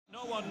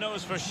one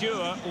knows for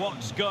sure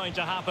what's going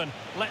to happen.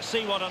 Let's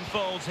see what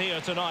unfolds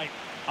here tonight.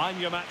 I'm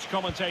your match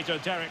commentator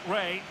Derek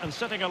Ray, and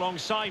sitting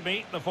alongside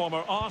me, the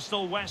former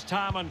Arsenal, West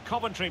Ham and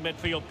Coventry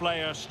midfield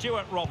player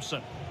Stuart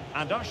Robson.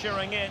 And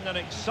ushering in an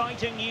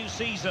exciting new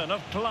season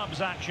of clubs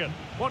action.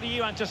 What do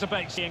you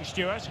anticipate seeing,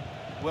 Stuart?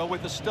 Well,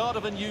 with the start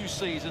of a new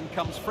season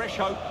comes fresh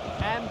hope,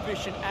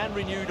 ambition and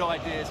renewed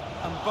ideas.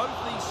 And both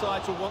these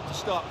sides will want to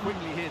start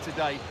quickly here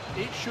today.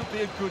 It should be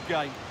a good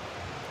game.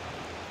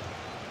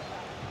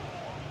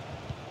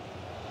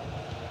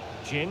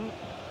 Jin.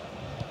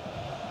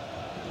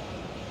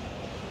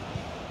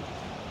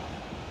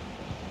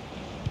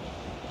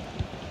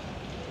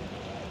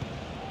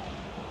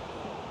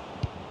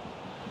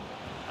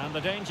 And the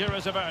danger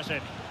is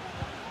averted.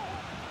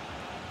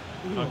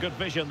 A good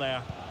vision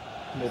there.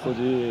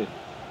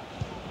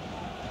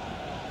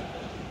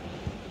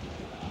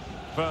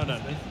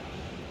 Vernon.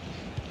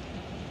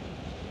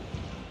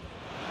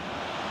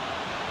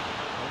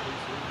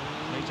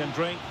 Meat and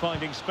drink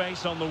finding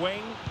space on the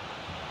wing.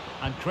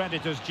 And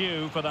credit is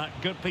due for that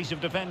good piece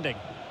of defending.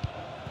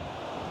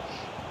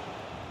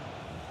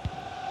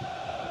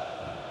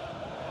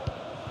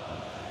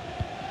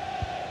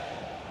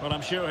 Well,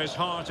 I'm sure his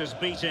heart is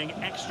beating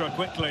extra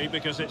quickly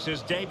because it's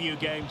his debut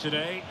game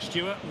today.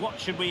 Stuart, what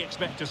should we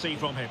expect to see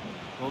from him?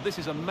 Well, this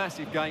is a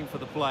massive game for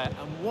the player,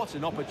 and what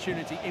an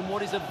opportunity in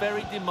what is a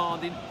very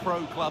demanding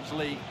pro clubs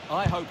league.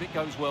 I hope it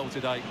goes well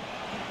today.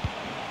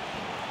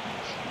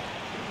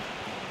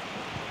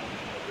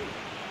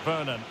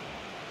 Vernon.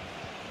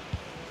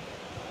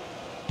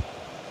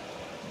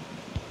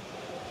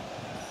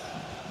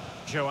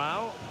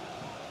 Joao.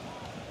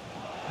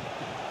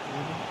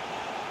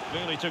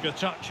 Really took a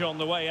touch on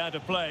the way out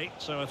of play,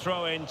 so a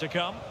throw-in to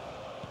come.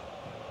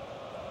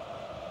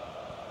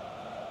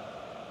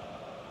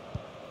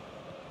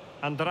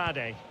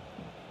 Andrade.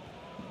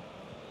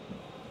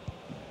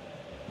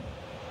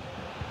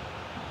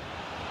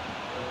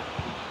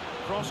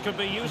 Cross could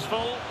be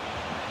useful.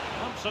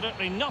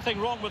 Absolutely nothing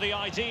wrong with the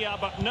idea,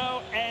 but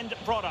no end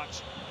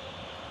product.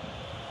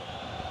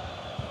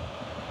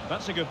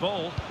 That's a good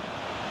ball.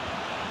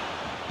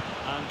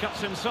 And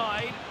cuts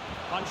inside.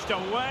 Punched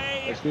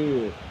away.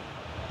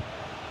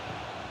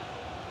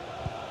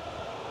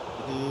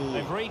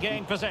 They've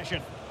regained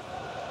possession.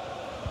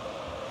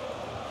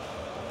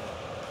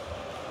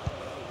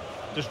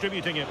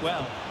 Distributing it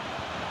well.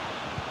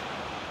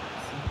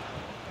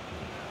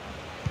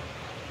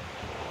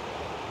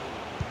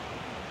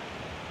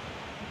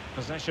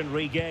 Possession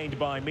regained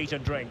by Meat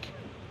and Drink.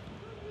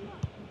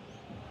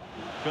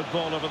 Good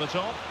ball over the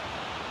top.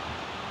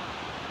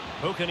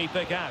 Who can he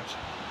pick out?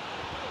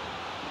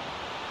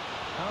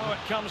 Oh,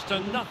 it comes to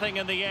nothing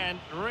in the end.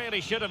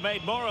 Really should have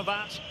made more of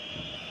that.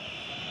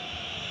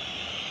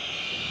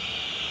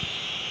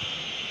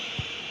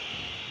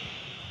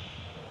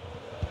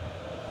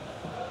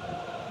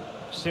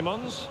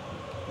 Simmons.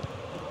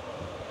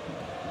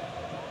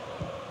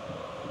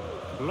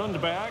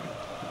 Lundberg.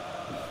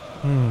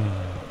 And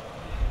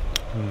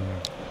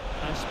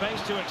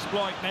space to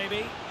exploit,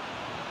 maybe.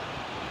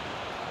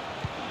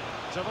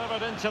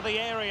 Delivered into the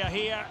area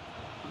here.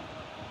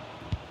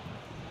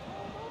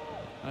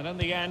 And in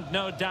the end,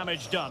 no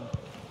damage done.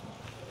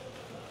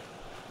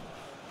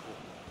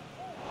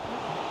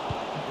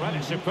 Read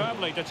it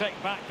superbly to take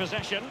back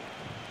possession.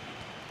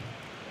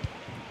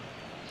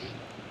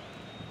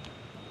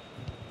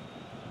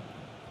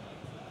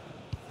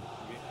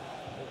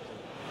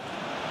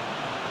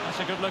 That's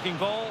a good-looking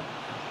ball.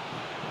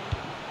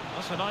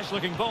 That's a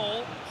nice-looking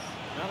ball.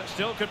 Well, it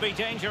still could be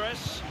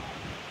dangerous.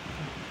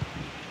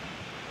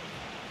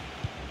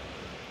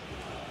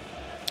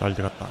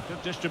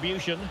 Good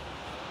distribution.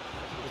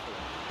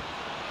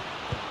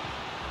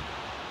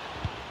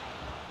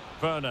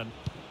 Vernon.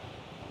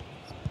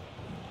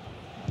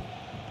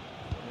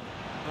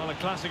 Well, a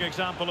classic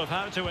example of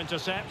how to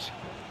intercept.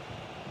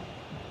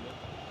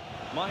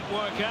 Might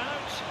work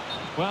out.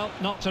 Well,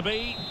 not to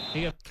be.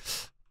 Here.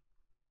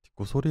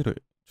 뒷고 소리를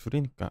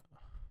줄이니까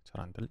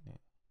잘 안 들리네.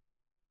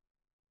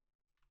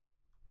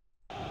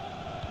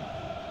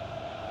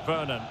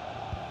 Vernon.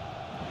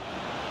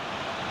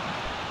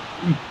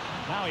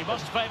 Now he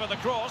must favour the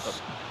cross.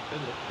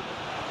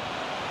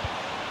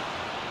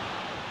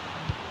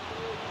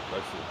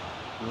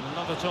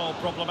 Not at all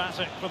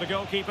problematic for the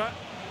goalkeeper.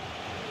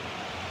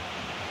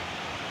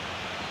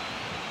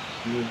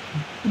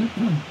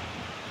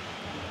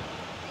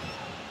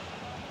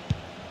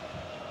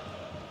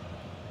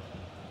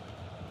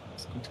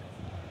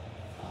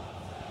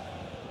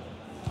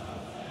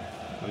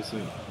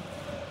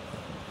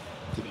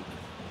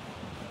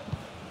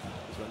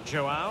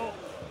 Joao.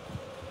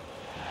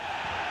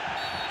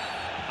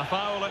 A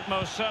foul it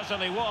most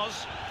certainly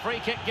was. Free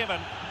kick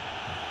given.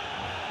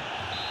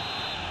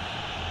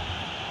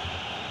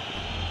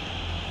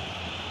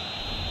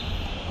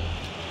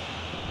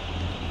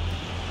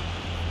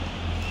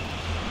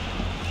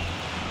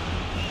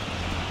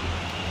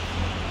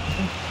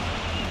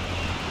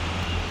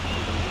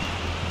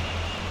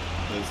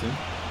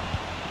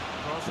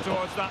 Cross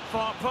towards that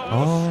far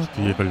post.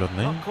 뒤에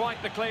걸렸네. Not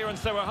quite the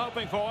clearance they were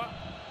hoping for.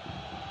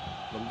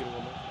 넘기는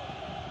거면.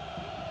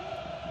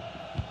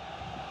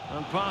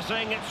 And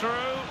passing it through.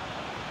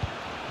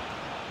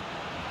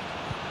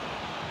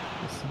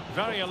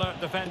 Very alert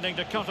defending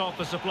to cut off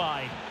the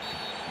supply.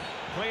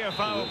 Clear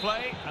foul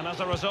play, and as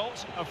a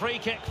result, a free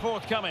kick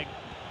forthcoming.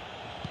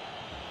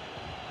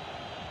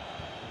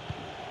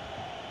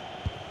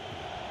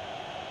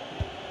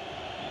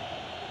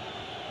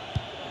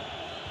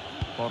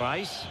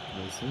 Moraes.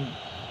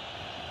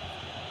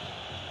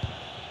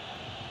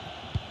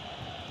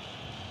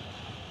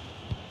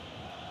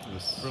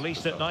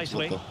 Released it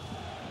nicely.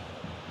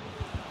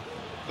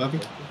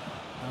 And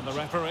the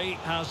referee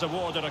has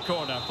awarded a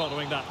corner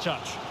following that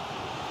touch.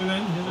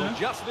 Well,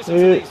 just listen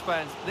to these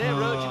fans. They're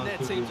urging their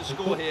team to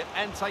score here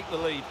and take the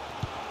lead.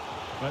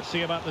 Let's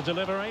see about the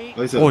delivery.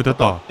 오,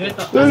 됐다. 오. It's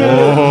a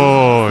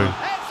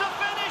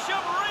finish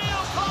of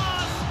real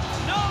class.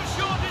 No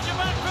shortage of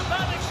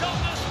acrobatics on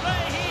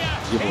display here.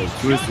 He's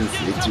turned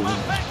into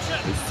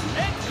perfection.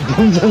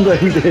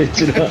 남장가인데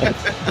지라.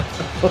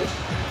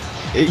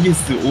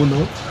 AS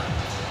오너?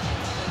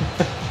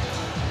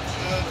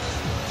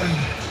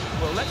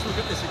 Well, let's look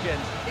at this again.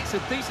 It's a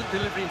decent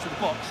delivery into the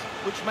box,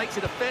 which makes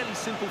it a fairly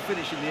simple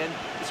finish in the end.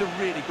 It's a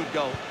really good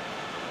goal.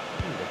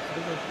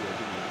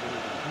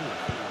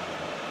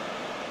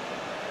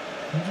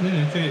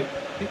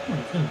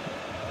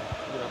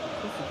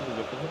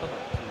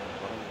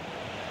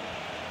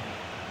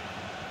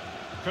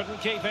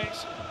 Couldn't keep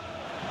it.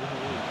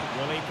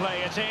 Will he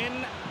play it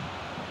in?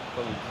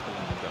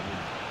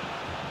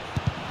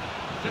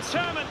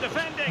 Determined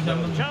defending.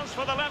 Chance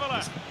for the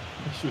leveller.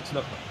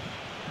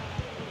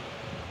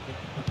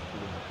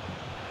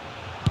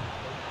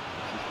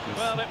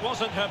 Well, it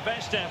wasn't her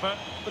best effort.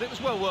 But it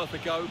was well worth a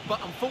go.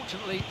 But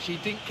unfortunately, she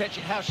didn't catch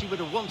it how she would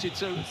have wanted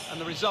to. And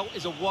the result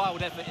is a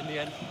wild effort in the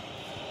end.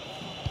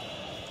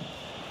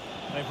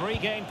 They've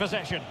regained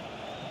possession.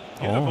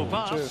 Beautiful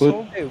pass.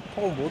 The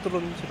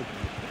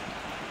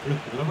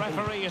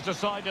referee has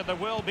decided there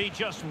will be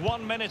just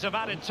 1 minute of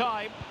added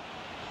time.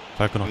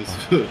 잘 끊었다.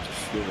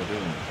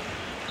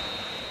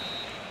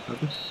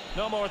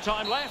 No more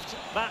time left.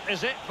 That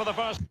is it for the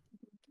first.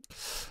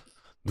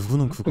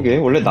 누구는 그거. 그게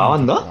원래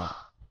나왔나?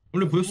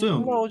 원래 보였어요.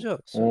 나오지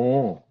않았어.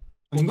 오.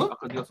 아닌가?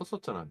 아까 네가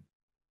썼었잖아.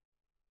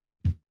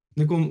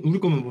 내 거 우리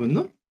거만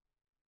보였나?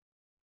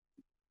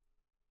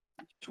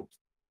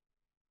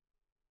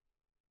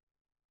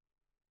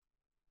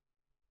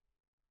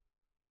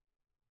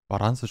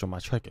 바란스 좀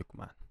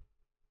맞춰야겠구만.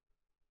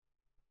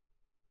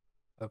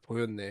 아,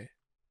 보였네.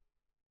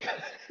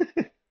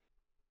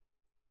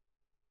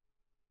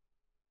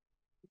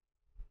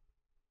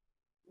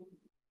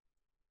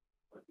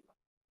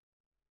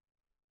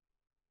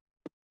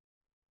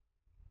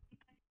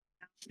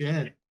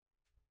 예.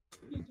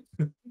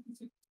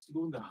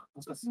 근데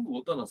아까 쓴 거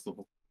어디다 놨어?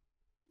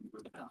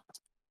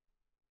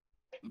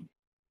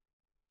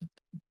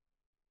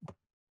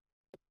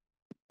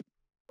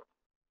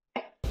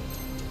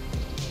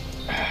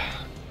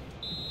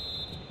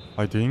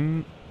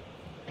 파이팅.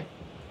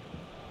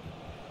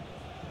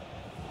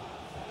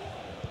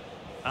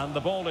 And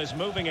the ball is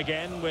moving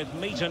again with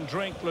meat and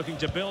drink looking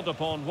to build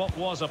upon what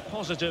was a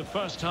positive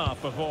first half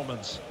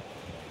performance.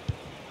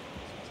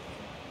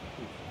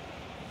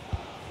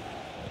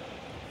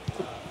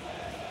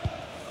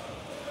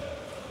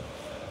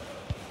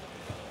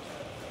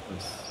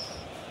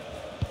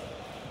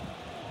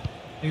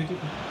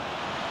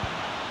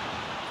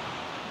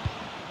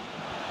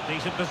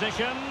 Decent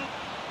position.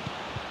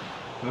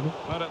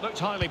 Well, it looked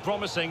highly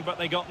promising, but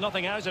they got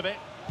nothing out of it.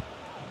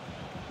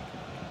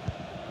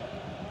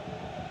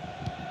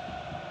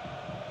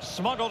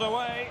 Smuggled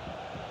away.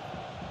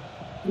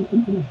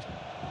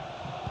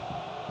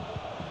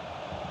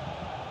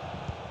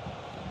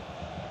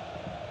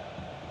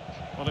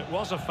 Well, it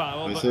was a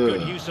foul, but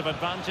good use of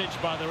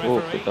advantage by the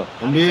referee.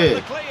 And it's in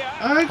the clear.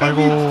 아이고.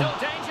 Still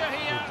danger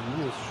here.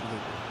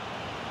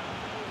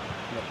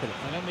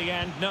 And in the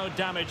end, no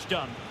damage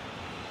done.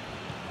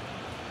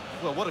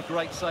 Well, what a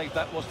great save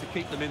that was to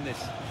keep them in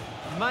this.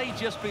 May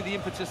just be the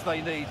impetus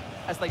they need,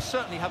 as they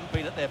certainly haven't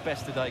been at their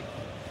best today.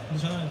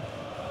 괜찮아요.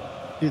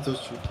 더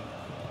줄.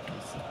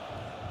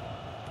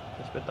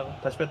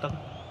 다시 뺐다가.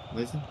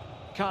 나이스.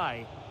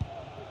 Kai.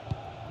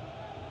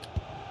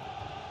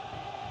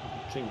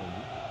 주행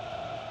뭔지?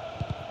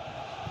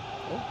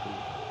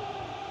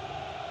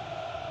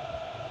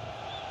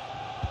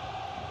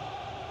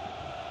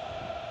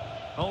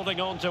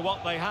 Holding on to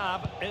what they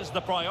have is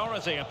the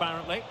priority,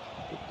 apparently.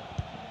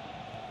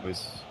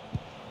 나이스.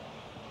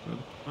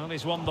 Well,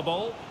 he's won the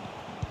ball.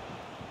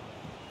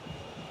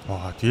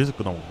 와, 뒤에서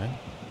끊어오네.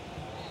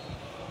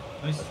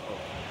 나이스.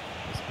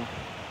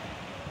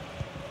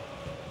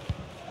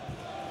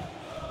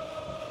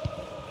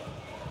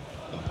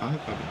 아,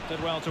 까비.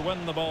 Did well to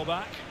win the ball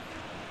back.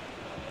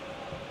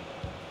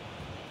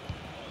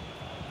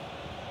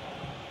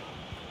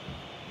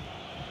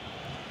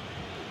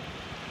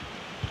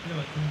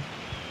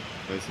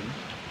 나이스.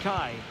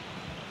 Kai.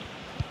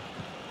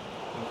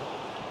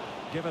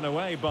 Given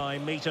away by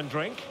meat and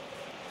drink.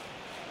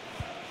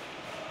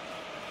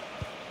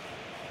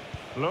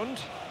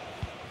 Lund.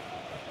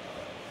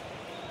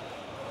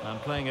 And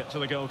playing it to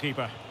the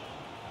goalkeeper.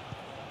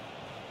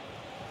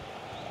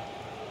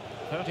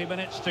 30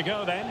 minutes to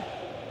go then.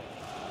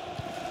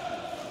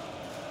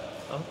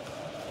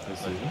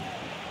 나이스.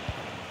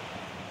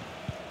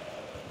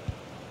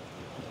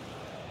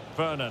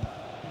 Vernon.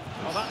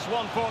 Well, that's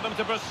one for them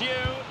to pursue.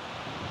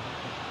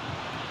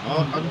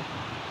 아,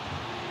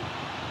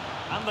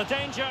 And the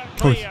danger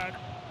cleared.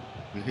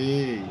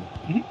 헤이.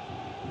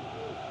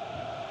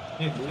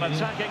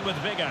 Attacking with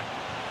vigour.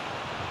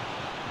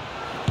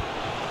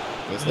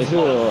 나이스. 나이스.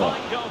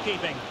 Fine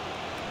goalkeeping.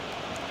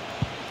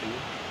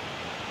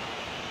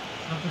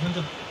 앞에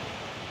던져.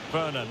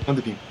 Vernon.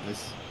 핸드핑.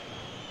 나이스.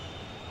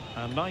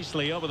 And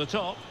nicely over the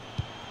top.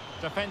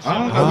 Defensive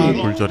아,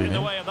 골절이네. in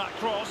the way of that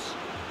cross.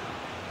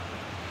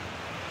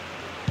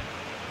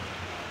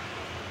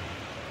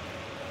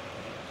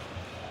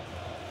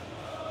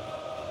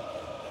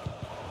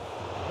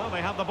 Well,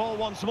 they have the ball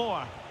once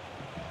more.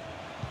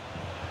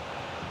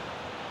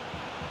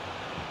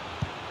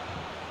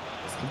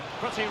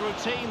 Pretty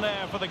routine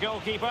there for the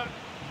goalkeeper.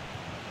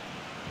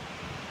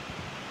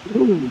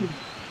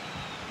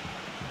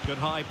 Good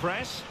high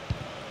press.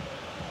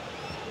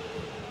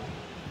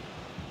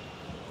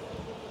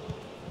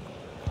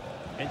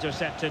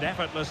 Intercepted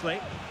effortlessly.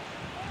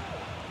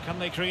 Can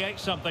they create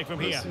something from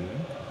here? 나이스.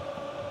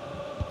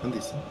 한대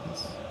있어.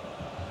 나이스.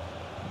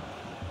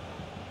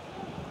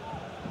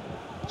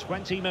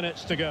 20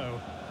 minutes to go.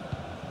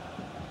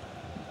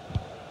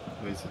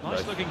 나이스.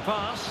 Nice looking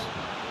pass.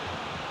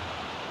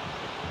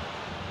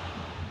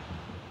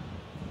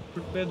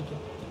 풀 빼도 돼.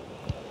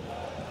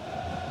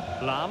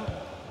 Lam.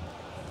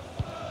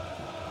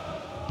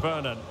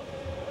 Vernon.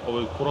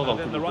 왜 돌아가?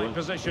 And in the right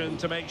position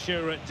to make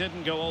sure it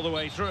didn't go all the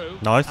way through.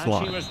 Nice and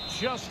one. she was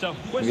just a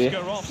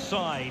whisker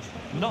offside.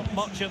 Not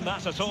much in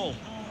that at all.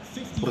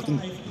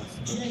 돌아뛴다.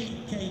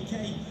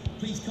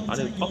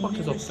 안에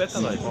빡빡해서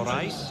뺐다가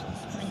Rice.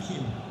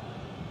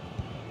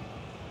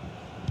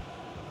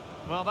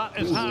 Well, that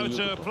is how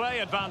to play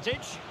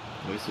advantage.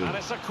 나이스. And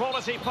it's a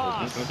quality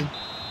pass.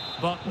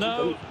 But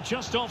no,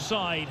 just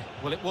offside.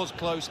 Well, it was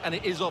close and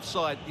it is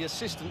offside. The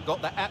assistant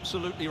got that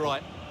absolutely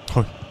right.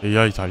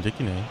 AI 잘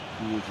제끼네.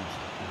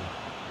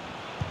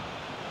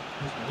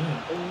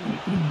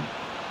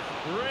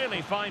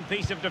 Really fine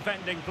piece of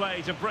defending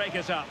play to break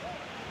it up.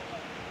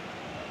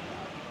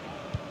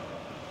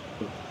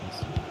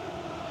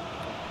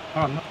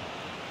 안 나.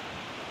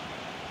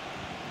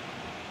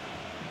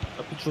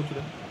 앞에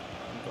주워주래.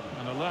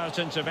 An alert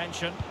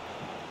intervention.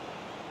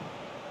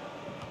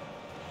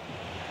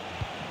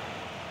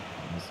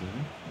 나이스.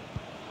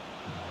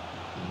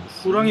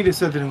 호랑이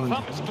됐어야 되는 건데.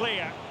 Pumped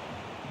clear.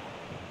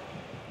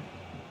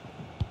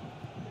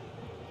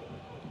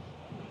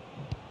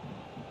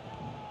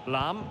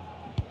 Lam.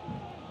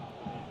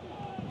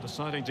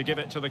 Deciding to give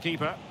it to the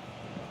keeper.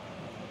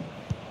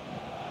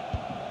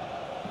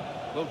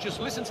 Well, just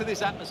listen to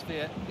this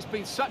atmosphere. It's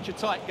been such a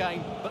tight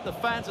game, but the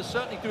fans are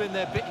certainly doing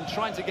their bit in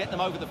trying to get them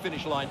over the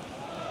finish line.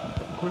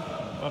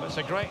 Well, it's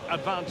a great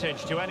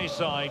advantage to any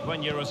side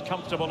when you're as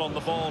comfortable on the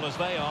ball as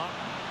they are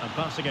and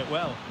passing it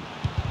well.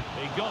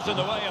 He got in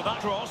the way of that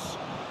cross.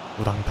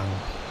 우당당.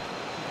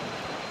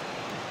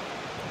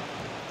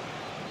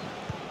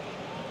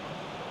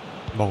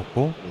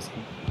 먹었고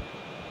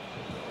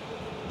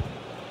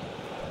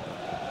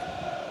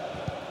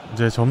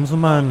이제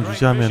점수만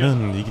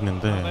유지하면은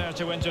이기는데 There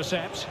to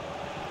intercept.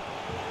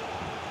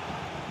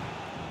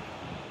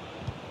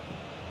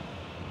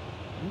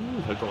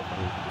 잘 들어갔다.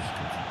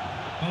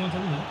 방금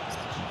잡네.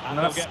 And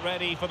they'll get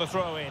ready for the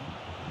throw-in.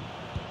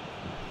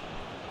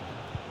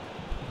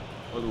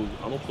 아이고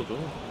안 없어져.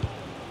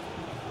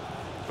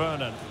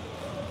 Vernon.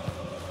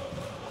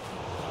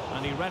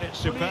 And he read it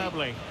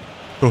superbly.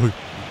 어이,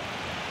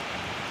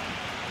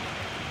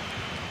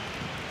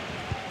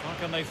 How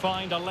can they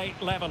find a late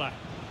leveller?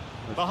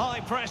 The high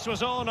press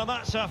was on, and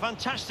that's a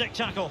fantastic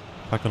tackle.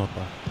 발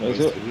끊었다.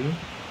 나이스.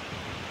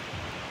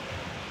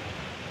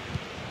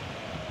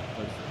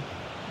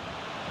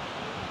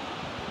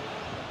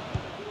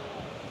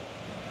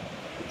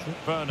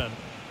 Vernon.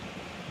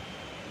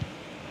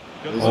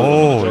 Good 오,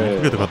 오, ball.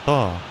 예쁘게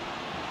들어갔다.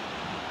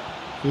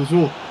 보여줘.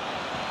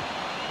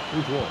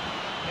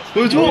 It's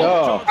보여줘. been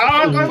야.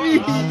 아, 까비.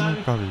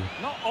 까비.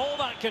 Not all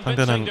that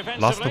convincing 상대는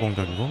라스트 defensively.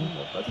 공격이고.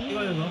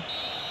 이거에서.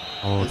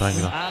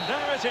 다행이다. And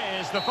there it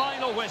is, the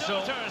final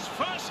whistle.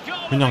 First goal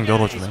of 그냥 the game.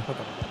 열어주네.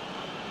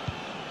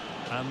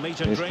 And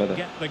meet and drink, better.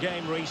 get the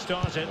game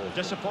restarted.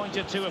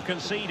 Disappointed to have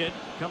conceded.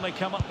 Can they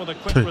come up with a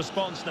quick 그,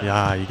 response now?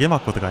 야, 이게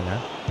맞고 들어가냐?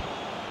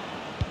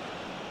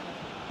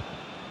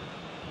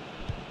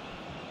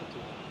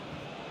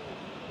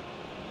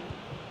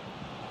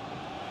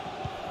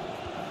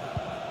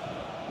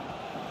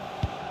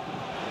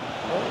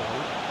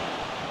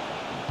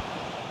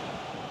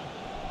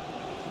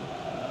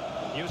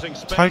 Using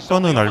space 찰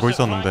on the 거는 알고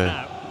opposite 있었는데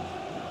flank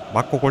now.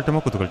 맞고 골대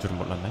맞고 들어갈 줄은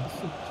몰랐네.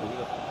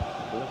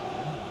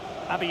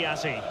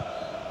 Abiyasi.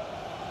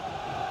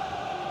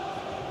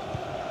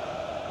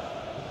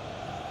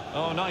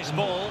 Oh, nice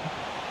ball.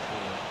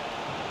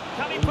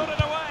 Can he put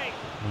it away?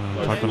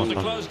 잘 Able to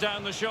끊었다. close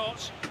down the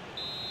shot.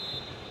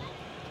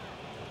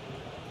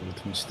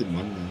 덩치들이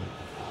많네.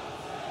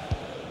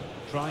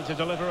 Trying to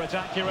deliver it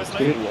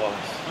accurately. 와,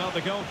 Well,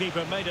 the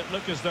goalkeeper made it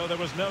look as though there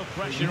was no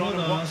pressure on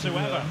him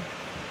whatsoever.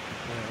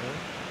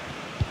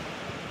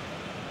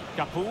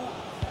 Capu.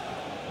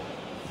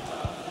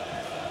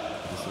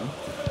 됐어?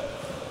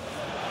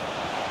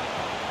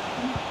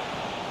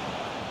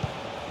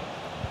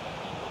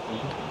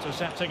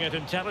 Intercepting it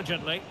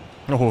intelligently.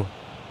 오,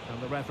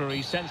 And the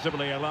referee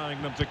sensibly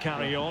allowing them to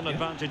carry on,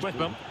 advantage with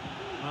them.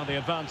 Well, the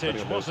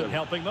advantage wasn't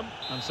helping them,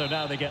 and so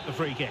now they get the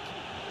free kick.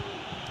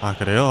 아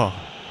그래요?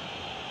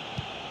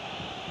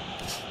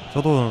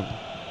 저도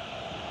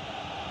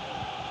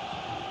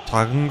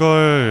작은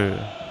걸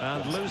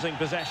And losing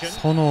possession.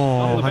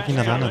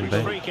 선호하기는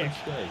하는데 Free kick.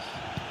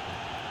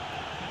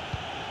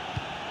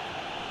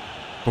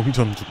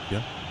 동전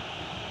죽기야?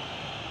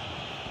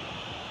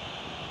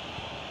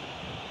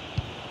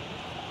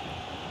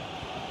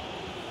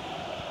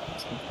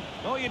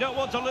 Oh, you don't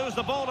want to lose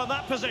the ball in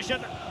that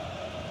position.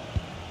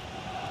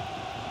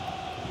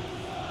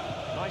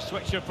 Nice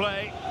switch of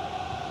play.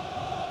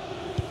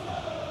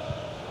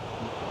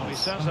 Well, he's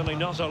certainly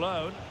not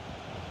alone.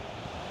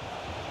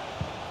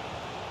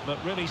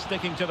 But really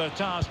sticking to their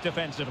task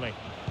defensively.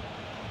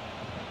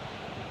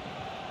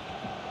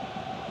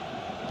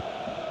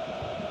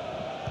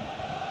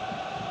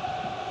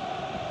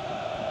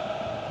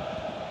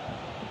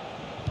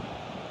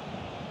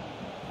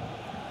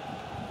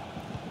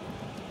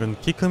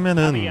 키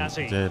크면은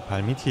이제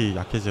발밑이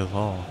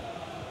약해져서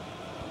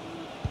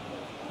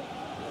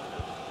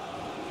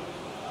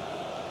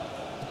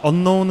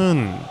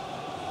언노우는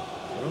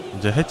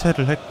이제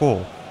해체를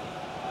했고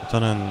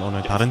저는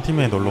오늘 다른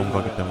팀에 놀러 온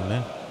거기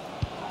때문에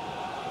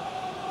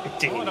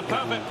Oh, and a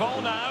perfect ball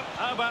now.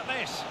 How about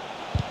this?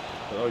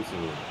 나이스.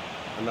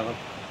 안 나가.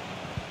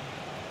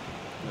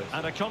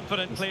 And a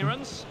confident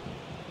clearance.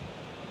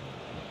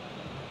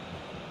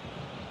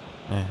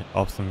 네,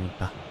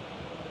 없습니다.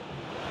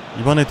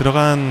 이번에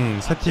들어간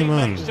세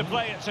팀은 Teammates to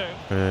play it to.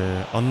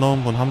 그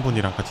언노운 분 한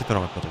분이랑 같이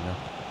들어갔거든요.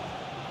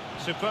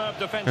 Superb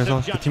defensive 그래서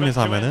그 judgment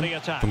팀에서 to end 하면은 the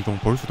attack. 종종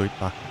볼 수도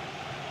있다.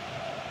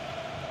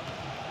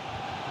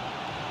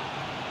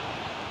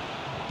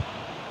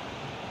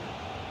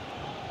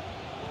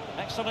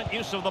 Excellent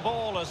use of the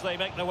ball as they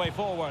make their way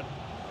forward.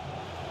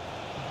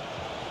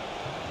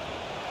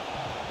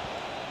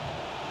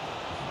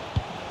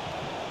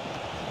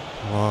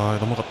 와,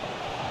 넘어갔다.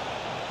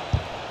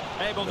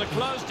 Able to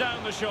close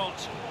down the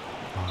shot.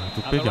 아, And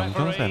the 뚝배기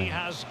엄청 referee 세네.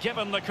 has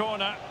given the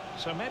corner.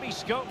 So maybe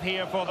scope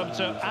here for them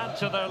to add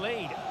to their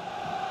lead.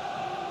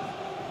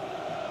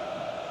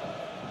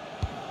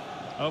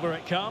 Over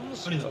it comes.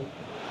 소리다.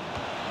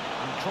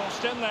 And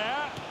crossed in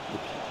there.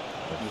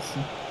 됐어?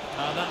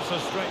 And that's a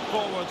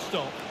straightforward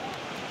stop.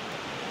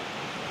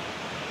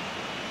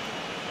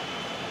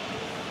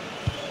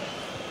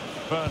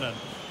 Vernon.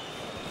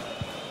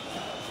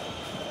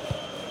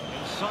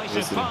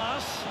 Incisive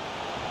pass.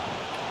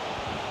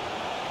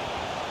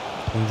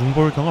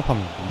 공중볼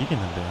경합하면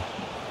이기겠는데요.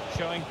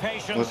 Showing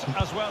patience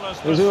as well as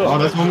아,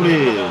 나이스 마무리.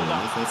 persistence.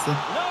 나이스.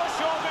 No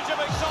shortage of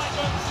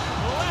excitement.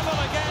 Level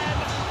again.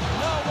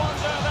 No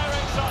wonder they're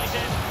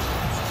excited.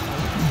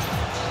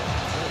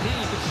 Well, here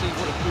you can see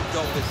what a good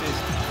goal this is.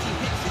 He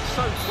hits it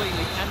so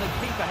cleanly and the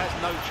keeper has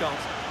no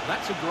chance.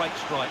 That's a great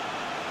strike.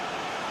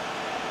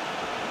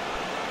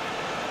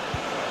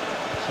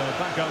 So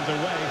back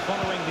underway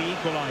following the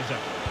equaliser.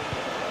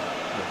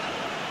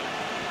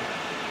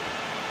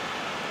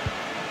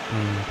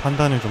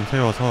 판단을 좀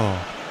세워서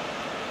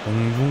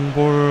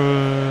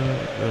공중볼을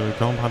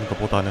경험하는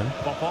것보다는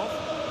Popov.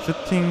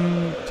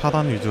 슈팅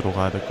차단 위주로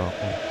가야 될 것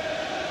같고.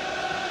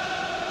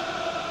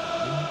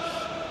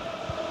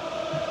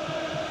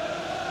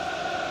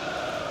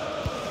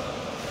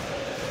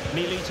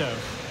 Milito.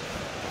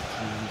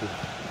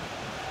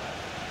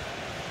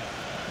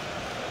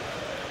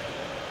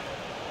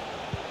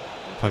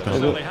 잘 So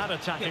끊었어. they had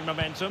attacking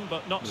momentum,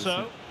 but not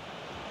so.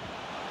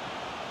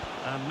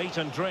 And meat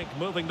and drink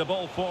moving the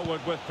ball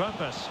forward with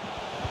purpose.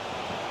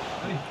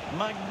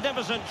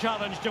 Magnificent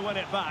challenge to win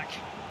it back.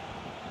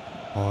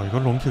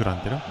 이걸 롱킥을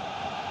안 때려?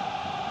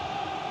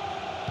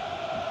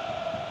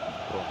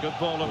 Good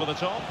ball over the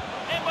top.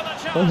 In with a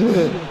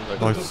chance.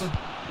 나이스.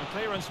 The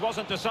clearance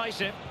wasn't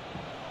decisive.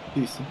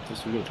 또 있어?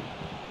 다시 올려줘.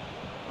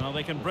 Well,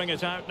 they can bring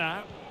it out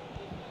now.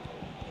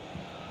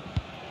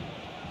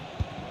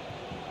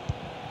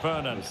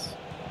 Vernon. 나이스.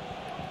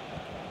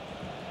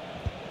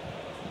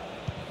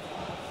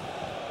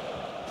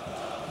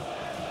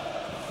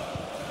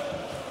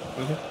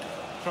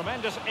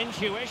 Tremendous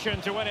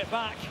intuition to win it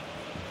back.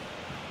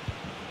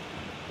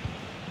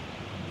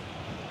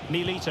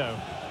 Milito.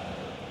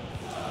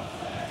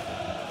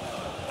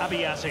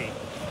 Abiati.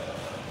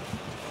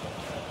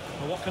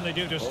 Well, what can they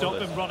do to stop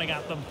him running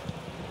at them?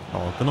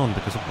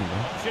 끊었는데 계속 끊네.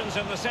 Options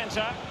in the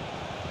centre.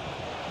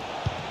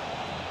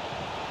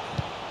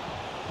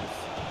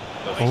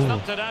 Well, he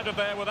snapped it out of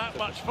there without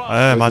much fuss.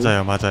 네,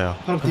 맞아요.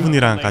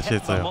 그분이랑 They 같이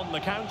hit them 했어요. on the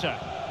counter.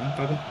 아,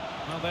 까비.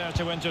 Well, there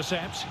to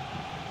intercept.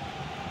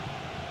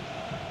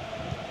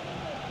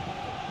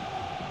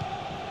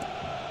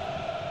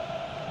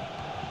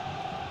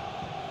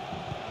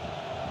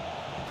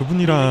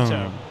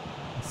 그분이랑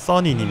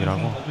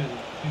써니님이라고.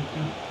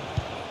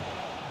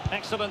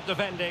 Excellent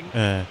defending.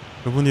 예,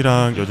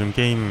 그분이랑 요즘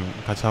게임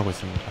같이 하고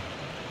있습니다.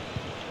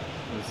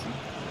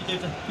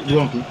 나이스.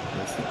 이번 비.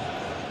 나이스.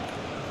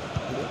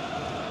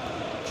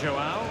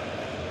 Joao.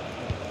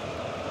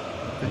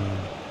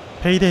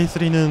 페이데이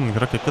 3는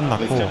그렇게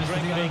끝났고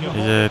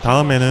이제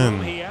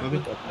다음에는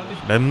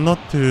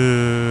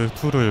랩너트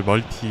 2를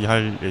멀티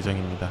할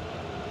예정입니다.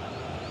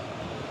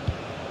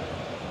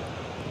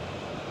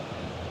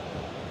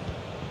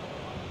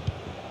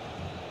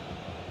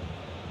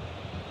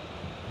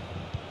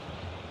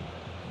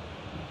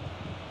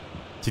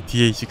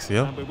 GTA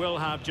 6요? And we will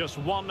have just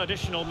one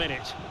additional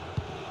minute.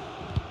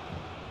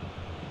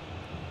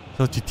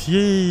 저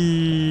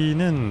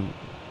GTA는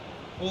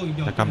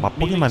약간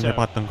맛보기만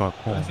해봤던 것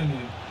같고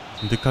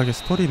득하게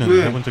스토리는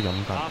왜? 해본 적이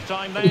없는 것 같아요.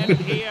 Half-time then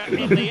here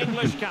in the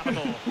English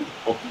capital.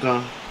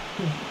 없다.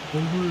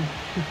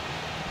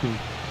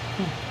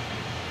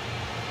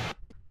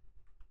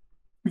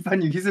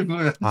 판이 기술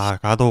보면 아,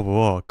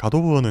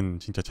 갓오브워는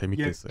진짜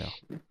재밌게 했어요.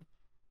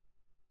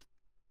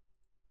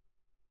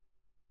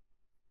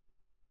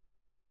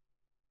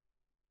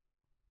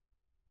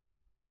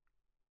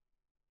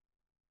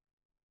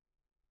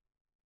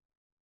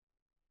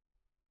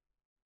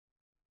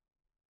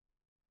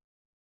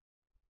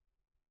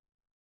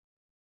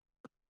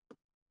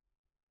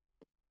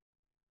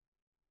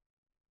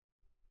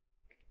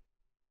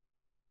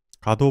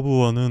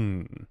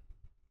 갓오브워는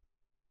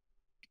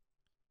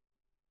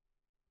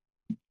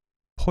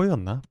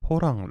 4였나?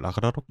 4랑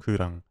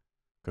라그나로크랑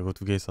그거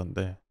두 개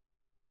있었는데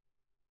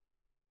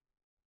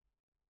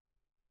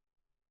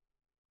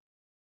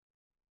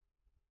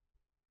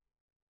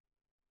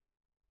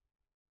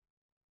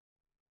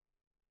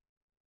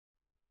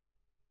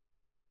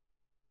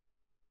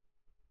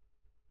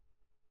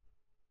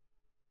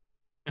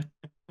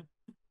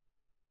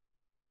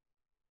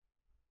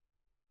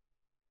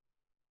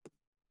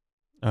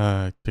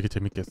아, 되게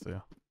재밌게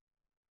했어요.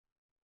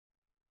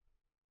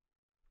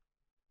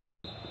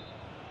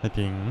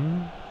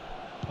 헤딩.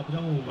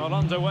 Well,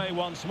 underway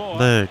once more.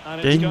 네,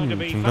 And it's going to 게임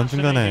be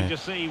중간중간에 fascinating to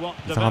see what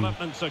이상한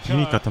developments occur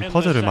기믹 같은 in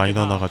퍼즐을 this 많이 second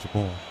half.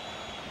 넣어놔가지고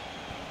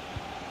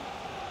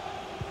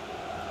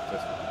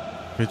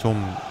그게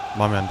좀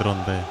마음에 안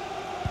들었는데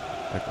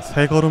약간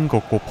세 걸음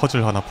걷고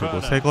퍼즐 하나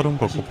풀고 세 걸음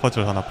걷고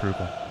퍼즐 하나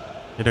풀고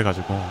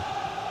이래가지고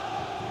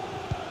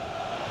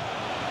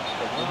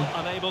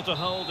Unable to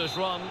hold his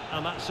run,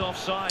 and that's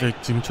offside.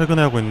 지금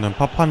최근에 하고 있는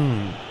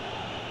파판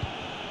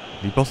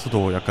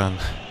리버스도 약간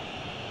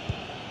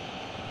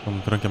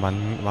좀 그런 게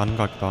많은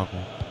것 같기도 하고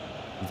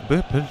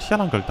왜 별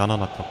희한한 걸 다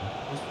넣어놨다고.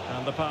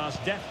 And the pass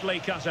deftly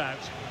cut out.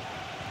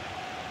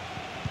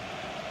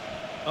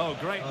 Oh,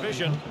 great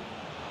vision.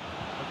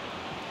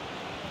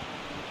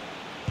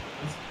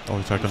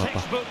 잘 끊었다.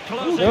 Textbook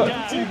closing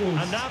down,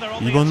 and now they're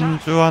on the 이번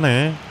attack. 주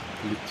안에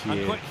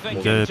And quick thinking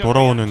이제 to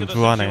돌아오는 react to 주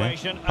the 안에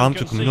situation 다음 and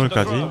주 concede the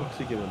금요일까지 throw.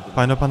 빡세게 만드는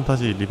파이널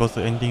판타지 리버스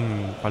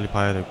엔딩 빨리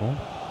봐야 되고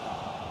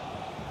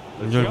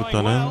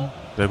금요일부터는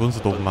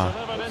레븐스 도그마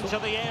Delivered into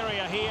the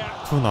area here.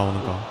 2 나오는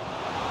거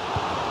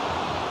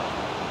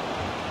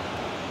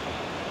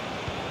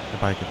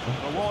해봐야겠죠.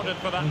 Rewarded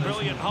for that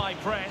brilliant high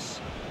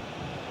press.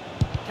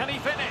 Can he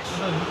finish?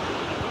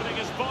 Putting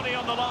his body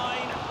on the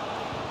line.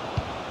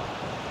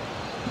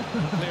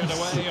 Cleared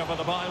away over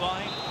the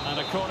byline, and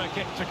a corner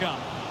kick to come.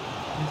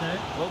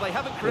 Well, they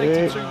haven't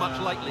created too much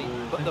lately,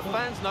 but the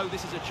fans know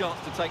this is a chance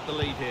to take the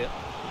lead here.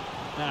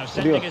 Now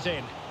sending it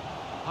in.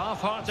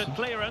 Half-hearted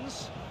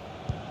clearance.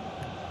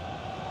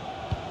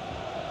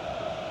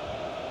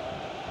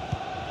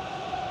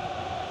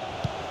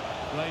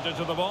 Played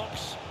into the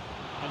box.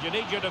 And you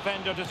need your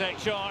defender to take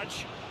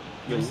charge.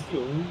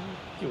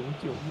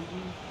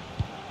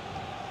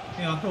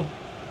 띠용 앞으로.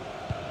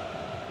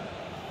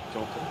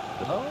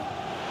 정확하게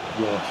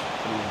우와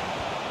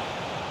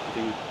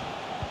되게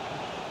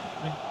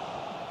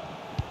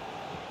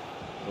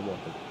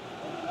넘어왔다.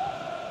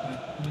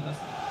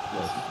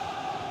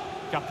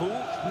 Capu.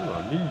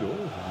 안 밀려.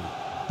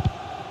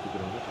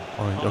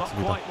 Well, not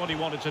역습이다. quite what he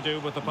wanted to do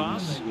with the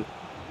pass.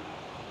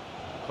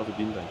 가서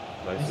민다.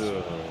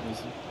 나이스.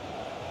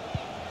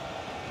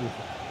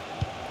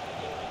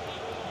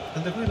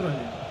 반대 크게 들어야 돼.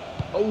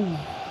 어우.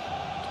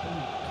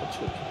 터치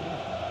없구나.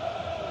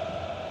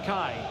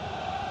 Kai.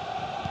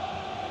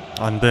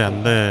 안돼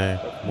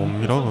못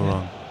밀어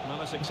그건.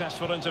 Well, a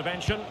successful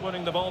intervention,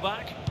 winning the ball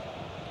back.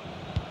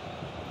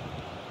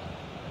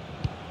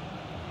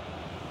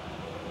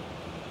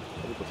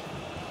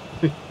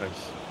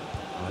 나이스.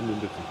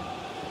 안는데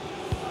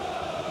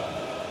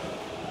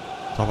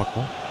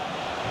잡았고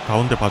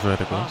가운데 봐줘야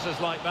되고. Passes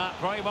like that,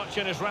 very much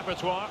in his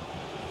repertoire.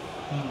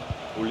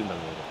 올린다는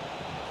거.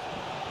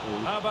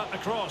 How about the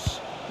cross?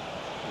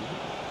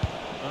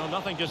 Well,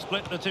 nothing to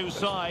split the two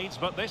sides,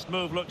 but this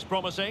move looks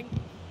promising.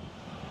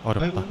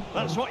 어렵다.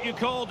 That's what you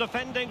call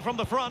defending from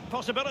the front.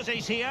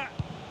 Possibilities here.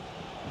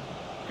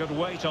 Good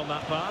weight on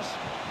that pass.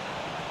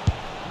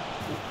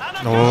 And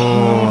a 오.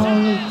 goal!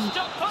 It is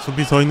to put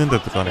수비 서 있는데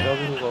들어가네.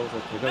 대각으로 가서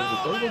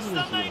대각에서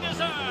떨궈주는 식으로 하는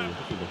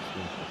게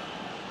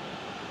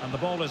And the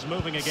ball is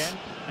moving again.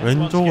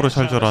 왼쪽으로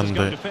찰 줄 This is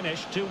going 알았는데 to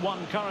finish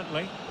 2-1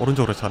 currently.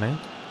 오른쪽으로 차네.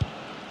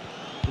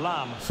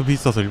 Lam. 수비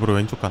있어서 일부러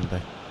왼쪽 간대.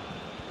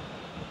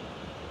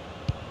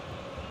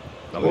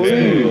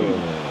 Promising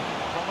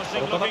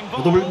looking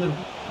더블 ball.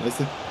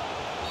 나이스.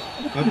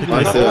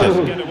 나이스.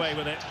 Doesn't get away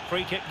with it.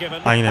 Free kick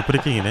given. 아니네,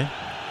 프리킥이네.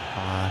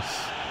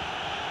 아씨.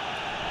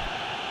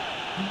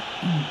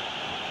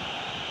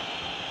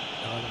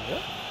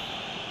 나가는데?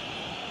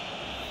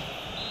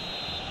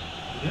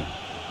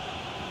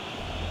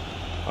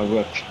 아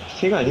뭐야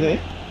PK가 아니네?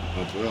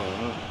 아 뭐야.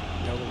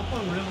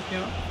 한번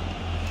올려볼게요.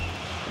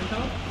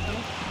 괜찮아? 괜찮아?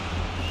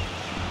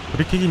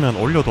 프리킥이면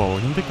올려도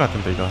힘들 것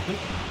같은데 이거.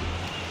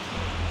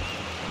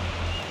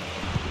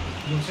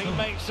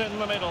 Teammates in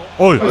the middle.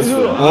 어이. 나이스.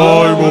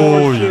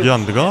 어이구 이게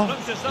안 들어가?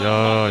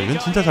 야 이건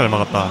진짜 잘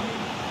막았다.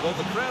 Well,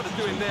 the crowd are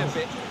doing their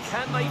bit.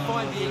 Can they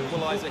find the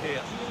equaliser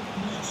here?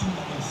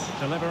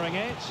 Delivering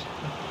it.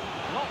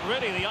 Not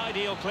really the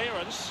ideal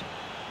clearance.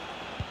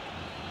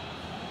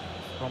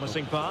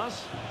 Promising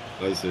pass.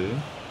 나이스.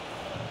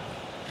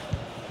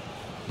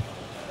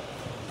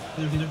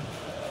 기절.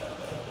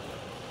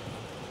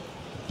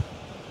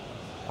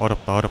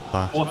 어렵다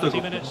어렵다.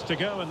 20 minutes to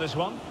go in this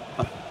one.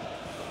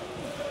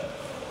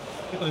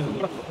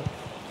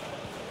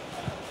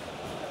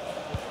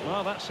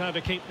 Well, that's how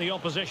to keep the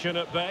opposition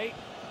at bay.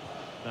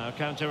 Now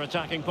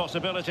counter-attacking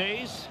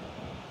possibilities.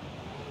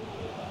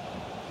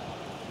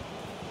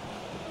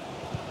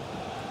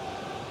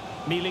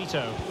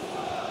 Milito.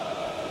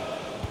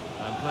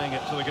 And playing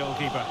it to the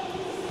goalkeeper.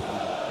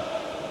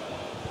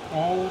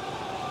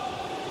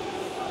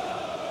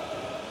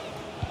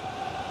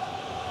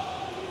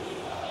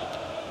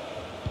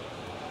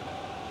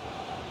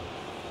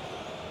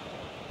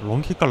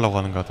 롱킥 가려고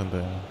하는 것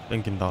같은데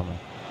땡긴 다음에.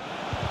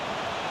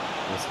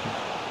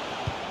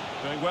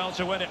 Doing well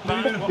to win it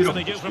back. What can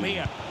they do from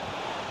here?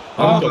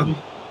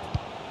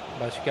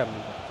 맛있게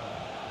합니다.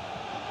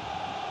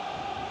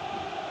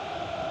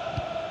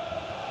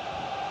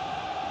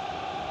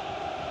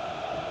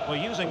 Well,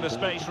 using the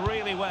space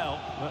really well,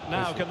 but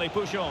now can they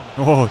push on?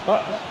 오.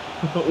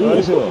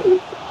 나이스.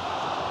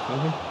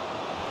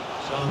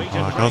 So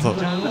Meaton 아, 가서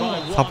down by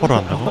one. 사포를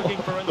한다고?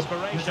 Looking for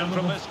inspiration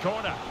from this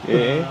corner.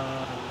 예.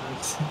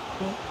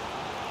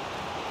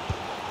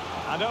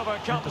 And over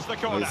comes the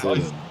corner.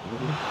 나이스.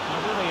 Now,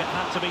 really, it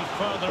had to be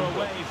further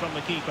away from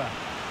the keeper.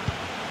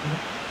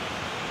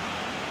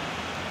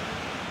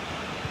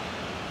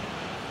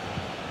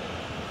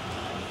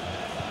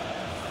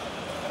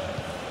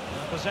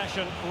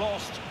 Possession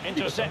lost,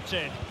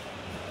 intercepted.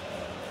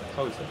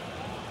 하고 있어.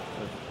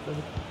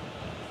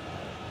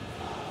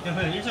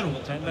 그냥 1차로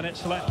못 10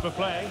 minutes left for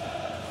play.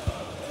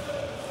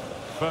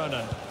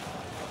 Vernon.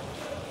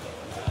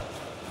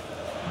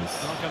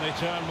 How can they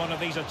turn one of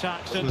these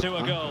attacks into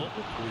a goal?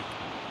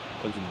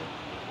 던진다.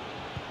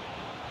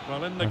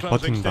 Well, in the Nice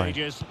closing butting day.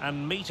 stages,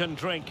 and meat and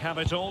drink have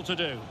it all to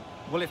do.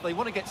 Well, if they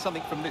want to get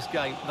something from this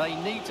game, they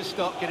need to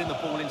start getting the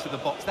ball into the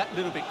box that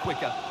little bit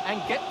quicker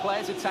and get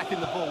players attacking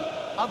the ball.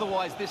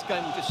 Otherwise, this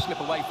game will just slip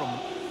away from them.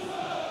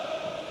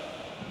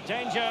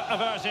 Danger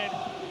averted.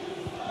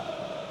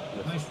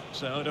 나이스.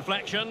 So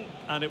deflection,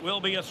 and it will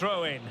be a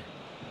throw-in.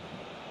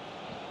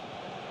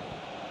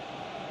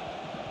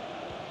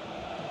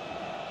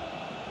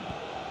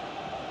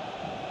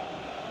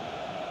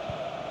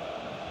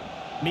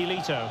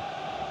 Milito.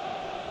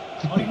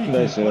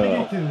 나이스.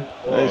 Very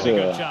나이스.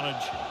 good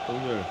challenge.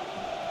 정렬.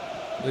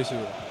 나이스.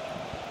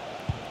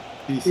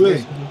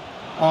 왜?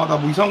 아, 나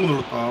뭐 이상한 거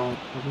눌렀다.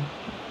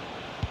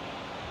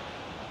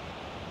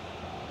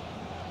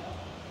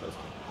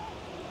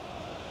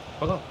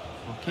 박아.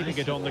 Keeping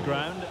it on the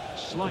ground,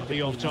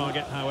 slightly off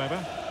target,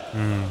 however.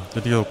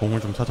 드디어 공을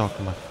좀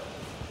찾아왔구만.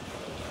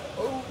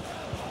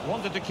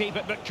 Wanted to keep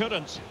it but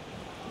couldn't.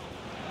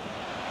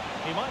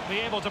 He might be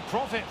able to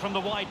profit from the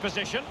wide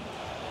position.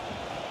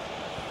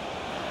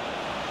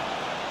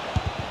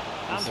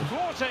 And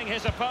thwarting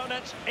his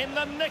opponent in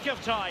the nick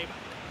of time.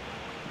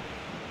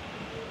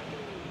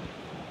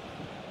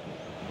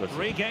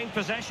 Regained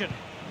possession.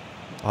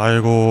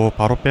 아이고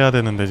바로 빼야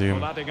되는데 지금.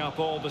 Well, adding up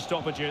all the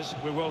stoppages,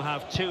 we will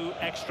have 2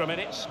 extra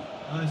minutes.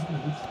 아, 진짜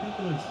못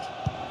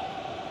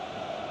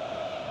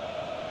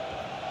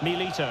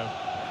Milito.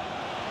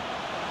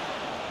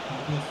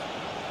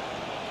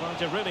 Trying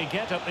to really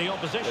get at the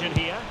opposition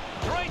here.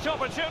 Great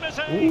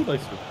opportunity. 오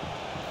나이스.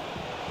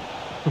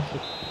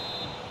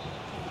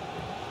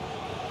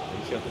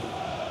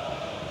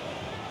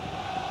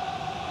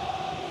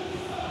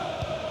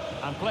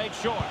 And played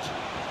short.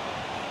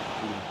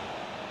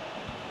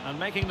 And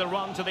making the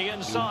run to the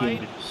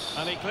inside.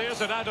 And he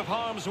clears it out of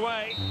harm's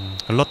way.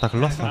 글렀다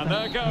글렀어. And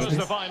there goes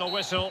the final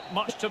whistle,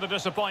 much to the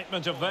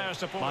disappointment of their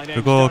support. My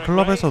name's 그거 Derek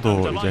클럽에서도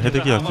Ray. I'm 이제 delighted to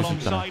헤드기어 have 쓸 수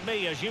있잖아. alongside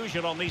me, as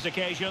usual on these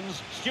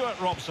occasions, Stuart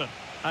Robson.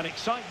 And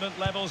excitement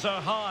levels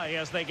are high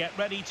as they get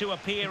ready to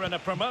appear in a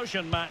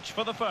promotion match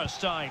for the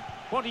first time.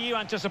 What do you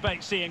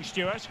anticipate seeing,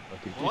 Stuart?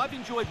 Well, I've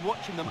enjoyed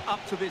watching them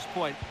up to this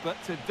point, but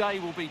today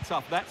will be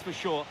tough, that's for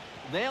sure.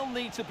 They'll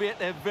need to be at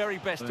their very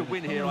best to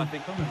win here, I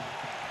think.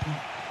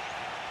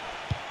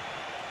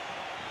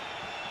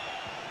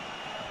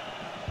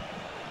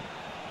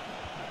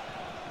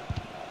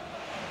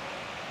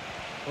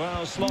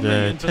 Well, sloppy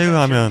이제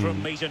interception from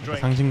체유하면 meat and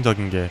drink.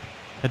 상징적인 게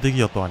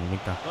헤드기어 또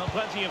아닙니까? Well,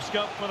 plenty of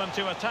scope for them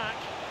to attack.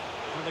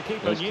 And the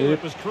keeper Nice knew keep.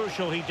 it was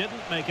crucial he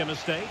didn't make a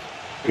mistake.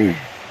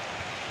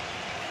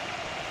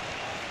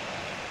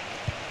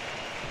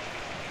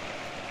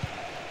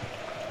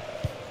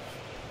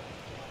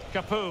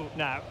 Capu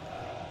now.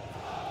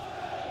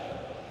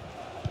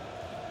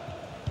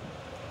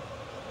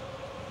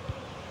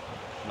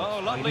 Oh,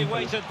 lovely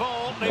weighted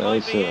ball. They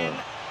might be in.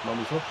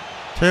 마무리서?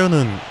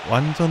 체유는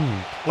완전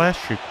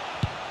클래식의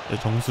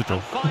정수죠.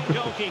 Fine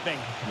goalkeeping.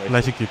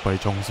 클래식 키퍼의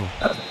정수.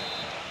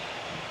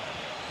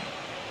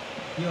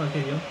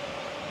 이어갈게요.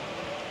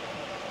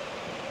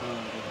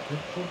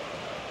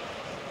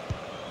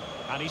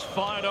 And he's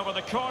fired over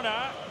the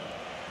corner.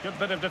 Good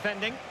bit of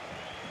defending.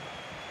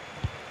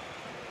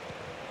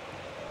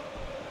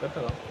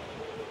 뺐다가.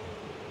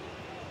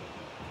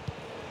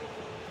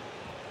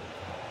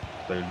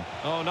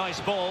 Oh, nice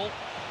ball.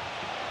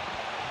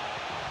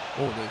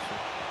 오, 나이스.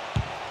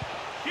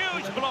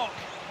 Huge block.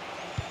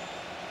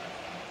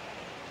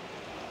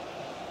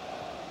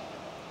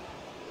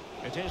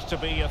 It is to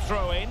be a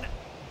throw-in.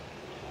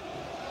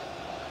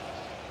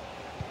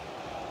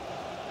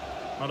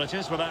 Well, it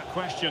is without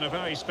question a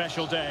very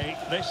special day.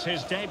 This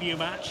his debut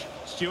match.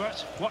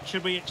 Stuart, what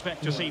should we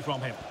expect to see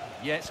from him?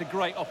 Yeah, it's a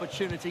great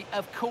opportunity.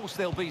 Of course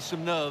there'll be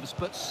some nerves,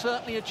 but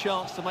certainly a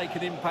chance to make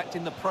an impact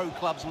in the Pro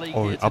Clubs League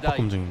here 압박 today.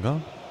 검증인가?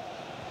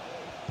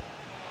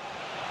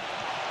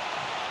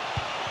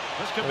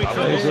 This could be 나이스.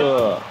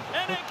 troublesome.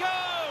 In it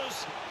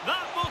goes.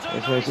 That will do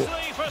나이스.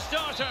 nicely for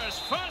starters.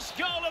 First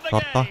goal of the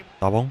좋았다. game.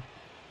 나봉.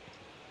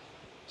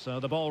 So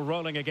the ball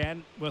rolling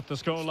again with the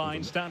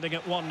scoreline standing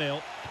at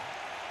 1-0.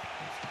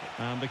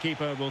 And the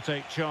keeper will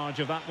take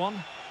charge of that one.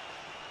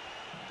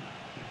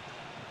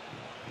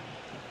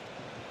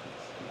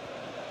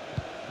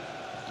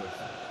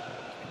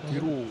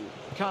 뒤로.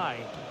 Kai.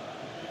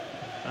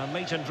 And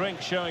meat and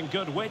drink showing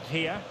good wit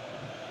here.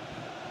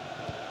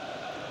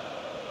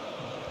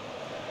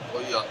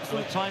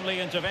 With timely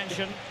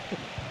intervention.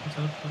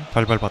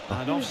 잘 밟았다.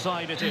 And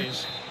offside it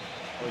is.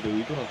 내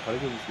의도랑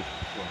다르게 볼 수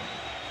있어.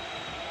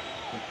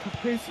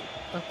 딱 페이스,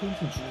 딱 포인트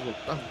주고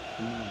딱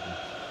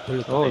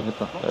돌렸다.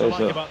 됐다. What to like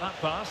나이스. about that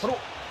pass?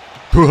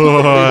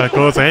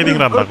 거기서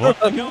헤딩을 한다고?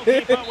 The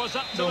goalkeeper was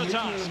up to the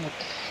task.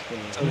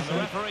 And the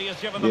referee has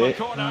given them a Yeah.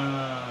 corner.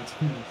 아,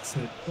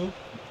 참, 또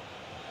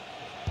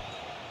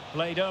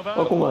Played over.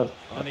 조금만.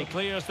 And he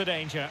clears the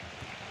danger.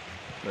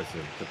 나이스,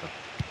 됐다.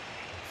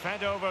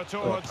 Fed over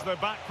towards the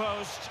back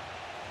post.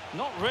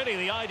 Not really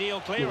the ideal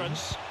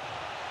clearance.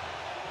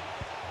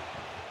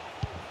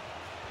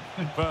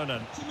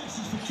 Vernon.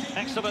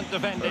 Excellent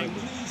defending.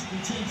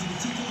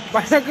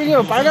 빨간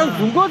끈이면 빨간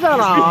준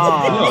거잖아.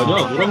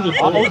 아니야, 노랑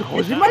줬어. 아, 어디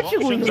거짓말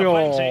치고 있네요.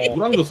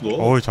 노랑 줬어.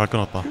 어이 잘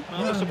끊었다.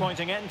 Well,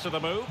 disappointing end to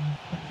the move.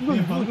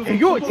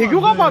 이거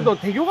대교가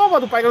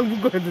봐도 빨간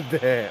준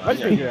거였는데.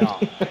 맞지 이거야.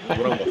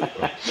 노랑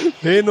봤어.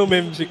 베놈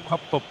음식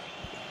화법.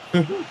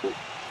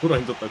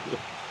 노랑 줬다고.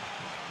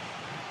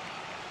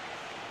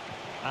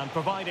 And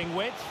providing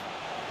width.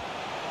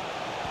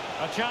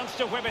 A chance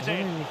to whip it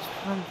in.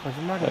 참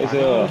거짓말이 나이스.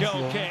 많아.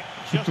 Goal kick,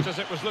 just as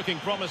it was looking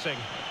promising.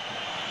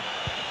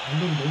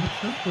 방금 너무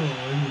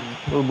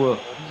튀었어. 뭐야?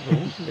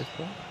 너무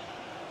심했어.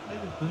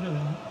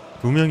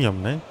 두 명이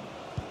없네.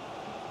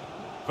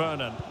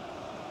 Vernon.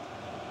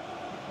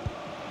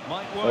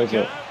 Might work 나이스.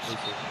 out.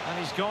 And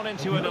he's gone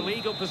into an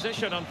illegal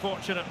position,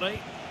 unfortunately.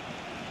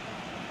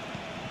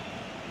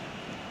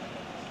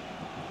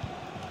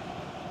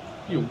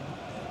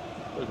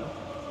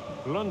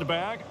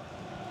 Lundberg.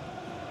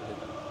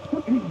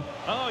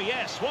 Oh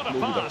yes, what a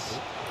pass.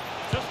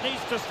 Just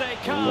needs to stay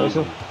calm.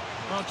 나이스.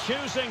 Well,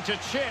 choosing to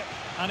chip,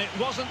 and it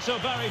wasn't so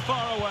very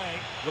far away.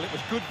 Well, it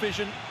was good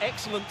vision,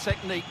 excellent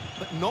technique,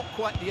 but not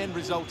quite the end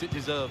result it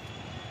deserved.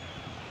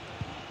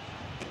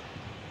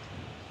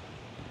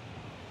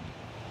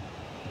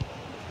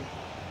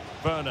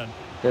 Vernon.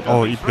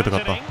 이쁘게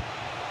들어갔다.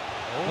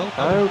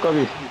 아유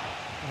까비.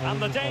 And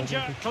the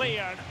danger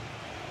cleared.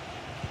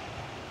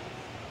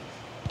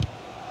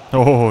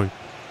 오이.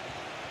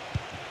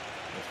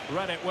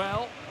 Read it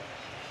well.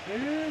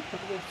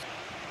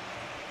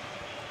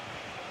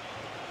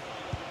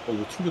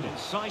 이거 튕겨다.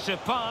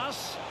 Incisive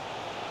pass.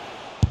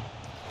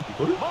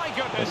 이거를? My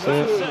goodness, That's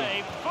that it.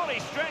 save. Fully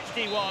stretched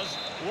he was.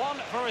 One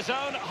for his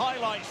own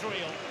highlights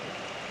reel.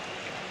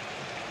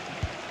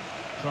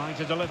 Trying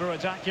to deliver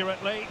it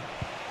accurately.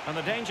 And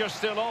the danger's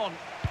still on.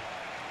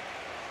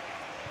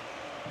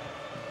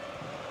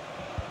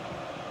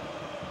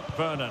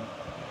 Vernon.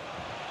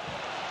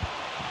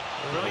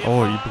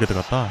 Brilliant 이쁘게 pass.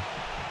 들어갔다.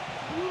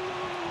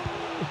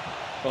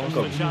 Just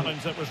the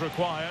challenge that was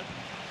required.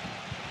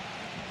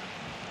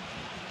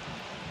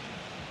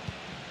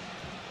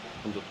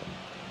 던졌다.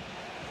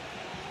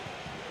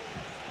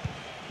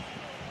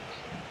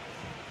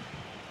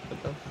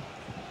 됐다.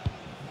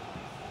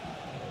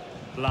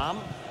 Lam.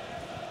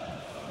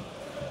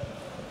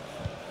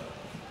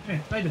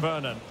 네, 사이드.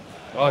 Vernon.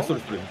 아, 쏘리.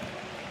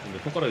 근데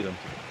손가락이 잘못.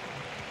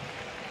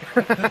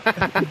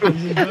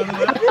 이제 인정하는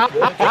거야?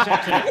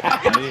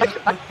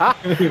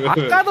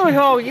 아까도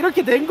형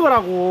이렇게 된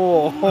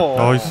거라고.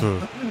 나이스.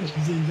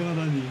 이제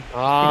인정하다니.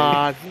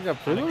 아 진짜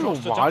별로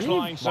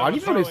많이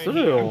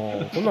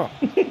변했어요. 존나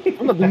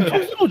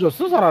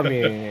능청스러워졌어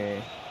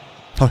사람이.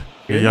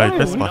 AI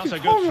패스만.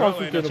 처음에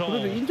왔을 때는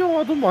그래도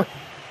인정하더만.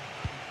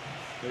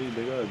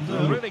 내가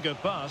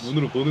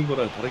눈으로 보는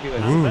거랑 다르게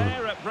가지고.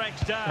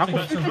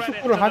 자꾸 실제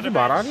축구를 하지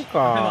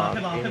말라니까.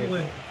 앞에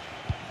뭐해?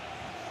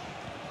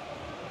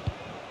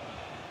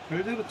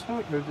 결대로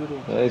쳐,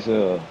 결대로.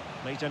 나이스.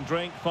 Meat and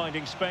drink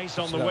finding space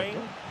on the wing.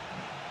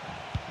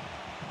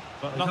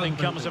 But nothing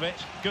comes of it.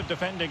 Good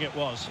defending it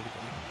was.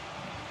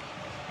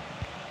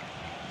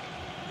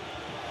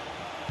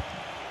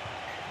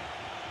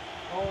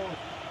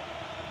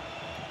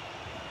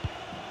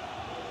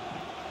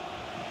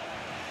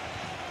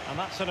 And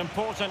that's an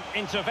important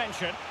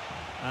intervention.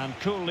 And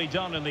coolly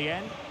done in the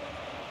end.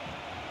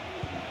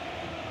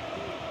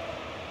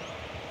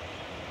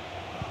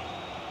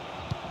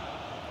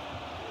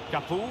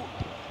 Capu.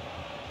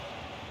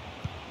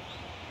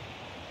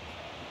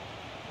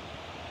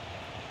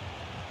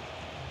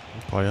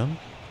 과연?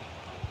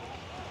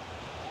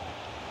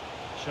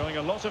 Showing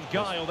a lot of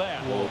guile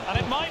there. And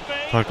it might be.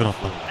 잘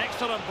끊었다.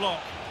 Excellent block.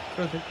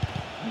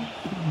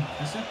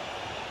 됐어?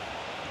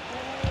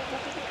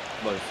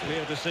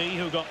 Clear to see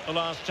who got the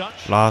last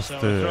touch. Last, So a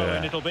throw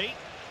in it'll be.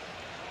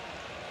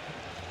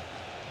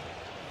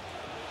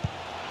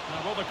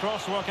 Now will the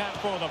cross work out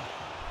for them?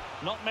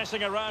 Not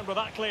messing around with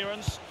that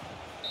clearance.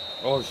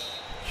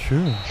 슈.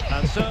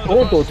 And so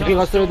저건 또 the 어떻게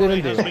first 갔어야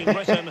story 되는데. has been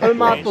written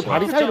설마 in 또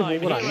다리 sport 사이로 time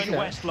본 건 here in 아니지?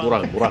 West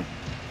London. 노랑.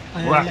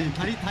 아니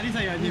다리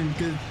사이 아니면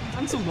그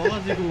땅속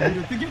넣어가지고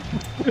우리를 뜨게?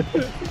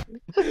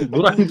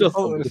 노랑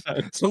졌어.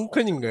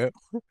 성큰인가요?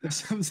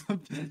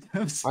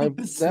 아니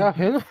내가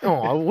배너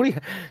형, 우리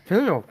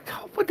배너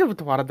형첫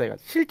번째부터 말한다 이거.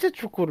 실제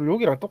축구를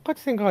여기랑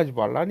똑같이 생각하지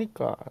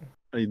말라니까.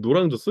 아니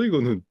노랑 졌어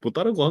이거는 뭐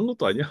다른 거 한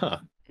것도 아니야.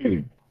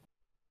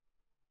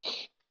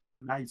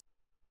 나이스.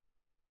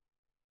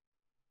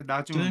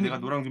 나중에 내가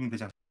노랑 주면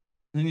되잖아.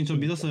 형님 저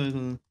믿었어요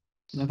저는.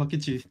 나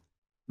받겠지.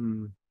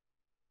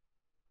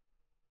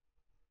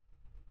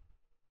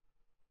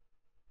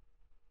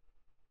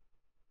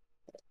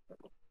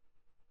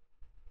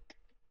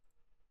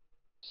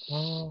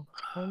 아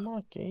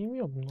설마 게임이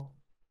없나?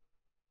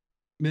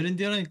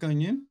 메렌디아라니까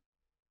형님.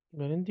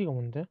 메렌디가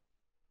뭔데?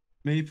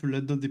 메이플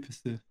랜덤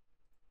디펜스.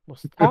 뭐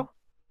스타?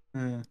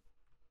 예.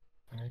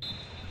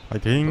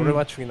 파이팅. 노래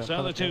맞추기나.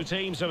 So the two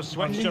teams have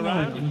switched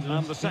around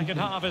and the second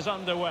half is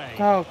underway.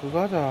 자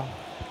그거 하자.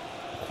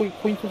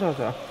 코인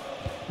투자하자.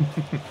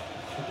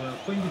 뭐야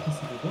코인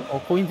디펜스 그거?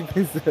 코인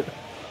디펜스.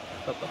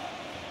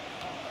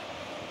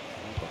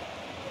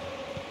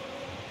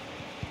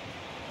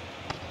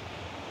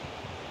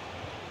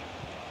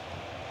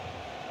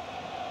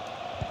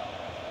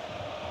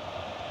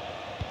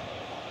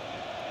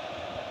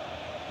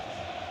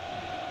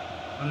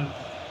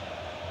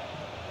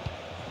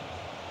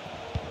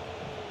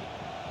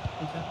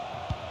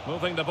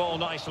 Moving the ball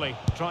nicely,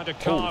 trying to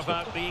carve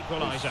out the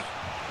equaliser.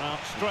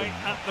 Straight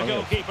at the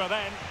goalkeeper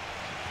then.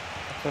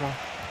 저랑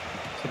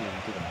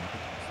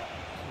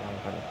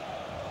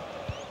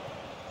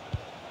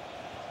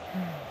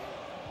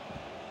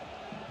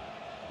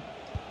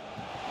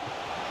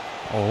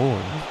오.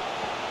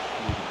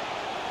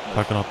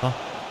 잘 끊었다.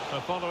 So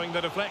following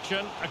the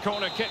deflection, a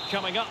corner kick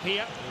coming up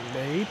here.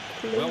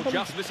 Well,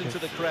 just listen to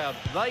the crowd.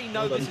 They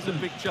know this is a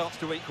big chance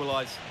to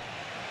equalise.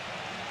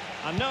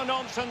 And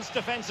no-nonsense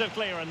defensive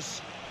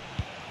clearance.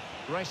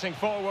 Racing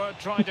forward,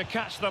 trying to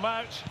catch them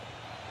out.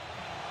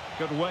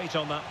 Good weight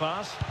on that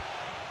pass.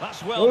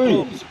 That's well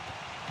blocked.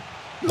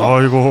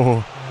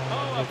 아이고.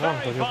 Oh, a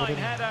very fine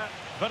header,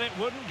 but it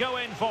wouldn't go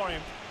in for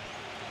him.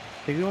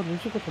 대규가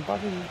눈치가 좀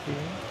빠지지.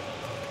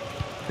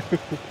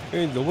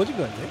 형님 넘어진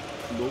거 아니에요?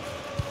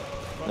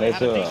 Well, he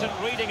had a Nice. decent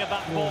reading of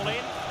that ball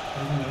in.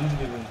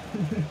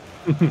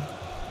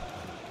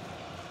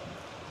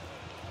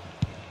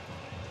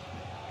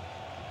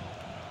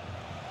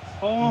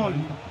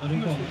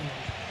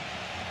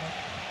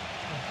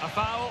 A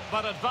foul,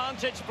 but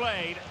advantage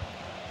played.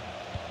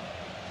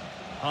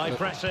 High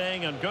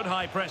pressing and good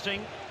high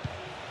pressing.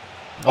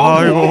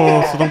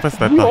 아이고 수동 패스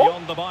됐다.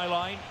 Beyond the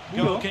byline.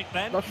 Goal kick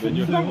then. 나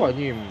실수한 거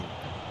아님?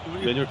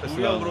 매뉴얼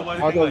패스가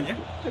물어봐야 되는 거 아니야?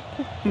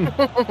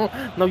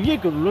 나 위에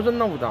거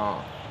눌러졌나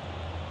보다.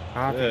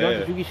 아 네.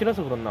 대규한테 주기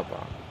싫어서 그렇나 봐.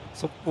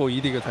 속보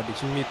 1위가 다리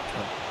 10m.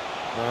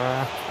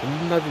 아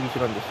겁나 주기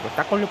싫었는데 씨발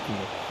딱 걸렸군요.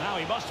 Now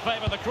he must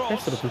favour the cross.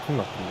 패스로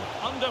들통났군요.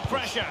 Under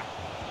pressure.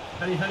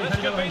 다리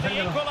This could be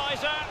the 잡아.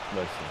 equaliser.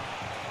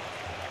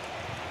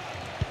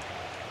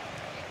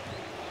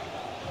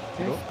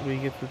 패스로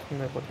이게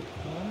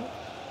들통나버렸구나.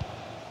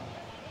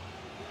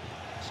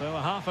 So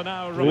a half an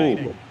hour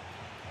remaining.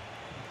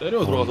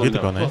 때려 들어가서 미드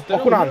가네.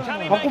 바꾸만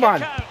Can he make it 바꾸만.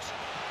 count?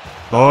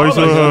 나이스.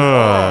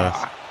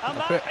 And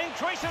that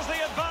increases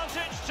the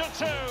advantage to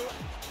 2.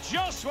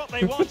 Just what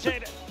they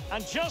wanted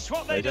and just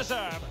what they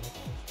deserve.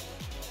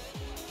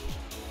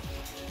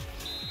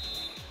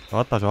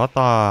 좋았다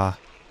좋았다.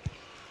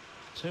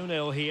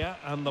 2-0 here,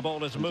 and the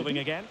ball is moving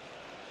again.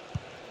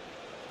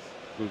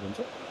 이걸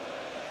먼저?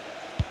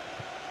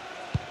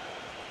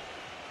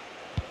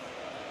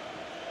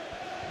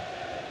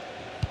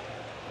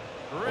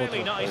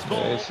 Really nice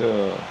ball. 나이스.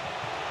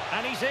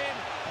 And he's in.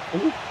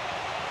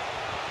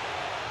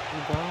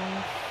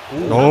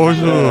 나이스. Goal!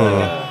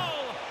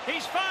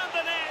 He's found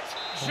the net.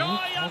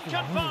 Joy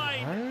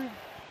unconfined.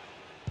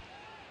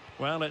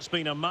 Well, it's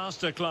been a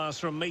masterclass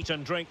from meat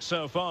and drink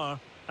so far,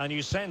 and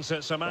you sense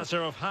it's a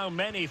matter of how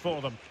many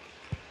for them.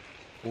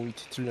 몸이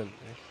뒤틀렸네.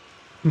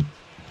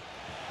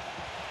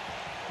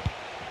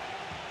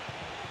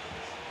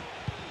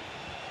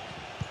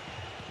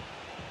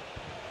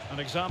 An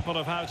example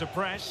of how to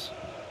press.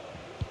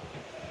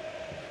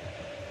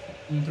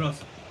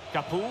 들어왔어.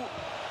 Capu.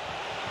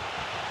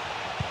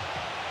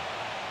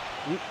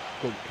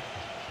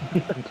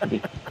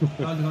 가비.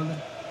 가운데 가운데.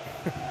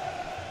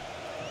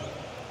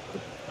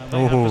 And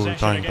they have 오호, possession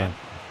다행이다.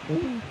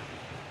 again.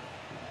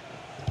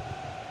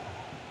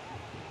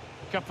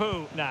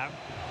 Capu now,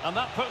 and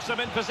that puts them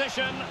in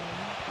position.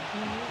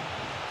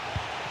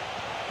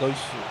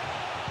 나이스.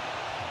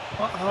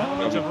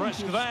 Element of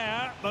risk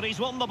there, but he's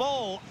won the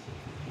ball.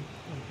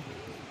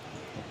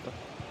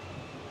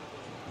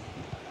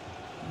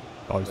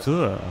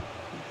 나이스.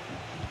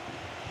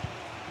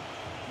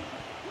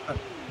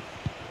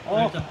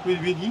 왜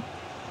니?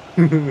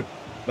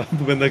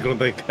 나도 맨날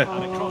그런다니까.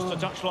 And across the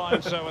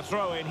touchline, so a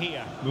throw in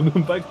here.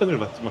 눈은 빨간을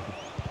맞지만.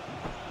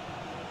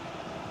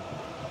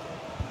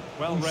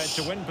 Well read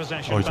to win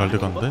possession. 어이, 잘 back.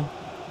 들어갔는데?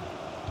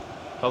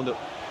 가운데.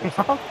 Oh,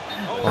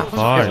 it's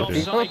아, an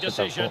이제. offside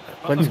decision,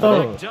 but the 권총.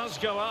 flag does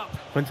go up.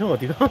 권총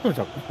어디 가노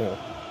자꾸.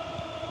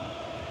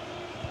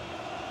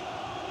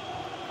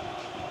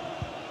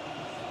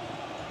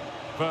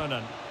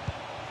 Vernon.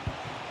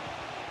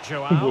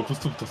 뭐야 Joao.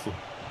 부스트 붙었어.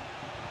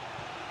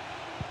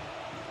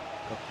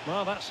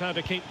 Well, that's how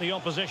to keep the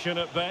opposition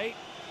at bay.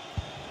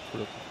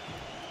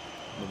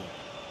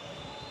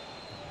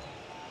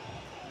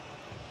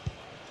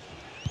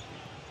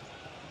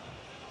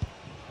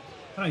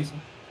 살아있어.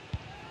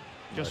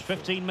 Just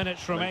 15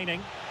 minutes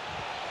remaining.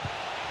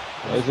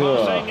 나이스.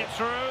 Passing it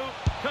through.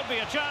 Could be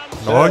a chance.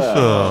 And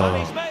나이스.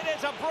 he's made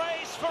it a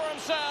brace for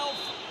himself.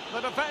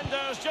 The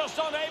defender's just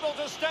unable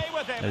to stay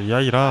with him.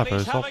 AI라 And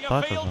he's 별수 having 없다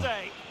a field 저거.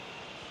 day.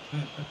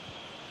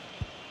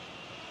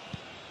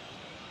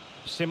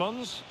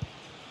 Simmons.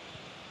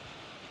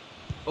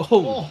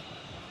 어우.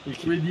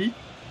 왜 니?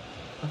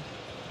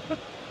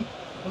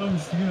 사람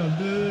죽이면 안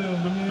돼,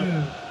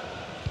 감독님.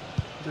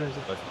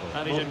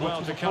 And he did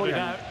well to cut it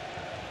out.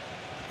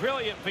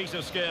 Brilliant piece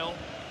of skill.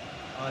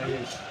 아, 예.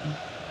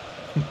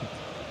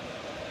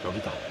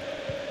 여기다.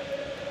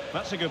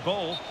 That's a good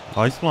ball.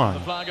 나이스 The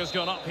원. flag has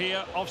gone up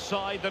here.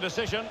 Offside the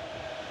decision.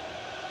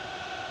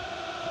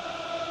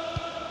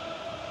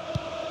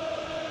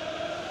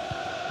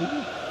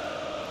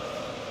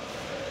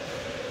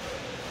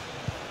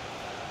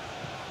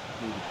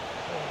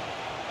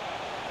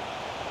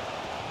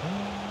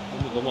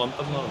 너무 안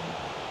땄나?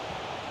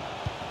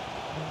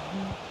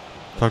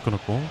 잘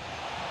끊었고.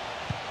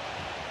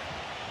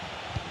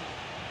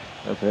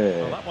 Well,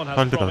 옆에. that one 잘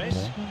has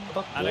promise.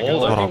 들어갔네. And a good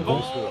looking 잘하고.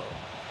 ball.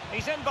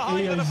 He's in behind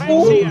the Yeah,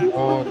 defence here.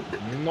 아,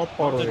 존나 Did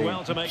빠르네.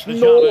 well to make the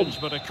challenge,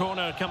 but a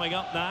corner coming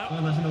up now.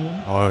 다시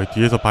나옴. 어,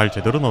 뒤에서 발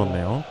제대로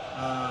넣었네요.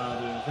 하나,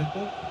 둘, 셋,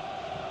 고.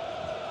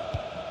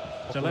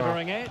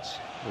 Delivering it.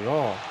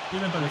 뭐야?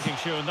 1면 빨리. Making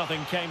sure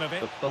nothing came of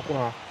it.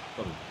 맞구나.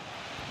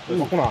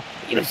 맞구나.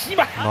 이런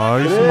씨발.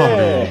 나이스 그래.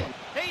 마무리.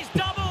 He's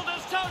doubled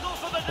his total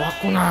for the day.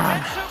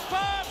 왔구나. It's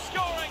superb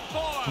scoring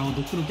for him.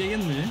 노크로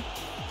깨겠네.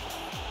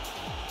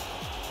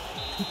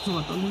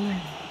 슈트가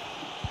떴네.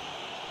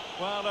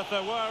 Well, if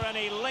there were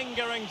any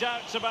lingering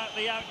doubts about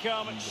the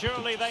outcome,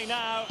 surely they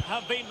now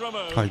have been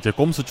removed. 아, 이제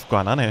꼼수 축구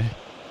안 하네.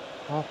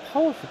 아,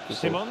 파워 슈트.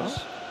 Simmons.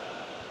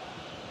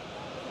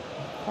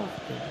 파워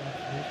슈트.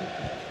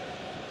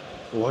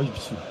 와, 이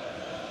미친.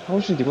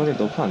 하우스 이번에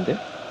너프 안 돼?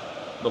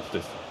 너프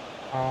됐어.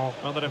 아,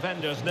 Well, the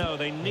defenders know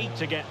they need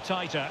to get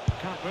tighter.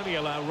 Can't really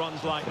allow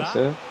runs like that.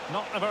 됐어요?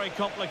 Not a very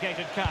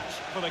complicated catch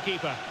for the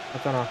keeper.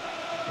 맞잖아.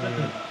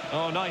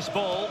 Oh, nice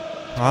ball.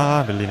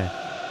 아,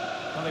 밀리네.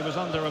 Well, he was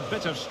under a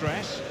bit of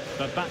stress,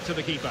 but back to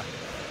the keeper.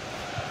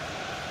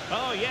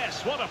 Oh,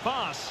 yes, what a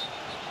pass.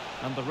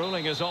 And the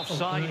ruling is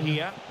offside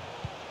here.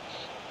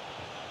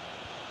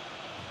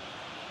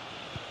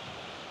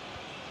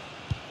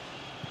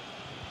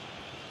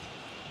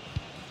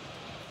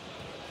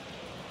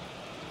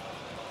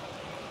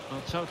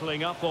 Well,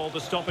 totalling up all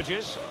the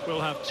stoppages, we'll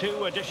have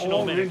 2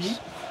 additional minutes.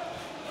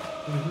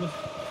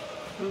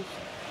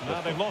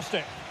 Now they've lost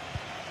it.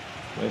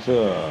 나이스.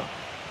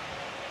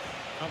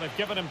 Well, they've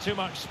given him too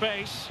much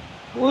space.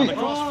 오이. And the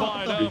cross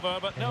fired over,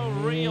 but no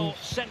real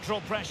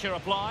central pressure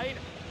applied.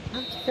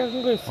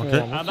 작은 거 있으면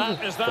오케이. And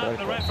that is that.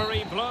 The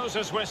referee blows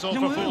his whistle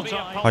for full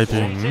time.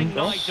 파이팅. Pulsating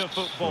night of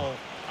football.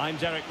 I'm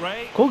Derek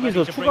Ray.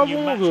 거기서 ready to 추가 bring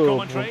you match 봉급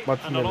commentary, and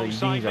맞추면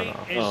alongside me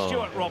 2등이잖아. is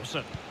Stuart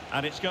Robson.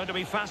 And it's going to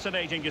be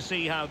fascinating to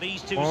see how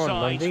these two Oh,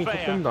 sides landing fare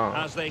좋댄다.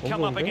 as they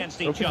come up 좋은데? against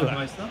each 여기서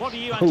other. What do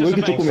you 왜 이렇게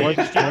anticipate? 조금해?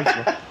 seeing, Stuart?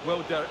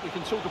 Well, Derek, we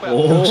can talk about...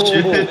 오,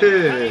 쉣. Can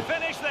he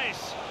finish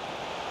this?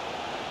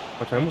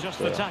 잘못 Just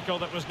the 줬어요. tackle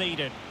that was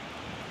needed.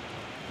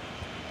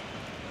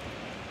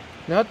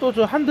 내가 또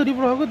저 한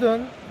드리블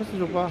하거든. 패스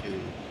줘봐.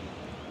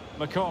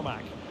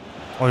 McCormack.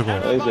 어이구.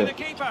 Error by the 나이스.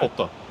 keeper.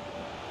 없다.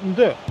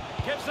 근데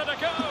Gives it a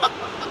go.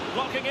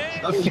 Blocking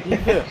in.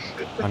 근데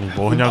아니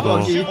뭐냐고.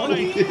 아니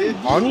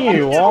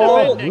와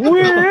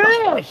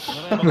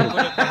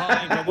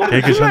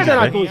뭐해? 개그 해야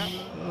되나 셨는데. 또.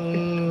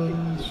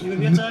 이거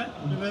몇 짤?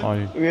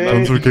 아이 왜?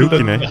 전술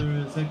개웃기네.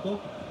 둘셋 고.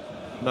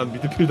 난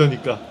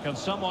미드필더니까. Can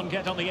someone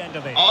get on the end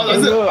of this? 아,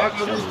 나이스.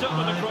 Just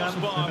under the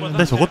crossbar with 근데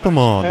that 저것도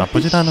뭐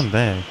나쁘진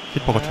않은데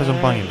키퍼가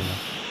최전방이네.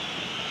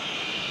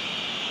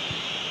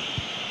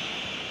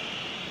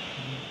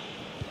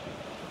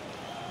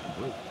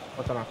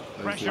 맞잖아.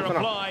 pressure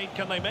applied.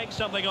 Can they make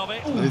something of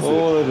it? 나이스.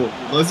 오,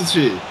 나이스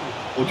치.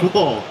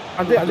 좋아.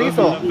 안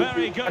되겠어. A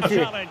very good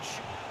Actually- challenge.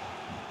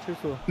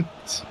 실수.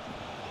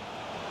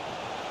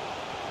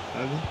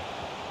 아니.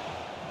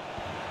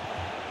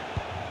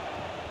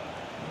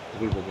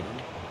 이걸 먹으라.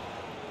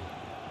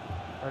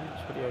 빨리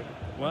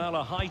처리해야겠다. Well,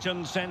 a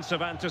heightened sense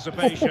of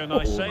anticipation.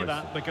 I say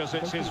that because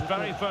it's his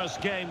very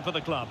first game for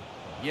the club.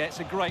 Yeah, it's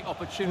a great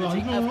opportunity.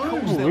 Well, Of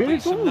course, well, there'll be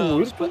it's some all-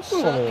 nerves, it's but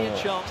all- certainly a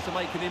chance to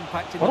make an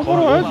impact in the 바로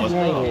ball 해야지 he's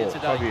made here 이거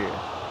today. 답이.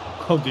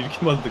 가운데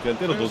이렇게 많은데 그냥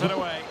때려 Moves it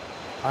넣어도. away.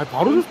 아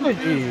바로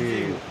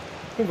줬어야지.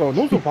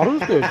 그러니까 너도 바로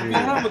줬어야지.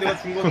 하라고 내가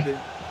준 건데.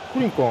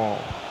 그러니까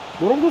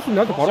너랑 줬으면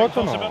나한테 바로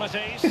Crossing 왔잖아.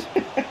 possibilities.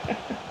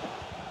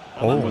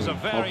 And that was a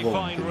very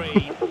fine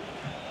read.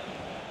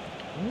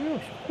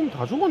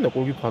 다 죽었네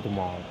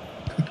골키퍼도만.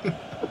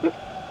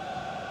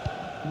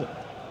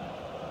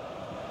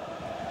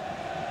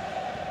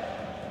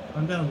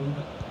 반대나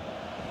논다.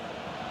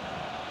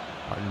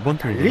 아, 일본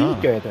달리기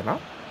팀이구나. 껴야 되나?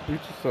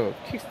 일치서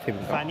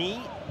킥스텝인가?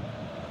 Fanny.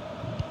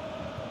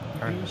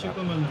 이거 실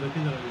거면 몇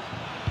개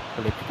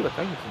잘하겠어. 레피드가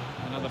짱이지.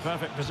 Another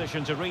perfect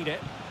position to read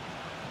it.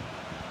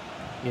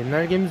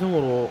 옛날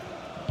감성으로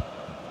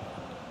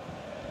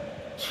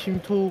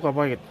침투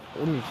가봐야겠다.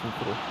 언니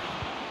침투로.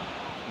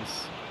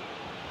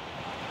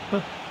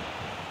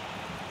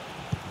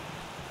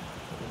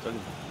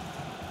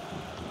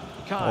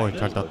 Kai. 어이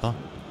잘 땄다.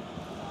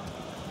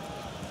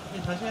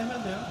 이제 다시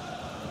하면 돼요.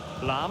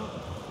 Lam.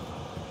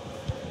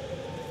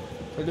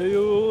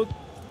 달려요.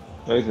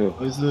 나이스.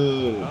 나이스.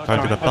 잘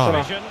Okay, 들었다.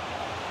 position.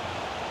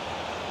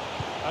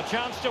 A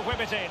chance to whip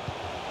it in.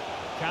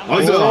 Can they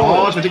나이스.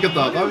 score? 아, 잘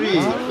찍혔다. 까비.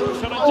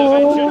 Crucial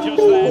intervention just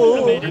then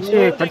amid its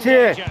building 같이.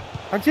 danger.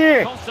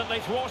 같이 Constantly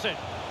thwarted.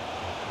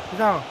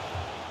 이상.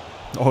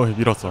 어이 The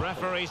밀었어.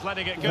 referee's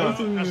letting it go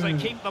as they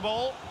keep the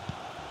ball.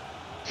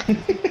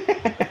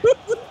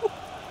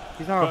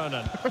 이상.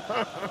 Vernon.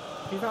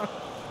 이상.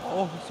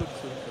 쏘리.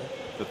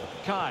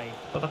 Kai.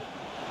 따다.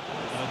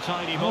 And a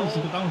tidy 땅을 ball.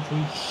 주고 땅을 줘.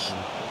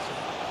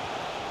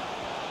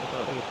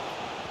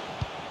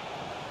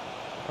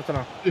 맞잖아.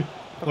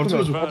 바로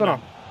찔러줘. 맞잖아.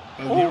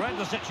 He read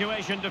the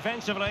situation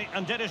defensively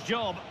and did his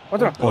job.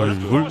 맞잖아. 어이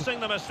이걸 Forcing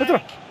the mistake.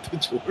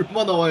 대체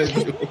얼마나 와야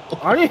돼요?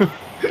 아니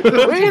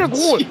왜 이래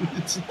공을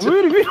진짜. 왜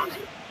이래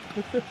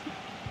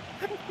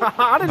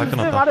아래 잘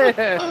주세요 끊었다. 아래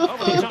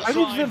Over the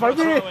touchline 주세요 for a 발기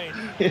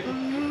throw-in.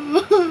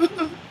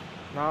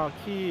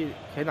 나키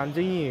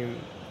개난쟁이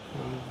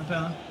앞에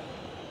하나.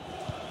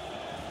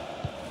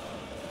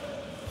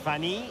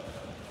 Fanny.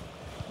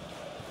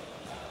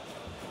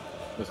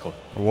 렛츠고.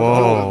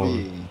 와,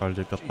 잘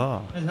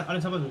제꼈다. 아래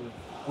잡아줘.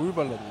 올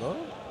발랐나?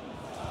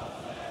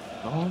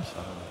 아,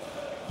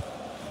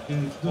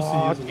 얘는 디도스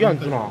와, 이어서 뒤에 안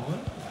여기까지 주나? 온 거야?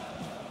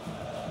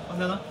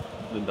 반대나?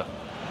 는다.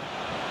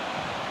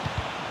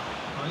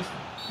 나이스.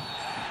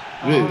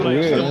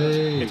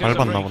 왜? 잘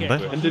봤나 본데?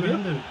 핸들이야?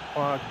 핸들.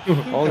 와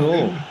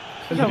어노.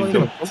 세상에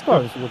없다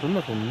안 쓰고 존나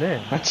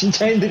좋네 아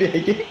진짜 핸들이야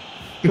이게?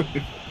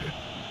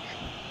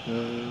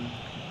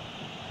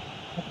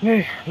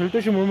 오케이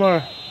 12시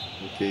물말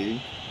오케이.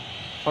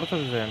 바로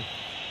쳐주세요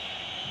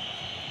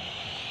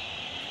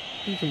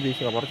팀 준비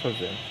있으니까 바로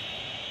쳐주세요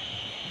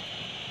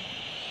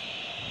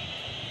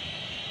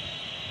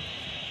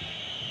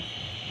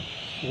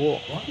우와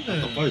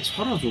뭐하는데? 빨리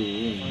차라줘.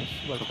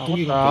 씨발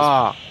각도기가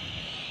잡았다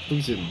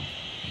각도기잖아.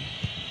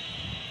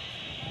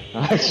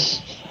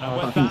 아씨. And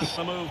with that,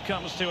 the move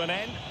comes to an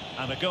end,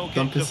 and a goal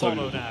kick to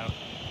follow now.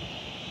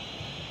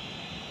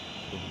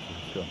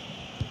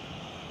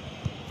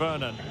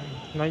 Vernon.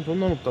 라인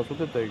존나 높다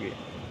좋됐다 여기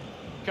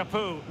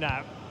Capu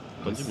now.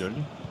 던짐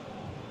열리?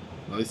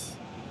 나이스.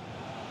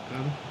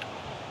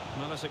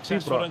 Another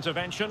successful Ibra.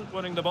 intervention,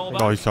 winning the ball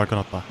back. 나이스 잘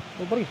끊었다.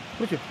 빠르게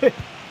그렇지 헤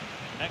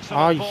Excellent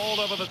아이씨. ball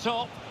over the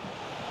top.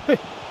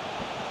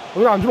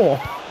 왜 안 주노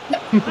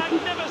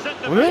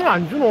Magnificent 왜 defending.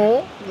 안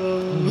주노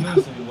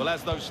Well,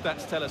 as those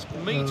stats tell us,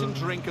 meat and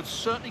drink have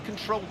certainly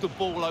controlled the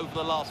ball over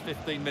the last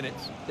 15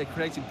 minutes. They're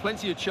creating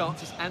plenty of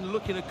chances and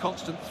looking a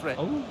constant threat.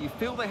 You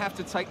feel they have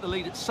to take the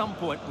lead at some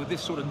point with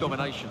this sort of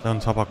domination. 전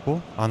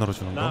잡았고 안으로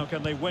주는 Now 거.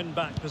 can they win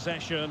back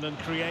possession and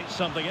create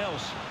something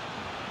else?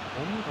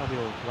 너무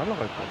가벼워.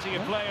 날라갈 거. Plenty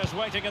of players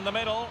waiting in the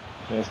middle.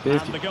 네,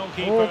 And the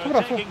goalkeeper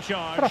쳐라, taking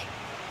charge. 쳐라.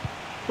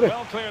 그래.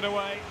 Well cleared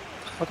away.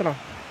 어떠나?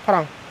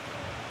 파랑.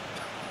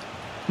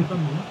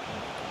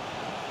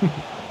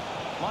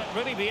 Might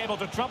really be able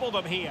to trouble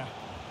them here.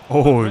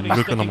 오, Really 이걸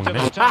sticking to 끊어먹네.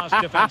 their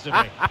task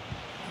defensively.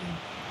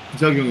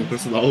 부작용이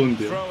벌써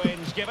나오는데요.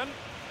 Throw-ins given.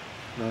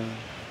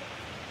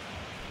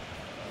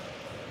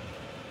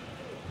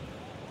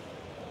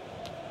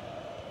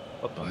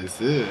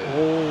 나이스.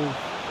 오.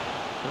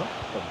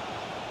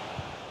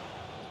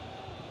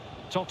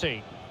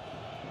 Totti.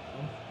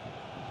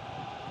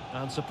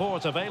 And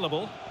support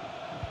available.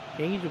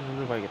 갱이 좀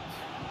눌러봐야겠다.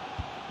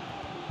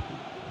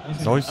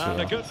 나이스.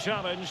 And a good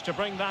challenge to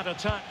bring that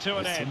attack to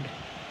an end.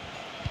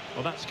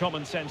 Well, that's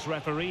common sense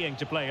refereeing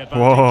to play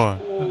advantage. 와,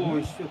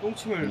 오, 씨,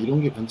 똥침을.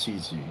 이런 게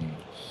반칙이지.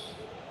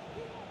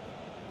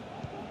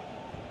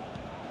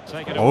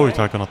 Take it 어우, away.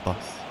 잘 끊었다.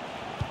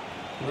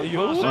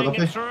 Passing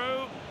앞에. it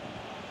through.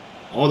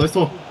 나이스.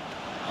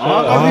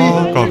 아,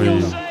 까비. 까비.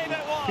 Save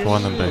it was.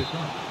 좋았는데.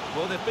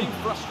 Well, they've been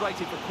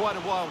frustrated for quite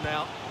a while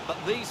now, but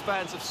these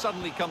fans have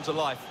suddenly come to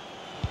life.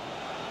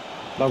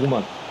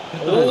 나구만.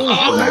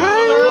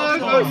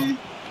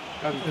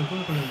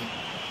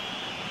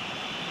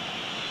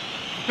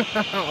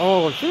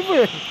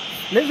 실버에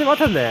냄새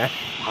맡았네.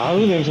 아우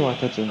냄새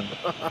맡았죠.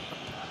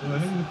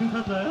 형님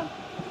핑카자야?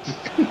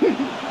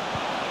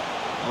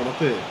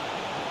 앞에.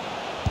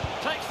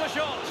 Takes the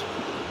shot.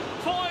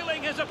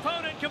 Foiling his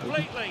opponent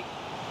completely.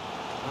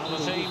 And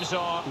the teams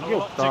are 이게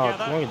locked 없다.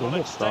 together. 중앙이 너무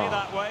Will it stay 없다.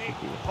 that way?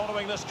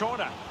 Following this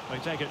corner. They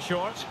take it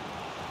short.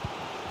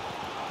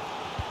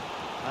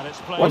 And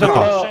it's played 맞았다. to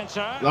the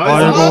centre.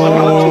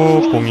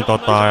 아이고, 공이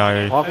떴다.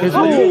 아이. 아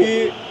계속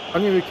여기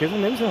아니 왜 계속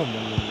냄새만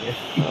맡는 게?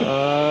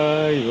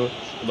 아 이거.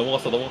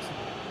 넘어갔어. 나이스.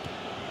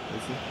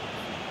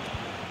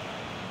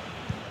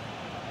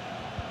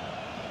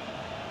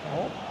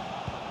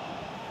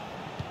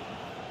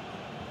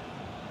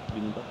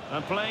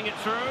 And playing it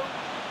through.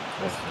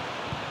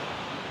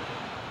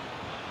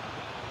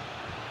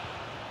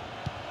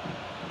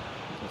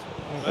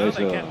 Well,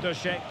 they kept their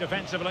shape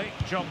defensively.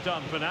 Job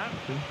done for now.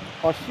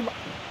 아 씨발.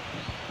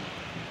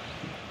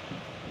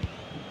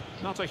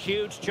 Not a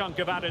huge chunk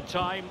of added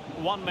time.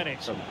 1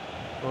 minute.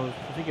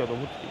 수직이야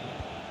너무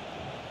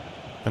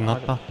튀.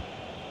 끝났다.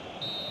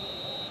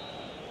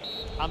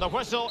 And the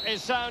whistle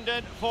is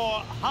sounded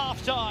for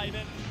half-time.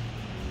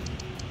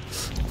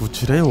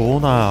 97에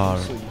 5나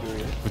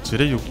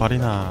 97에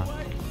 68이나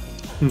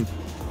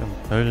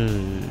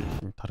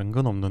별 다른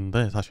건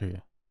없는데 사실.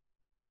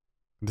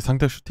 근데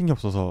상대 슈팅이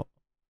없어서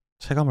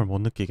체감을 못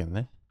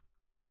느끼겠네.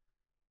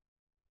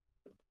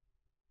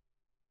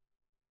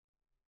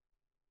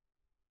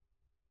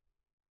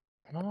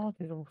 아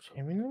진짜 뭐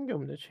재밌는 게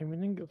없네.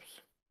 재밌는 게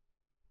없어.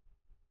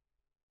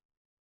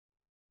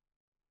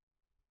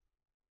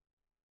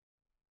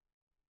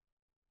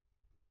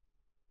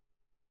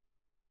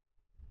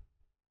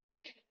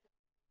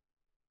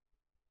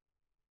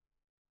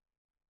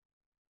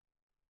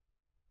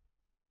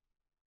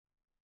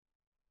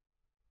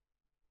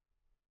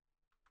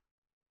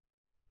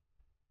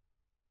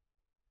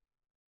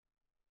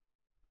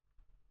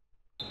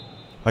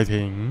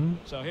 파이팅.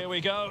 So here we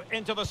go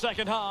into the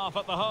second half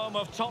at the home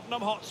of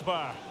Tottenham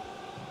Hotspur.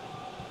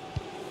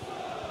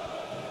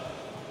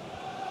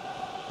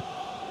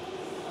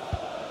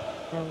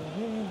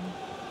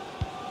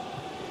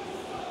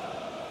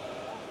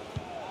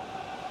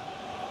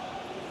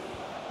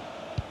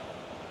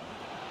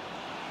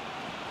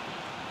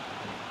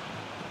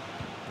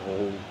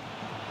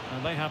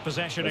 And they have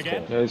possession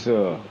again.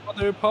 나이스.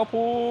 다들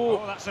파포.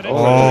 Oh, that's an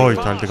어이,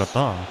 interesting 잘 pass.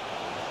 들어갔다.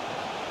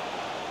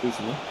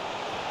 보이시나?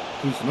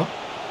 보이시나?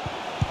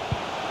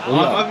 And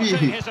아, watching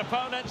까비. his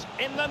opponent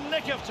in the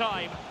nick of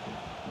time.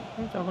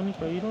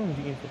 작으니까 이런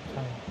움직임이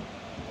좋다.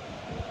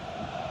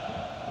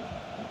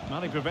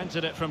 Well, he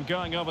prevented it from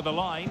going over the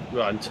line.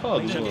 왜안 차?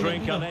 Legion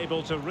Drink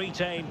unable to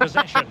retain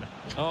possession.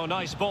 Oh,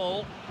 nice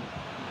ball.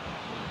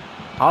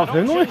 아 And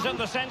베노 options in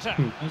the centre.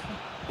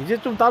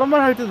 이제 좀 다른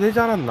말 할 때도 되지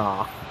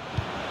않았나?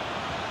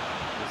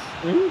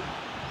 응?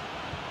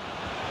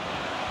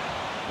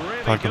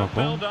 Really 잘 good 끊었고.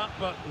 build up,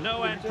 but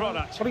no end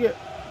product. 저렇게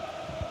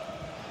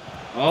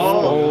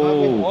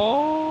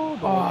어,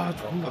 아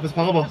좀. 앞에서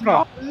박아봐.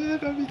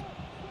 까비.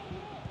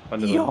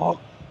 이야.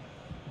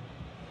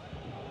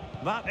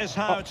 That is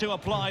how to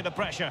apply the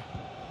pressure.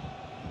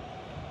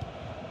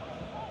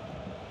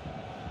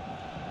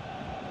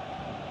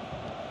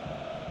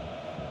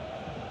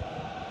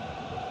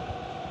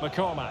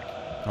 McCormack.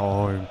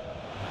 어이,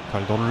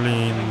 잘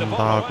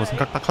돌린다고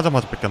생각 딱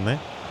하자마자 뺏겼네.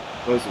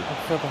 나이스.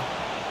 박사다.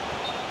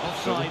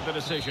 Offside the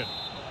decision.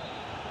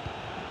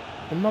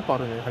 겁나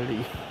빠르네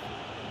달리기.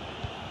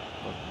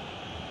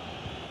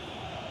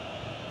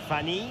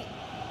 Fanny.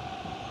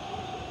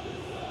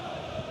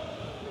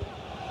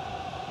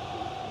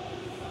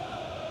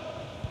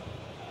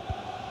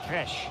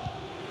 Kesh.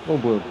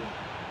 뭐야?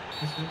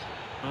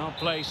 Well,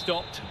 play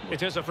stopped.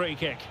 It is a free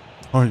kick.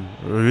 어이,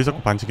 왜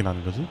자꾸 반칙이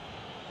나는 거지?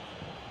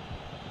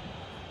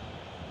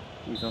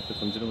 이상하게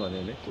던지는 거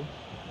아니야, 또?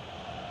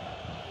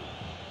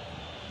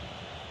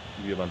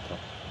 위에 많다.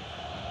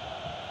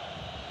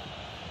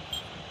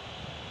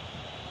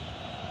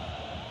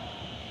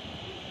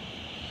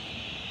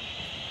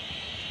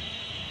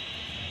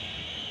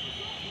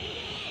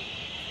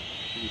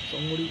 이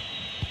썩물이.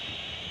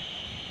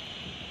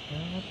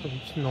 아또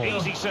미친놈.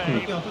 Easy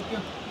save.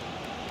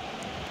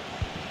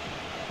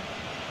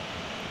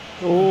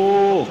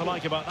 오. To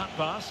like about that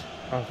pass.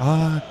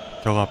 아,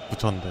 저가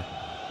붙였는데.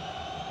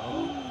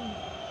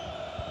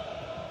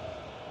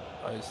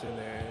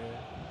 나이스네.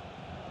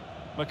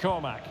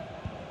 McCormack.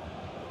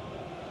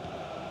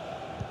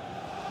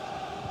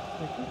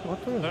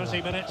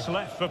 30 minutes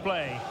left for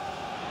play.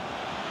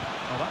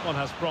 Well, that one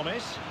has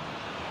promise.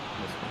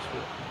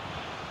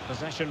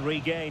 Possession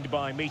regained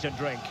by Meat and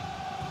Drink.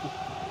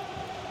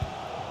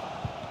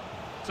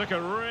 Took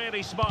a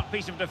really smart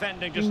piece of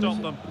defending to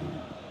stop them.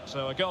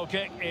 So a goal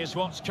kick is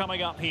what's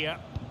coming up here.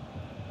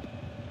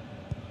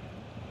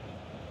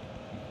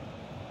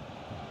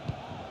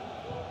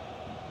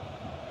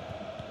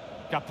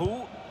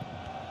 Capu.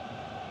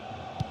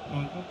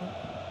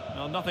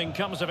 Well, nothing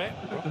comes of it.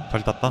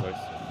 잘 땄다. Meat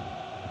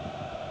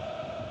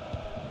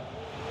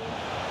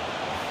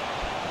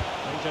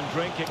and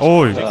Drink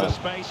Oi. exploiting the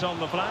space on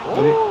the flank.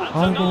 아이고,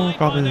 And denied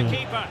by the 까비.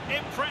 keeper.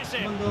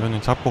 Impressive.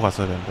 이거는 잡고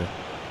갔어야 되는데.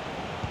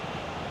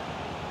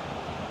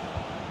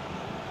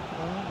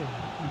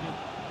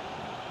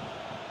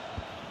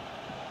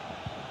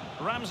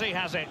 Ramsey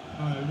has it.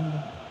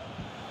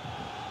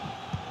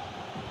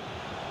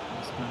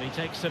 And he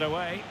takes it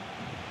away.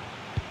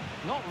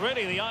 Not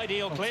really the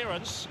ideal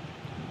clearance.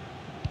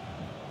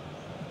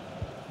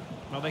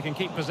 Well, they can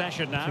keep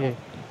possession now. 예.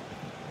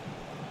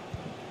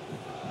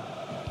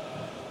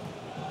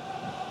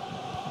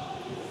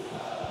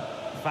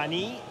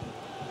 Fanny.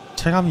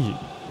 체감이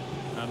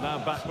And now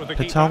back with the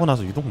대체하고 keeper.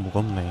 나서 유독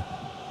무겁네.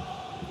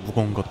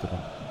 무거운 것들은.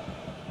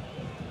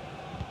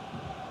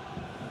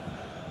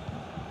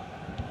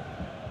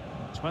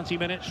 20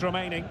 minutes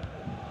remaining.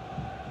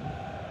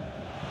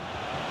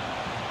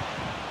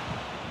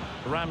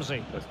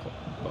 Ramsey.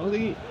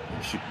 빵댕이.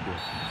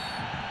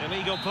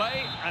 Illegal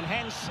play and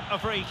hence a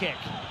free kick.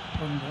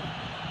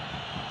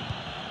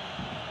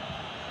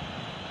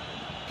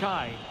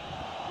 Kai.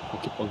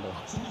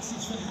 It's a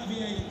message for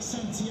Javier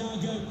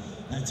Santiago,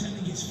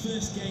 attending his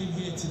first game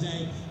here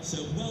today.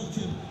 So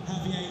welcome,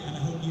 Javier, and I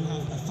hope you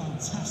have a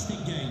fantastic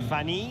game.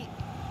 Fanny.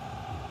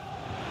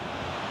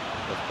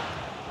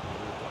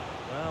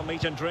 Well,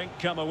 Meat and Drink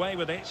come away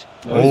with it.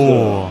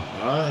 오.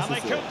 아, And they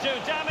됐어. could do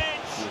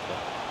damage.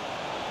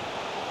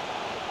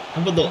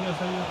 한 번 더.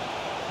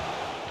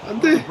 안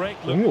The 돼. break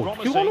어머, looked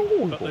어떻게 가는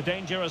promising, 거야, but 이거? the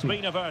danger has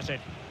been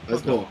averted.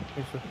 Let's go.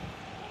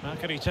 How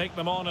can he take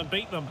them on and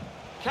beat them?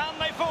 Can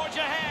they forge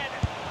ahead?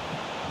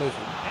 It's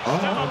Ah.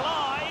 still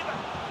alive.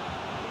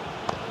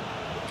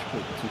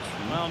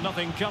 Well,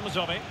 nothing comes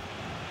of it.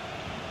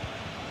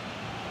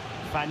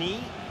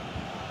 Fanny.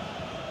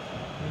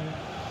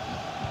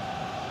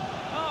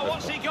 Oh,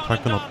 what's he got 잘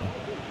and done?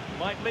 끊었다.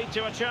 Might lead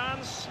to a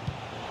chance.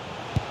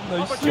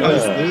 나이스.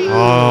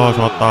 아,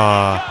 좋았다.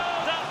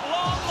 Goal at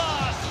long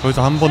last.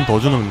 거기서 한 번 더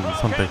주는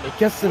선택.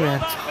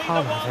 이겼으면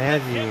차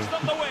맞아야지. Gives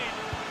them the win.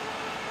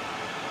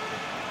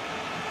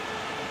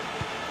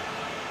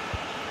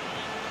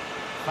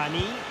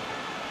 Fanny.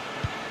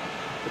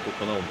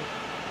 또더 나온다.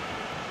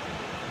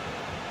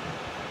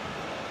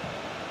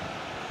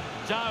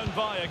 Down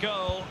by a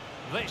goal.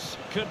 This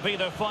could be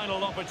the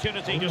final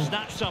opportunity to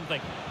snatch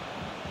something.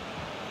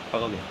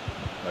 과감해.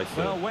 나이스.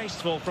 Well,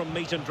 wasteful from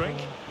Meat and Drink.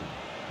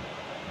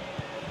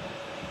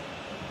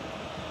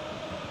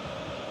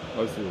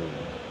 나이스.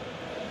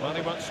 Well,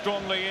 he went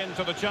strongly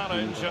into the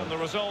challenge, and the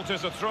result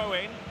is a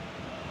throw-in.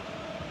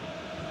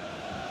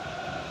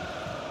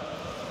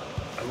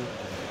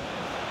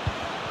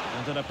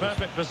 And in a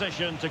perfect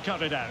position to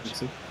cut it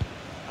out.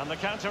 And the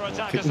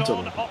counter-attack is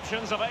on.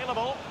 Options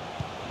available.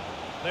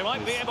 They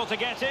might be able to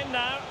get in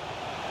now.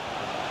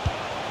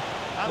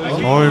 And the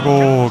keeper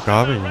어이구, comes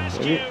to the 까비.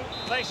 rescue.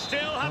 They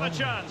still have a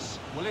chance.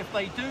 Well, if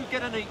they do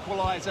get an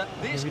equaliser,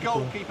 this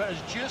goalkeeper has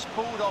just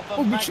pulled off a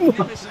Oh, 미친놈아.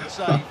 magnificent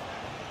save.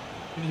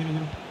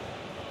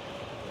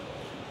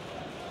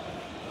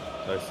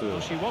 나이스.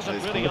 Well, she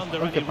wasn't really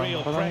under any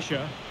real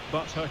pressure,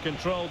 but her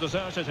control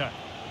deserted her.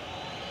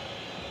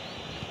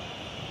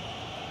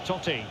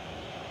 Totti.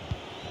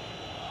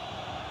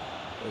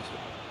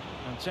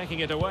 And taking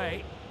it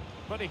away.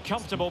 Pretty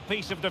comfortable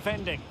piece of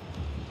defending.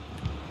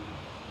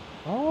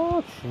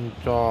 아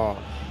진짜.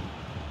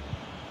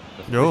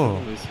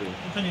 요.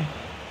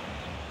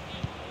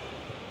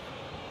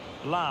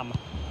 Lam.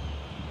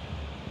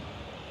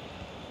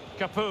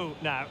 Capu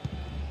now.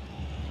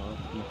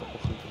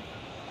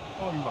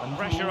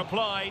 Pressure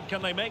applied.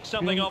 Can they make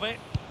something of it?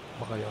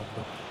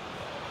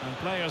 And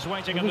players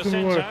waiting in the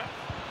centre.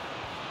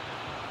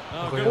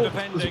 Oh, good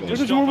defending to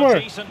stop a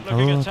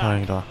decent-looking 어, attack.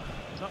 다행이다.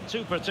 Not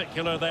too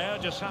particular there,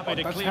 just happy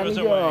to that's clear it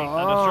how you away are.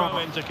 and a throw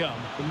in to come.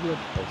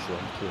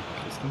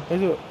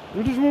 그래서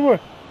요즘 정말.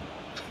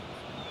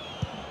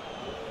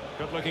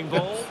 Good-looking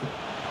ball.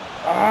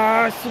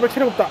 아 씨발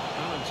체력 없다.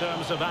 Well, in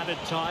terms of added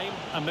time,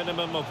 a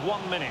minimum of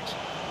 1 minute.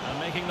 And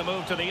making the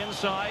move to the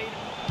inside.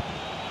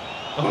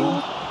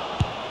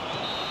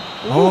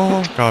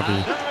 까비.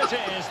 And there it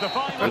is, the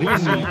final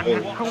whistle.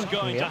 What's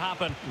going to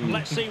happen?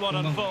 Let's see what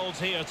unfolds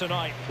here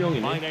tonight.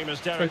 My name is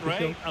Derek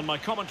Ray, and my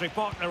commentary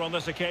partner on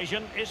this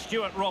occasion is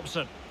Stuart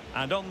Robson.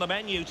 And on the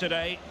menu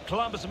today,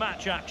 clubs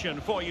match action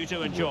for you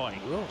to enjoy.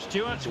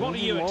 Stuart, what are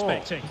you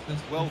expecting?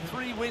 Well,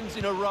 3 wins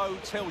in a row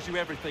tells you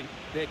everything.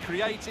 They're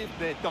creative,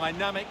 they're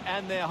dynamic,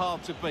 and they're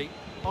hard to beat.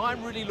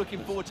 I'm really looking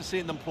forward to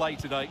seeing them play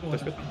today.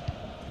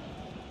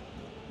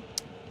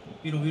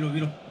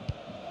 위로.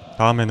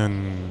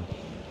 다음에는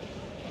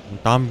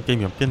다음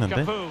게임이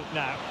없겠는데? Cafu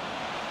now.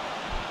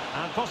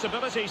 And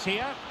possibilities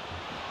here.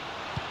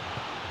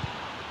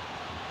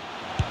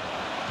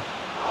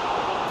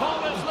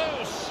 Ball is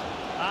loose.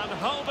 And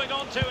holding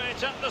on to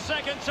it at the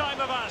second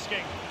time of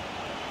asking.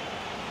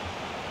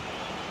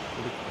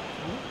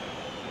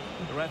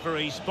 The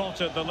referee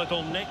spotted the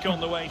little nick on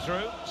the way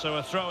through, so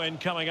a throw-in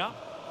coming up.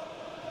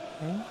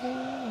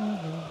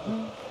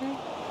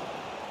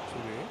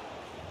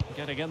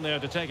 Getting in there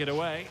to take it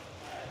away.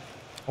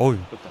 어이,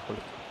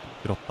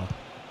 길었다.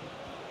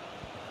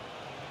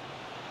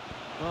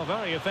 Well,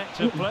 very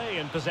effective play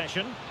in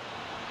possession.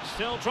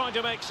 Still trying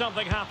to make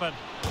something happen.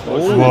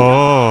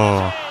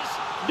 와.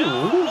 No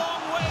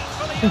long wait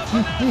for the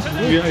opener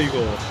today. 뭐야 이거?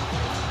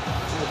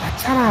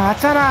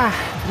 왔잖아.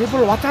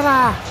 드리블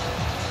왔잖아.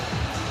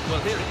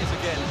 Well, here it is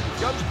again.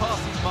 He goes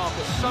past his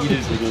marker so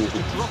easily, just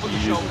a drop of the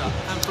shoulder,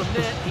 and from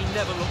there he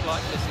never looked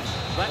like missing.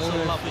 That's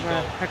a lovely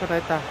goal. 할 거 다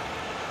했다.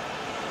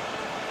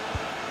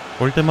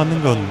 골대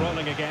맞는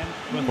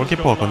건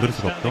골키퍼가 건드릴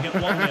수가 없죠.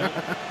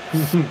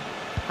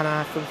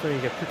 하나 쏨쏨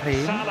이제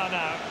풀타임.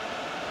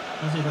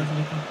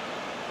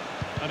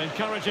 An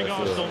encouraging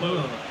Arsenal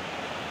move.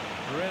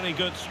 Really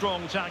good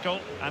strong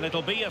tackle, and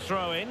it'll be a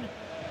throw-in.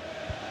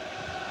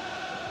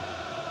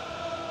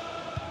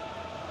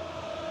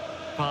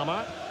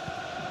 Palmer.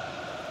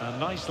 And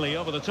nicely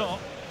over the top.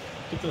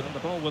 And the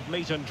ball with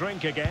meat and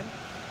drink again.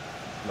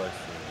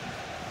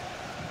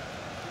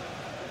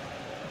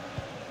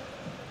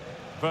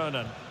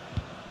 Vernon.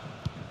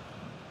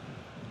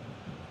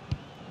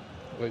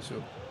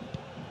 나이스.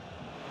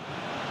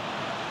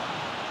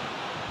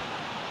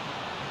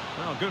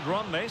 Well, good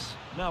run this.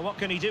 Now what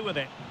can he do with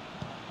it?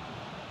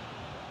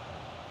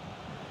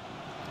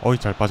 어이,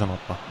 잘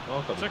빠져나왔다.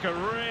 Took a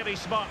really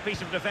smart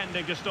piece of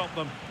defending to stop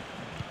them.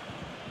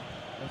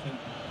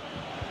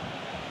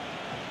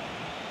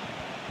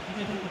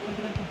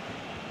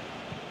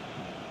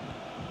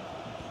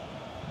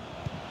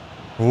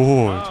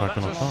 오, 잘 That's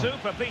a 끊었다.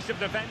 super piece of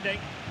defending.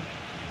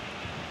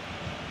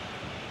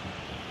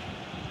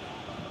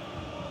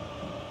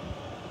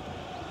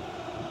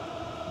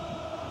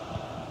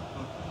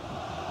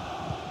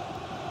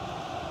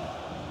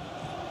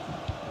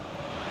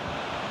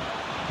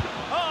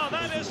 Oh,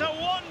 that is a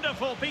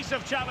wonderful piece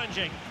of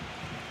challenging.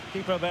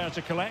 Keeper there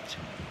to collect.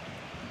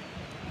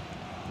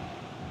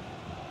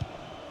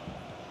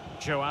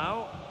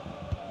 Joao.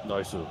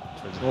 나이스.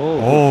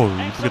 오,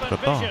 이쁘게 Excellent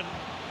들었다. vision.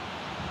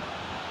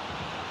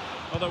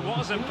 Well, there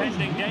was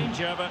impending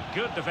danger, but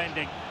good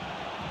defending.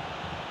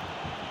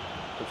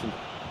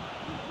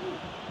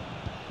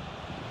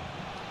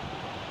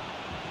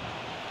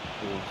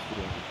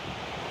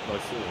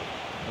 나이스.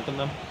 안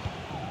끝남?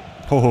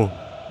 호호,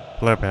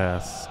 플레이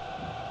패스.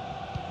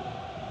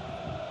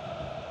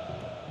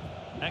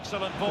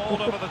 Excellent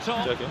ball over the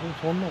top.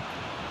 좋았나?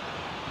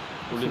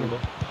 올리는 거.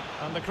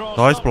 And the cross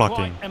Nice not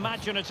blocking. quite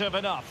imaginative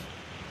enough.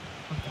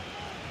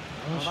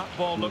 Well, that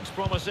ball looks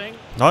promising.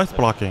 나이스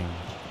블로킹.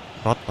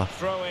 좋았다.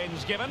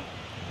 Throw-ins given.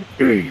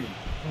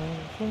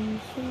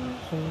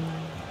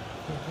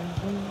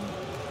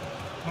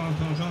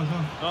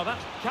 Well, that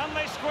can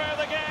they square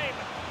the game?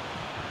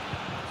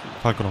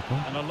 잘 끊었고.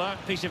 An alert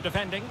piece of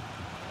defending.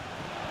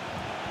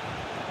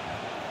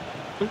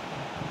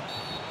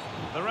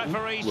 The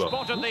referee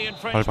spotted the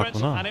infringement,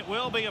 봤구나. and it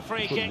will be a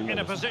free kick in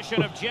a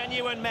position of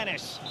genuine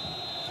menace.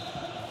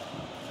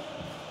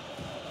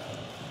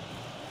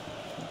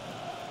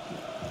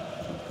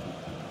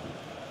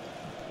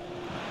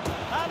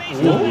 And he's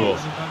done it.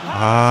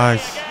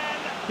 아이씨.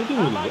 헤딩 A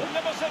오는 거야?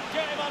 magnificent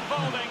game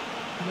unfolding.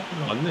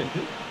 맞네.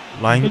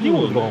 라인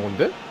헤딩으로 들어간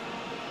건데?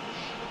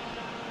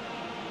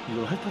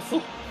 이걸 핥았어?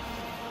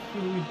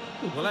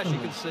 Well, as you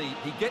can see,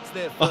 he gets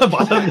there 아 first.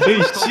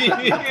 맞았네 씨.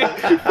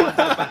 Finds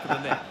the back of the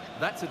net.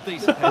 That's a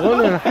decent header.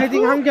 이거는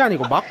헤딩 한 게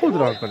아니고 맞고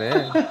들어갈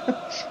거네.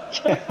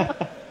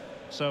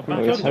 So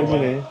back 왜 up 잘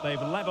보네. They've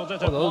levelled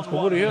it 아 at 나도 1-1.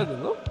 저거를 해야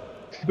되나?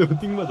 내가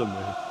띵 맞았네.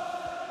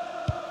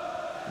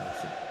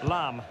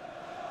 Lam.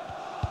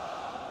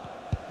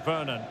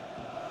 Vernon.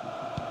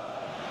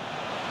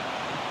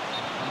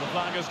 And the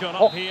flag has gone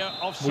up here.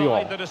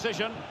 Offside the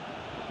decision.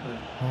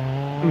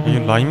 이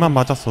라인만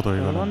맞았어도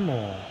이거는 너무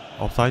네.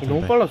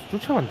 업사이드인데. 빨라서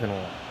쫓아간대 너.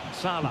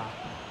 Salah.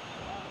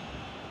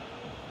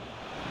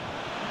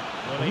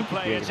 Will he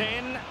play it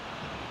in?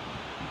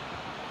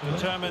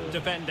 Determined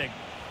defending.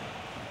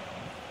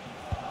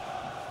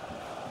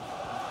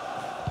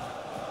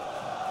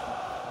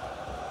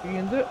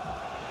 이긴데?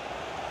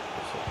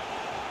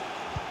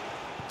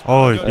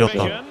 Good 뛰었다.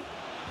 vision.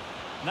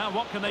 Now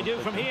what can they do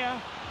from here?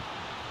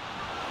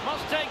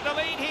 Must take the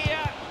lead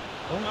here.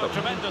 Oh,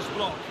 tremendous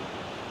block.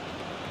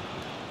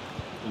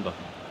 온다.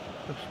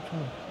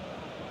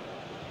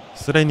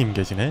 쓰레님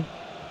계시네.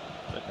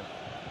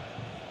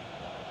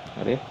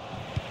 아래.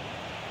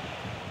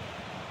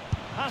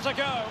 Has a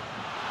go.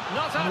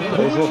 Not out of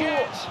the woods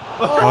yet.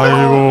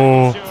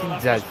 아이고.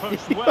 진짜.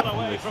 Pushed well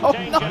away from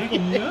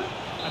danger.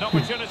 An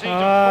opportunity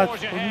to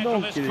forge ahead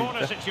from this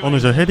corner situation. 오늘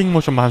저 헤딩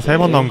모션만 한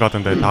 3번 나온 것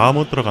같은데 다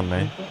못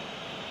들어갔네.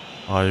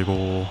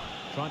 아이고.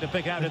 Trying to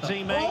pick out a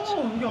teammate.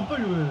 여기 안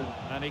빨리 왜?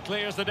 And he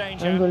clears the 안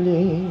danger.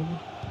 걸리.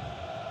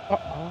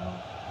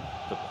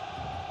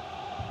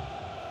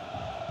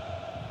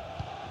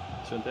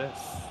 지원대.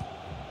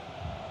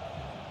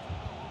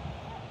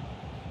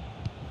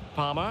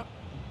 Palmer.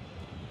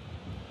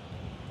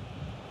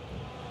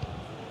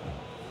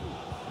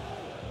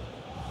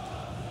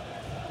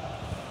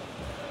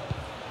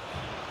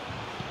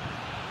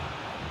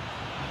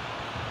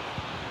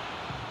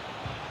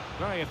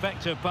 Very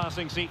effective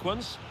passing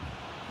sequence.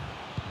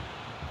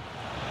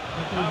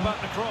 How about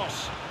the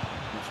cross?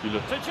 밀려.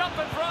 To jump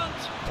in front.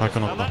 잘 And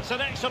끊었다. that's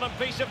an excellent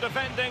piece of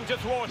defending to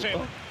thwart him.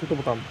 그것도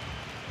못함.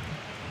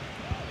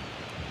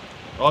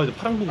 아 이제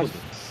파랑 보고 있어.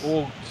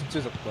 오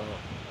진짜 작다.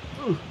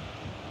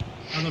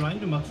 너 라인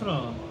좀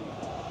맞추라.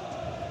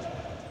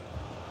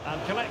 And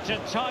collected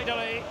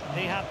tidily.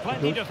 He had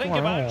plenty to think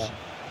about.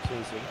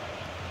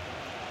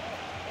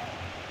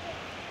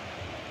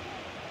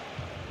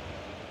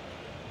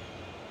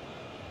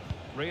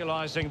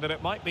 Realising that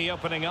it might be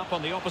opening up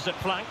on the opposite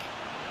flank.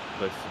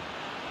 나이스.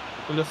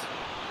 끌렸어.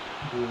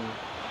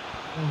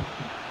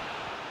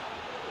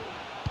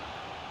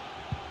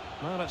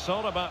 Well, it's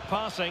all about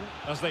passing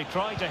as they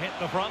try to hit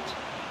the front.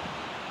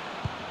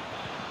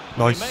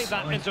 He 나이스. made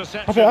that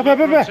interception Up, look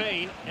up.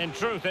 routine. In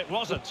truth, it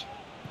wasn't.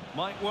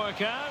 Might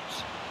work out.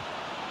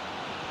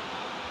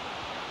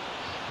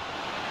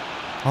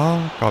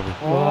 아, 까비.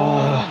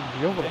 와,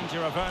 위험해.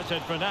 Danger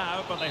averted for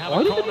now, but they have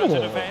Why a did they corner to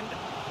know? defend.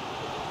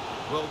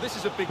 Well, this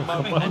is a big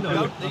moment, and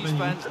don't these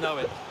fans know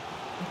it?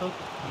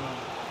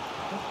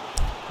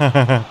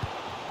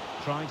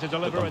 Trying to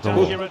deliver it 또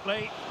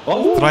accurately.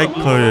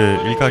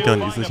 스트라이커의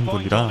일가견 있으신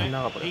분이라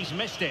He's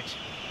missed it.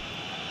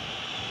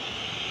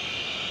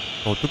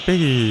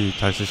 뚝배기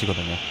잘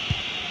쓰시거든요.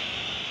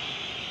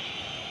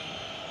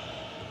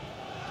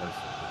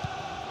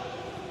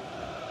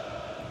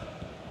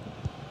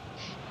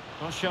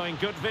 Well, showing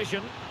good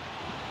vision.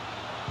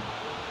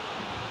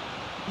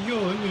 이겨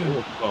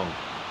형님.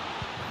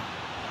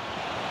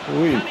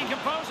 오이. Can he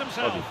compose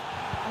himself?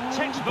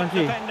 Textbook Thank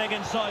you. defending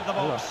inside the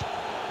box.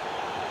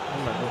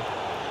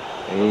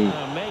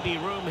 에이. Maybe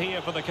room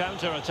here for the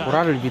counter attack.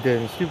 보라를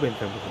믿은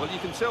실브엔트. Well, you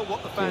can tell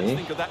what the fans Okay.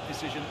 think of that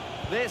decision.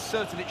 They're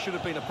certain it should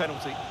have been a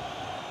penalty.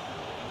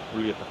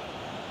 모르겠다.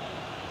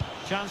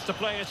 Chance to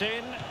play it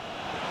in.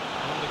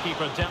 And the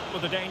keeper dealt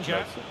with the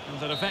danger.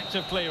 And an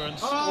effective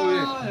clearance.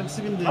 아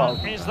역습인데.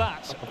 That is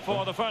that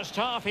for the first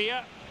half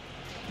here.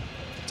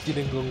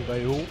 뛰는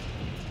건가요?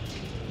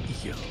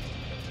 이겨.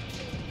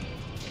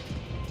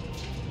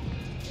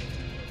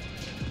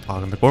 아,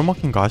 근데 골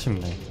먹힌 거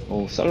아쉽네.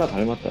 오 살라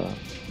닮았다.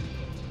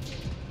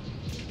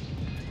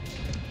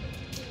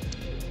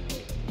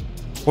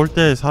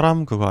 골대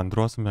사람 그거 안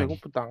들어왔으면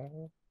배고프다.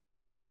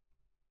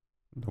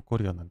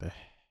 노골이었는데.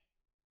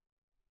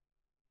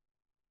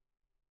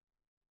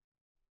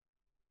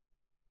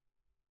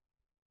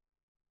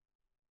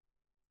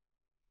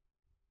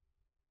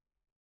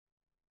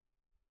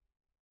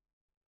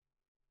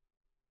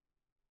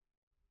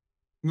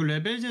 이거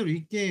레벨 제로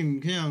이 게임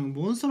그냥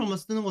몬스터로만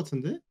쓰는 것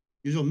같은데?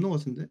 유저 없는 것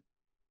같은데?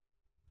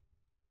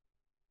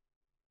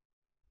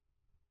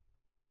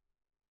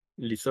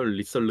 리썰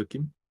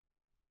느낌?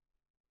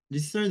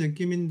 리썰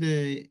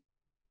느낌인데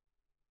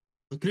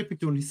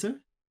그래픽적으로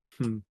리썰?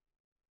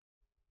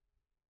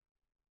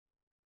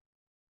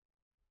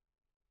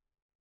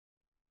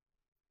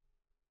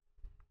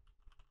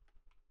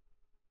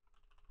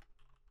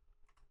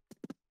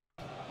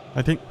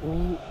 파이팅!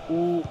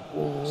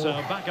 So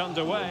back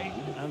underway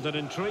and an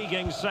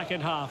intriguing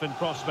second half in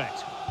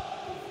prospect.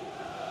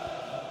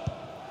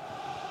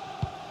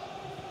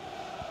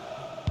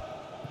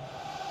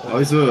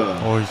 나이스.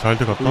 어이, 잘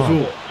들어갔다.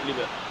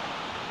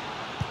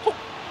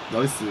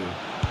 나이스.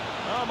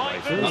 Oh,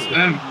 might be.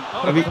 음.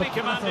 Oh, really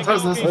commanding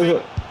살았어.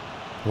 goalkeeping.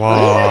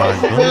 와,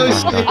 이건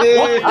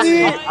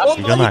아니다.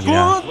 이건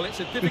아니야. Well, it's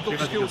a difficult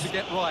skill to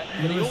get right,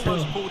 and he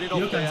almost pulled it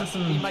off there.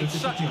 He made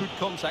such good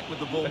contact with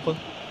the ball.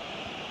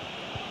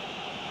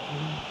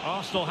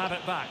 Arsenal have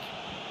it back.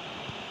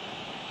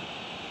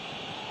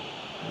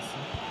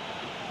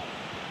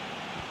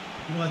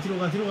 뒤로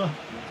가.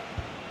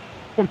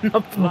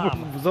 겁나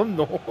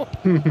무섭노.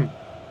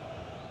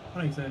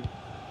 하나 있어요.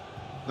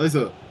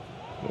 나이스.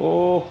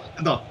 오.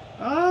 된다.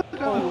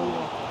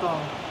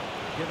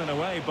 Given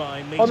away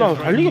by 아, 나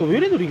meter. 달리기가 왜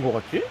이래 느린 거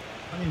같지?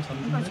 한님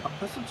잡는데?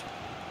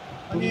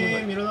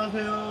 한님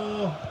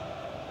일어나세요.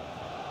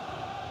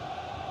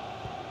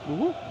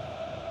 누구?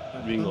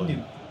 윙거.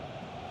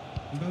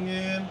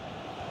 이강님.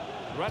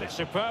 Read it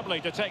superbly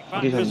to take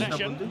back 이게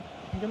possession.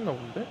 생겼나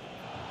본데?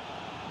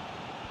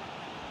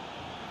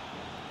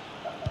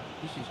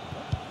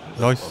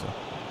 나이스.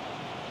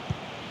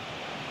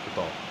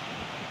 됐다.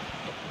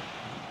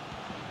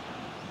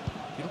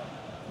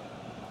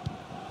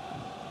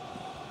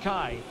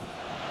 Kai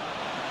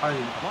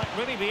might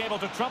really be able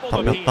to trouble 다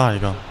them here. 뺐다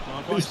이건.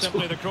 Well, quite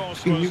simply, the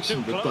cross was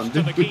too close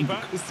to the keeper.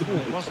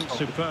 It wasn't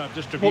superb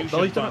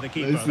distribution by the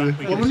keeper. That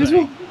we can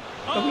say.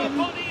 Oh,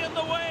 body in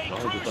the way,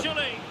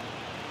 crucially.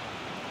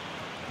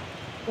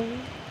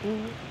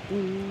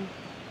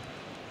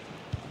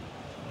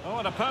 Oh,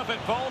 and a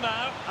perfect ball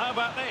now. How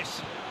about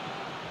this?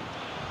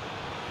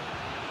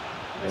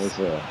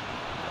 나이스.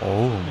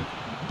 오우.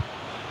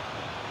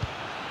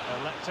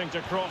 Electing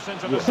to cross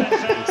into the centre.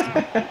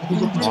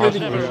 It's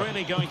never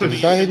really going to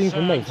be 나 헤딩 concerned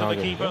정말 to the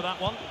이상하게 keeper, that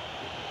one.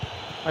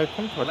 아니 Well,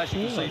 컴퓨터가 as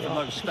you can see 튕긴 from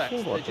거야. those stats,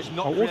 튕긴 거 they're just 같아.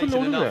 not 옷은 creating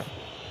오는데. enough.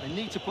 They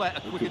need to play at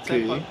a quicker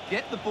Okay. tempo,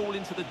 get the ball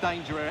into the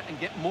danger area and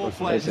get more Nice,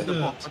 players in nice. the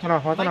box. 하잖아,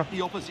 하잖아. Make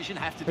the opposition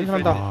have to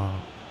defend 괜찮다. it. 아,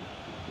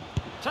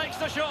 Takes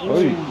the shot.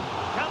 어이.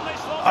 Can they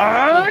slot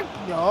아, it?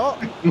 야.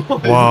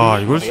 와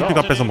이걸 What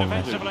수비가 to do 뺏어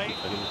먹네. defensively?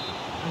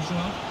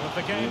 With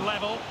the game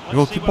level, let's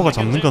이거 see 키퍼가 what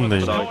they can 잡는 do with 건데,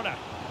 this 이거. corner.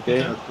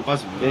 오케이.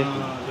 빠지면. 네.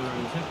 하나, 둘,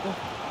 셋, 고.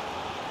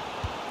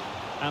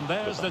 And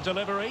there's the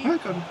delivery. 아,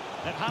 깜.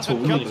 It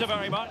hasn't come to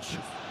very much.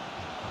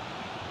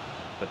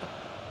 됐다.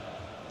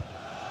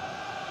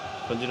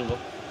 던지는 거.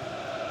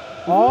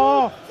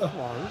 아, 와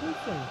이거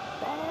있어.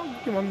 딱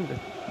이렇게 맞는데.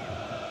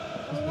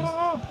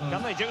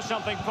 Can they do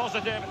something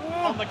positive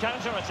on the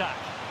counter attack?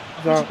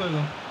 자, 거야,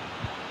 이거.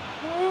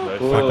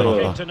 나이스. 잘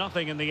끊었다. Came to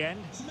nothing in the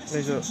end.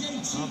 그래서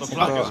Well, the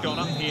flag has gone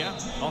up here.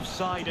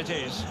 Offside it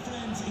is.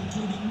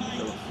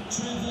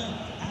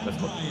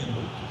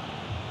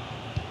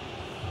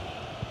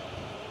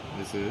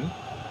 나이스.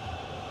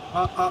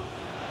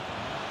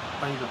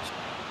 아니다.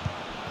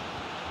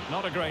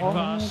 Not a great 아,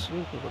 pass.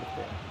 이렇게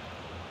그렇대.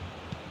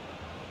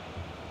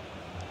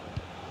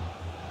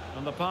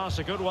 And the pass,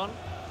 a good one.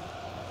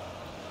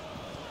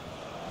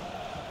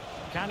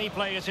 Can he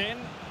play it in?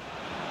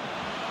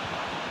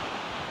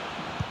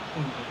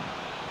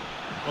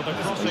 Well, the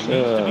crossing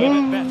needs to be a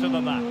bit better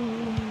than that.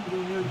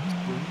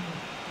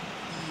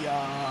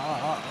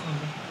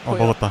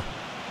 먹었다.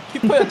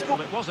 Well,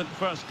 it wasn't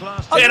first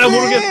class. 에라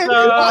모르겠다.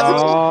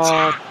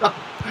 와.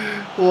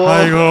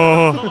 아이고.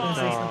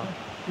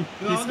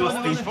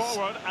 Ball is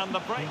forward and the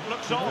break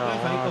looks on.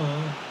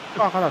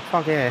 하나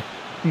파게.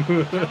 Can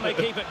they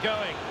keep it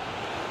going?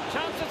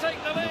 Chance to take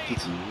the lead.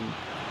 그치.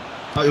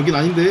 아, 여긴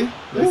아닌데.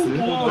 나이스.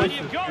 And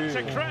you've got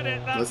to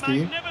credit that Nice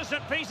team.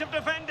 magnificent piece of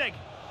defending.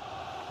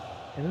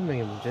 되는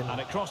명의 문제는 And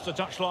it crossed the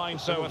touchline,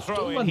 so a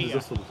throw in 조금만 here.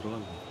 늦었어도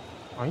들어간 거.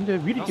 아닌데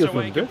미리 That's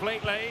away 뛰었었는데?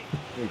 completely.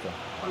 그러니까.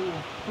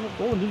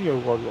 너무 느리게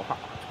가지고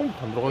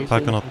처음부터 안 들어가 있어.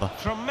 잘 끊었다.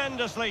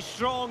 Tremendously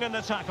strong in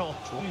the tackle.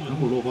 이런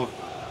걸로 봐.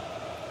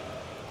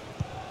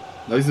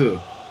 나이스.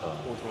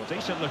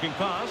 Decent looking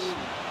pass.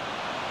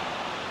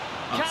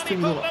 아, Can he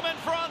put 스팅거. them in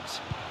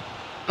front?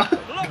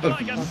 Looked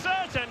like a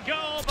certain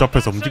goal. but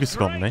붙잡혀서 that's a 움직일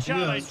수가 great 없네. 내가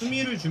challenge.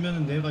 수미를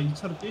주면은 내가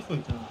 2차로 뛸 수가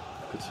있잖아.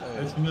 그치.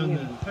 내가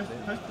주면은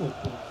할 수가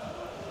없고.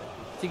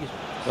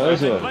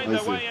 나이스. They played their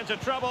나이스. way into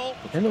trouble.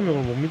 되는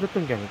명을 못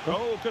믿었던 게 아닐까?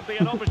 Oh, could be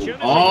an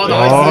opportunity. 아,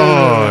 나이스.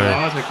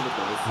 아, 잘 끊었다.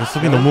 나이스. 이거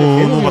수비 너무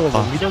되는 명을 높았다.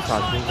 못 믿어서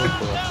안 된 걸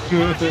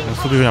거야.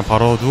 수비 그냥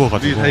바로 우리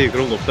누워가지고. 사이에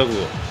그런 거 없다고.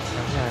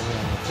 아니야.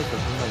 진짜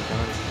정말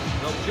이상하네.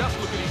 Well, just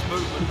look at his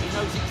movement. He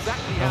knows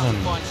exactly how to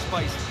find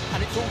space,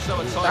 and it's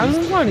also a time.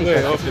 다른 거 하니까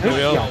네,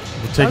 별게야.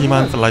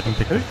 무책임한 슬라이딩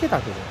태클. 별게 다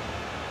그래.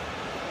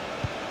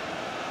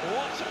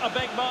 What a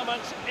big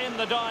moment in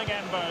the dying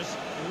embers.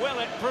 Will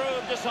it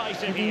prove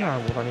decisive here?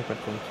 헤딩을 못하니까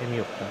좀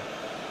재미없다.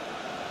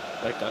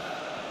 딸깍.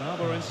 Well,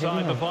 we're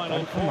inside the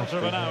final quarter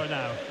of an hour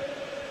now.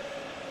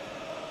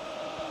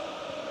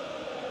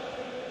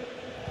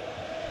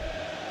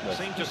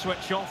 Seemed to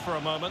switch off for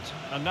a moment,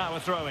 and now a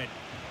throw-in.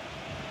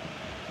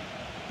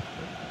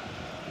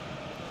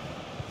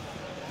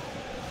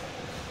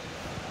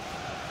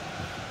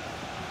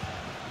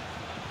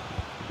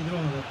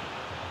 들어가는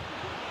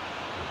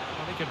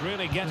Well, he could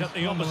really get at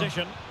the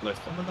opposition. 나이스.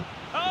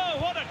 Oh,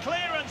 what a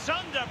clearance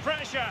under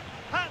pressure!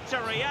 Had to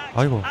react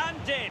아이고. and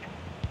did.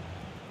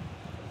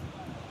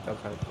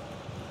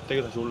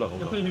 되게 다시 올라가.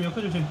 옆에 조심,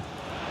 옆에 조심.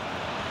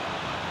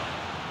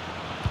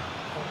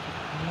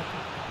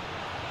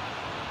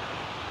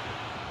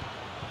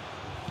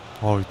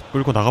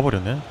 끌고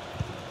나가버렸네.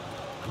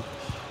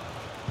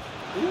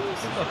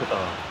 됐다.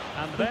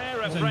 And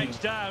there it breaks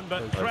down,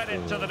 but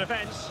credit to the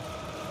defence.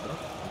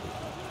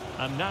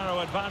 A narrow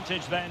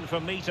advantage then for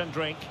meat and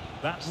drink.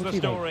 That's the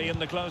story in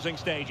the closing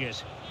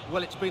stages.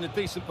 Well, it's been a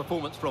decent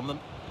performance from them.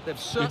 They've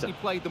certainly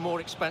played the more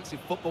expansive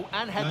football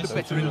and had the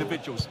better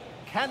individuals.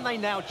 Can they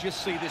now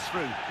just see this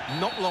through?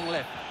 Not long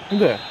left.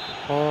 근데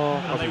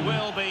And they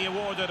will be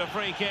awarded a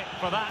free kick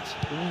for that.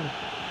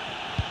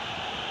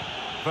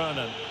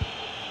 Vernon.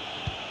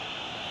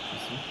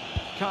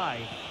 Kai.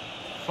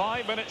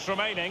 5 minutes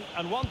remaining,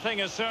 and one thing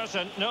is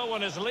certain, no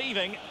one is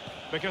leaving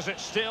because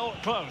it's still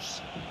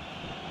close.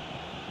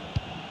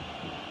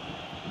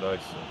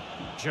 나이스.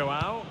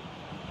 Joao.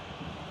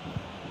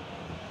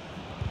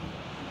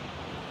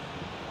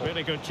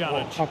 Really good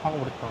challenge. 방금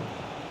그랬다.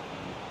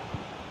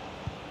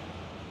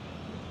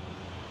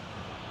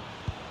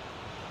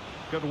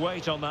 Good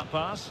weight on that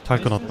pass. 잘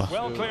끊었다.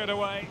 Well cleared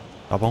away.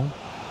 나봉.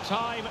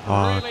 Time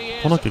아, really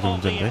is 코너킥이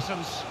of the 문제인데.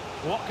 essence.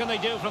 What can they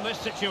do from this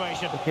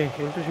situation? 오케이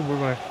 12시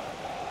물말.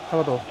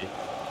 하나 더.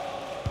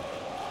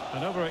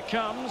 And over it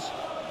comes.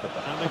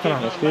 And the 하나.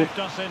 keeper left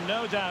us in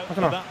no doubt that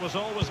하나. that was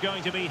always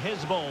going to be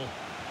his ball.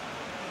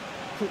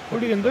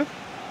 홀리겠는데?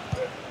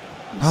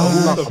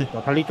 아, 씨.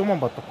 달리 좀만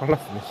봤다.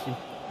 발랐으면 씨.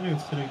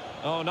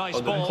 Oh,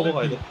 nice 내 ball.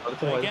 커버가야 돼.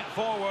 They get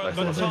forward,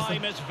 but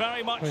time is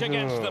very much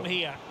against them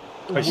here.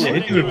 다시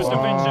Continuous 헤딩을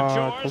defensive 와, 저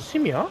chores.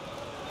 팀이야?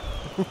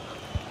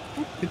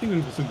 헤딩을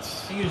무슨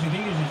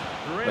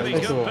Really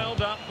Nice. good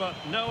build-up, but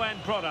no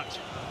end product.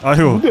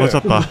 아유,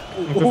 놓쳤다.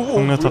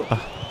 공 놓쳤다.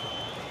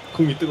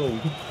 공이 뜨거운.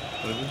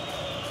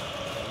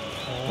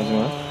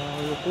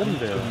 이거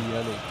골인데.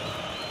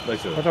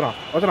 나이스. 맞잖아.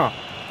 맞잖아.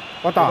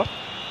 맞다.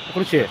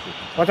 그렇지.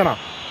 맞잖아.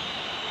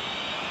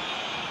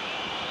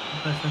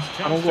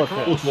 안 온 것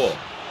같아. 오 좋아.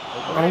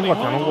 안 온 것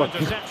같아. 안 온 것 같아.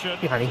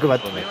 이게 아닌 것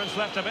같아. Clearance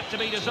left a bit to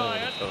be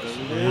desired.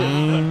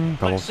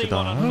 Let's see 가봅시다.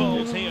 what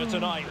unfolds here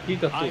tonight.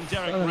 기가 또 I'm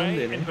Derek 싸는 Ray,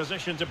 데네. in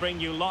position to bring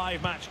you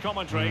live match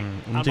commentary. And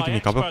my 움직임이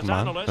expert 가볍구만.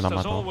 analyst, 그나마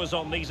as 더. always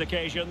on these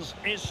occasions,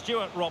 is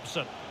Stuart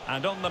Robson.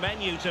 And on the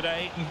menu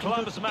today,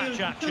 clubs match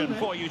action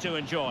for you to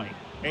enjoy.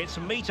 It's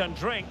meat and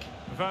drink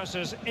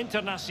versus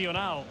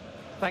Internacional.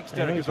 Thanks,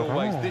 Derek, as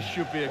always. This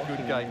should be a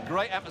good game.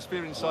 Great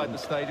atmosphere inside the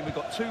stadium. We've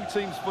got two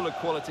teams full of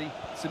quality,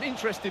 some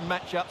interesting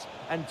matchups,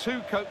 and two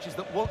coaches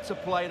that want to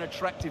play an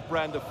attractive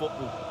brand of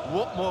football.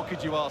 What more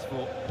could you ask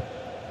for?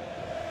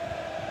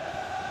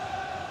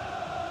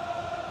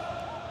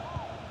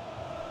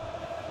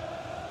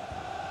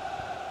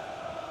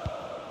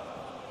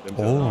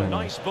 오.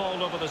 Nice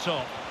ball over the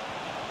top.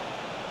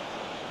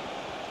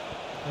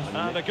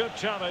 And a good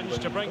challenge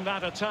to bring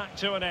that attack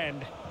to an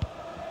end.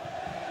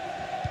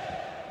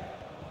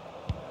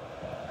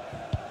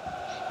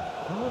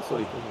 아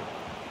쏘리.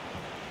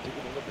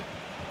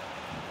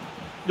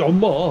 야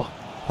엄마.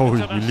 어우,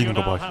 밀리는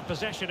거 Internacional 봐. have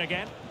possession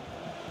again.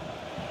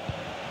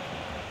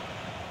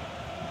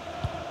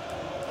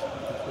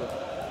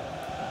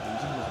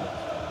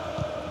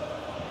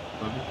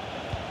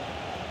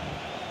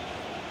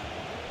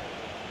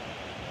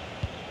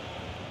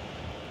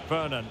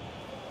 Vernon.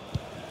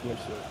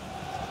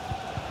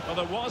 Well,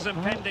 there was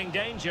impending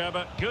danger,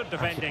 but good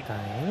defending.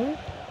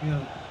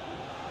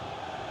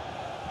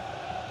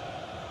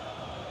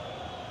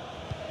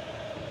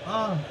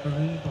 그냥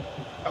별일도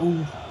없고.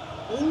 아우.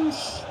 오우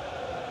씨.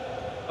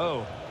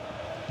 Oh,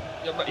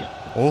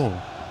 오.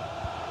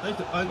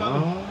 나이스.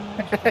 아이고.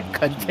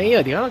 간창이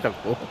어디 가나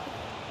자꾸.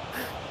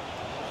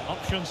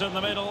 options in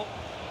the middle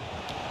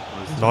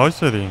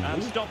나이스 헤딩.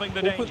 and stopping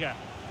the danger.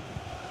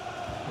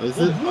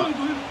 나이스. 뭐야 이거?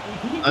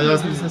 아니야,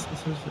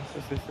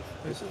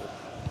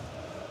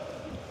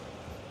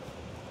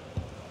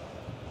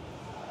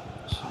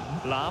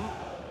 Lam.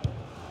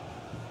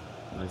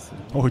 나이스.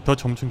 오, 더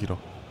점점 길어.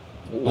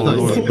 오,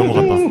 나이스.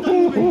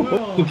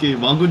 넘어갔다. 오케이,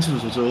 만근치로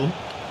조져.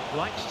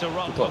 Likes to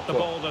run with the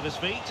ball at his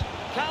feet.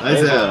 Can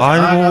나이스.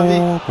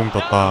 아이고, 공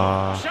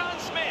떴다.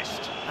 Chance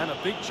missed. And a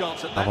big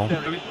chance at 나봉.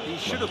 that, Derek. He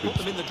should have put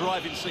them in the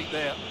driving seat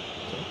there.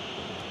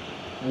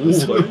 오,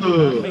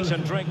 Meat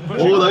and drink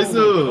pushing 오, 나이스.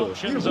 forward.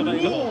 Options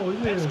available.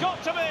 It's got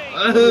to be.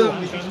 아유.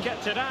 And she's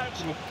kept it out.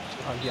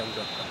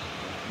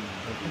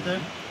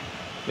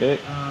 예.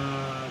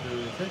 하나,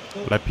 둘,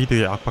 셋.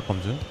 래피드의 압박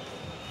검증.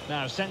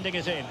 Now sending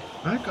it in.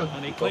 할까?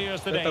 And he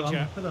clears the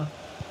danger. 크다.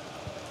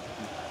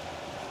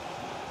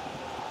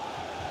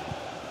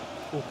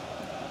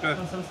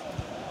 알았어.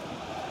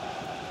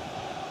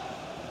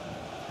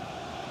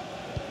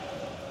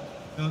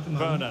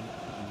 Vernon.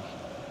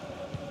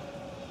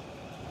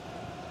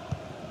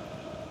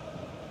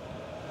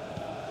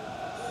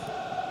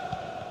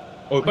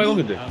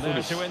 빨간인데. And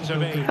there to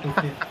intervene.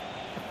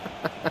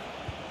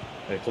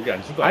 네, 거기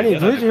안 줄 거 아니 아니야?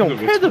 도대체 형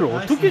그걸 패드를 왜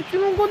어떻게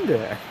주는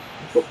건데?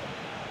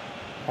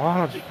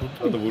 아,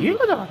 나 나도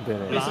이해가 잘 안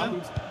되네.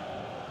 Lam.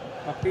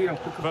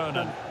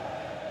 Vernon.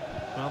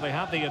 Well, they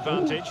have the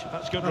advantage.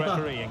 That's good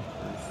refereeing.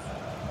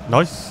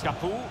 나이스.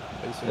 Capu.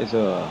 나이스.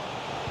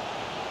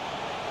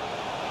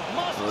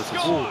 Must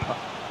score.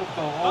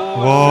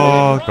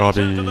 와, Right 까비.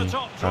 into the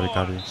top 까비,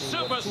 drawer. 까비.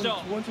 Super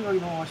stop.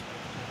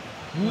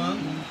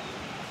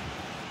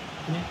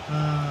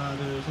 하나,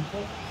 둘,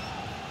 셋.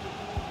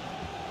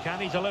 Can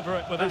he deliver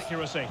it with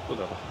accuracy? 또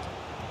나가.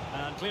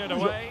 And cleared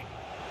away.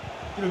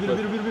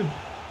 밀어.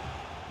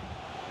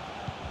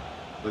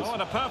 Oh,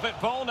 and a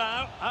perfect ball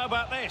now. How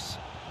about this?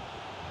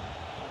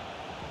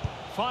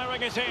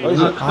 Firing it in.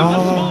 나이스. A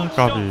smart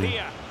stop 까비.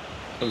 here.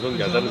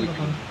 정성이 안 다른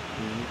느낌.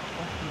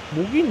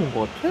 목이 있는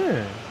것 같아.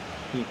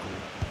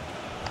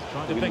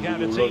 Trying to pick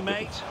out a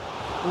teammate.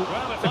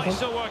 Well, it might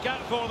still work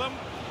out for them.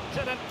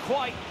 Didn't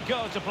quite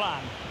go to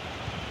plan.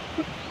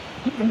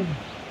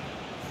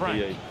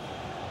 Frank.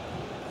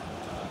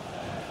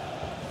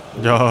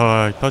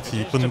 야,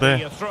 터치 It is to be 이쁜데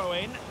a throw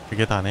in.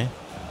 그게 다네.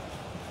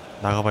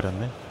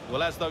 나가버렸네.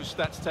 Well, as those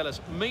stats tell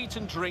us, meat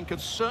and drink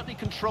have certainly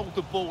controlled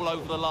the ball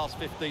over the last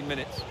 15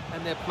 minutes.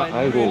 And they're playing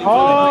really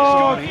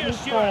well. Here,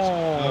 Stuart.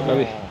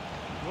 까비.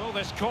 Will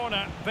this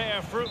corner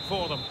bear fruit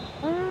for them?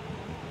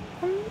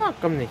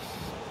 아깝네.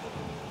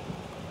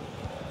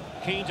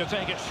 Keen to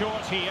take it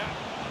short here.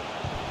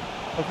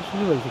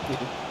 수비가 이 새끼.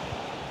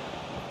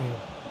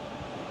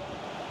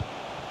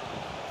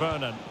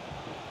 Vernon.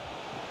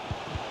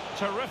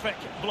 Terrific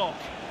block.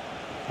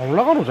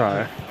 올라가노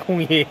잘.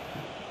 공이.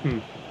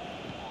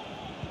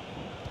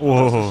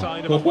 That's a 오.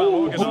 sign of a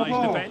well-organised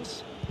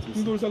defence.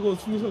 순돌사고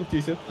뒤에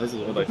있어요? 나이스.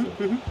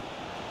 나이스.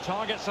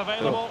 Targets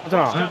available.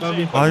 가자.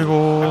 Discussing.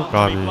 아이고, Can't be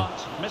까비.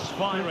 much.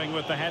 Misfiring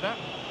with the header.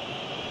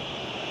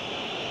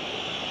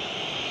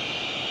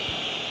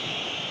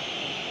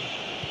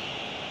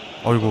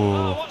 Oh,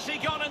 아이고. what's he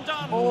gone and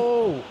done?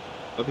 오.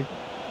 까비.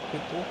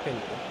 또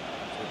팬이고.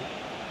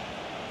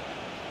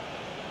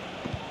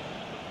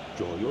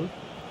 조율.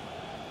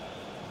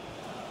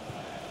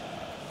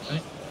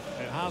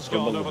 It has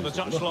gone over the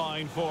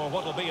touchline for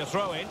what will be a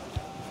throw-in.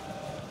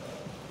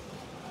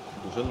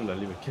 모션을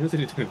날리면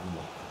캔슬이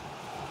되는구나.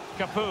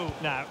 Capu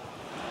now.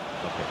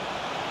 오케이.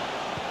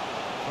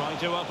 Trying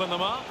to open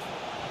them up.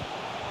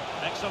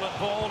 Excellent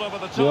ball over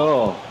the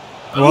top.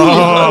 야.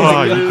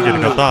 와, 이쁘게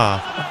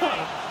들어갔다.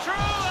 True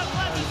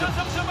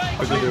athleticism to make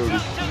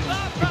contact in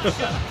that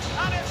fashion.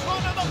 And it's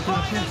one of the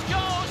finest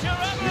goals you're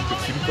ever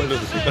likely to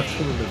see.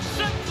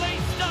 Simply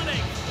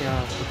stunning.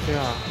 야,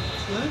 도태야.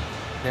 네?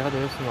 내가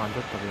너였으면 안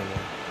줬다 그러면.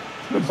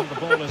 So the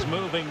ball is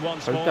moving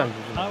once more. 절대 안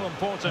주지. How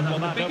important will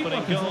that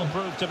opening goal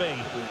prove to be?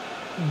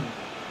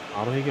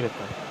 바로 해결했다.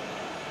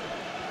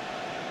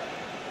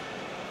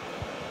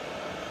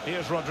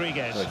 Here's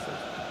Rodriguez.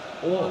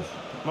 오.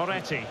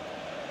 Moretti.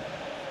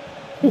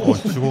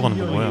 치고 가는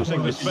거 뭐야?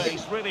 Using the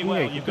space really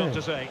well, you've got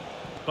to say.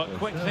 But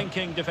quick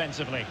thinking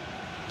defensively.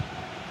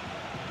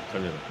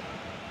 잘려.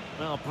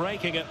 Well,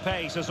 breaking at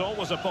pace is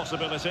always a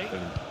possibility.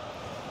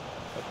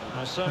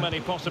 There's so many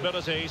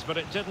possibilities, but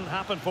it didn't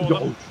happen for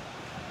them.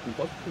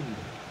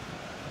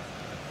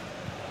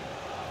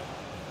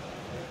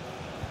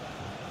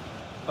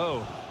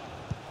 Oh,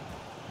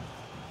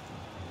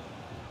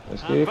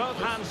 and both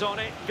hands on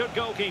it. Good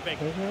goalkeeping.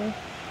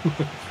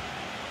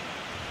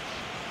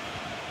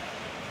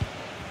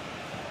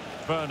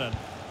 Vernon.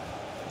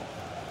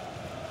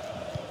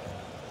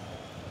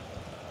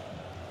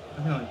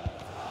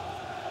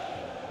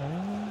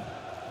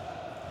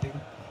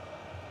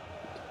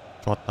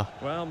 좋았다.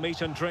 Well,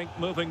 meat and drink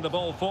moving the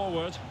ball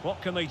forward.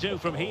 What can they do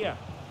from here?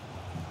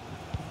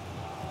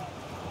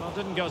 Well,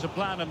 didn't go to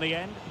plan in the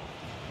end.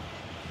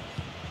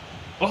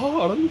 아,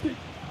 알았는데.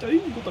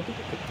 짜임 이거 다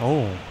똑같아.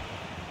 오.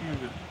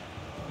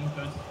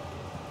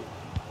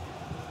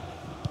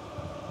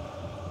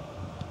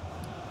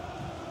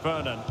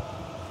 Vernon.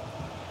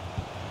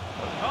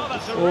 Oh,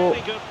 that's a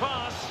really good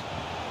pass.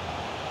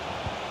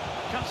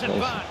 Cuts it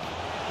back.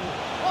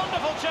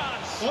 Wonderful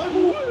chance.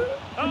 Oh,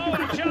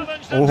 and a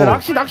challenge. 오.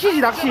 낚시지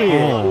낚시.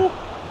 오.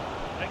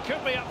 It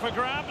could be up for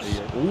grabs.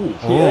 오.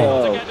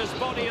 To get his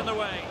body in the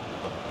way.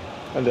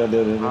 안돼 안돼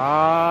안돼.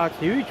 아,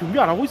 재윤이 준비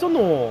안 하고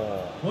있었노.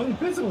 아니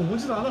패스가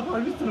오지도 않아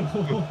발밑으로.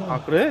 아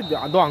그래?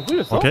 너 안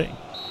끌렸어? 오케이.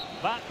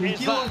 That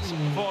is that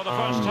for the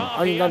first half.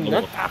 아니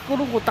난딱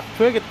끌고 딱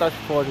줘야겠다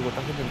싶어가지고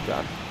딱 했는데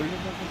안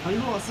끌려가지고.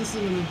 발로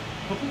왔었으면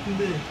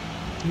바쁜데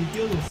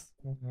뛰어들었어.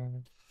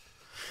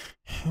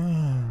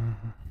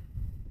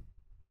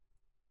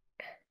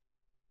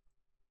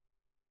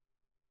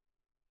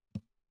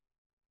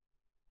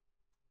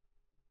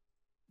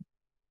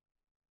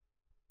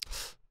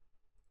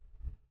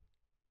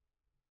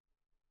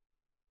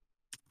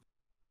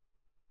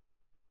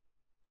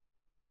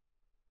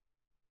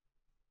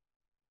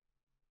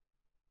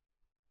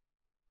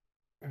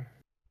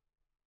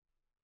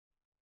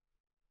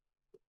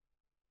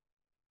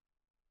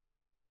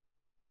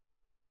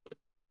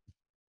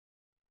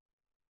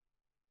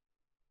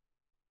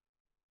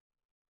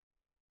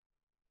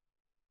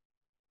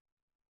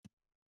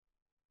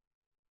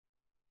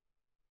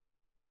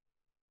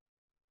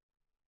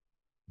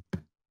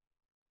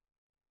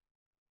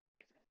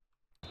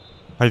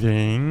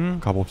 파이팅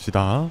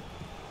가봅시다.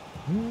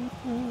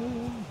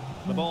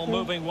 The ball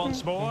moving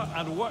once more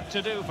and work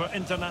to do for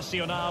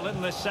Internacional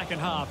in this second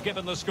half,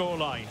 given the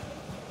scoreline.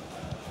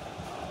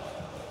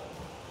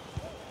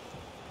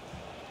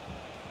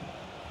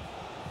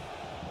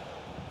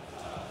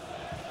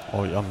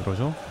 안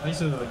밀어줘?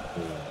 나이스.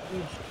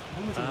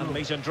 And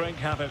meat and drink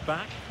have it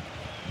back.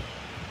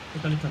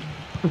 일단.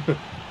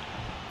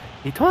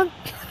 리턴?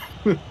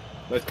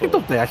 나이스. 택도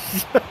없다 야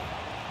씨.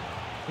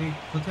 여기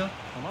버텨.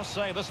 I must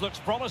say this looks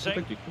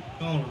promising,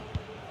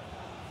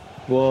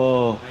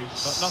 와.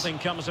 but nothing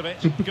comes of it.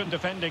 Good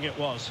defending it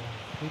was.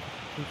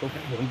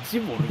 뭔지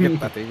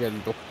모르겠다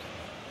대결도.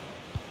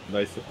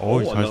 나이스.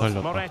 어이, 안 잘 나왔어.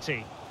 살렸다.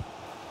 Moretti.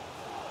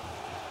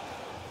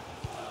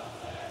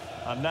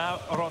 And now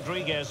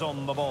Rodriguez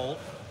on the ball.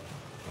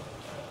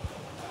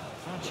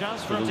 A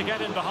chance for him to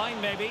get in behind,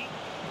 maybe.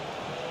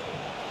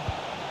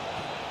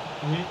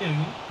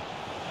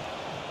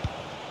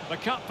 The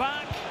cut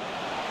back.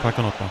 잘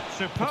끊었다.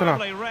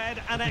 Superbly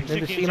read and 랜드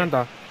시긴 executed.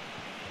 한다.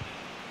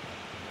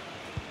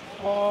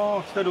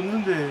 기다리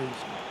없는데.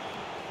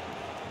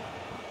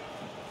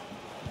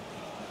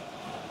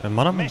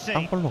 웬만하면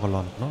땅볼로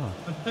가려는구나.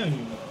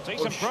 See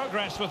some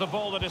progress with the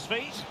ball at his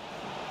feet.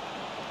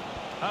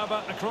 How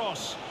about the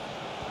cross?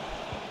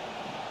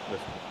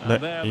 네,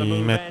 And there the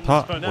move ends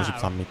 2m for now.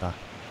 54입니다.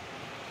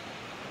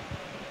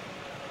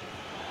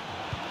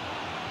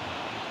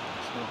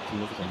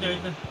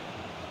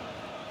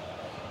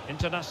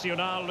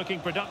 Internacional looking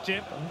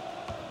productive.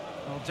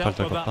 Well, dealt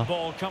with that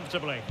ball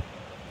comfortably.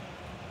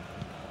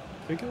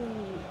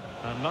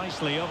 And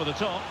nicely over the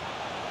top.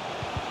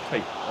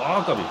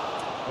 까비.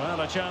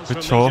 Well, a chance for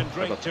그쵸. Meat and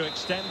Drink to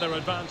extend their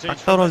advantage. 딱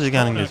떨어지게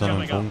하는 게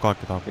저는 좋은 것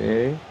같기도 하고.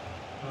 오케이.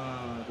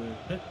 하나, 둘,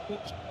 셋.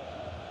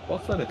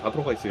 박스 안에 다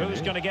들어가 있어요.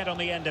 Who's going to get on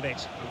the end of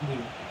it?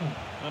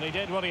 And he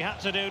did what he had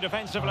to do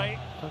defensively.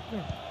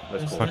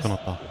 잘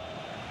끊었다.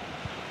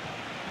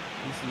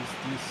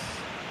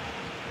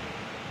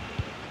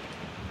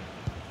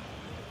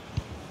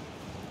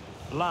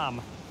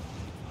 Lam.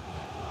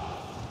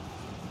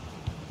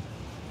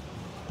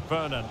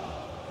 Vernon.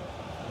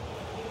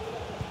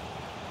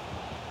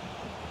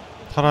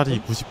 차라리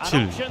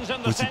 97,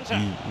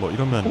 92 뭐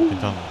이러면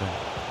괜찮은데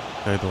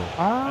그래도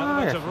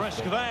Element of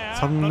risk there, but he's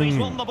성능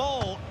won the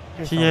ball.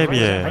 키에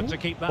비해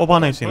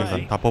뽑아낼 수 있는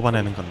건 다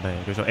뽑아내는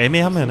건데 그래서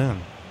애매하면은 얘다.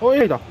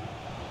 큰일 났다.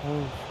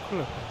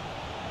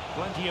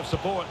 Plenty of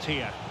support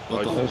here.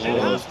 나이스.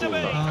 It has to be.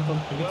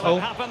 Will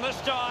it happen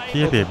this time?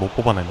 키에 비해 못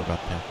뽑아내는 것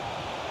같아요.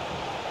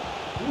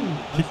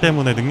 키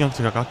때문에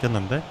능력치가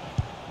깎였는데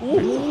And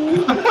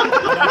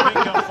I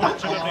think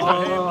unfortunately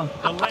for him,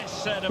 the less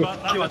said about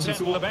that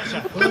attempt, the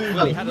better.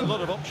 Well, he had a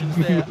lot of options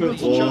there, but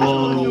he's chosen the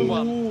wrong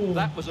one.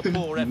 That was a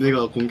poor effort.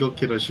 내가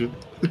공격해라 슛.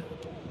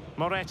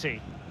 Moretti.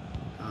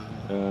 아,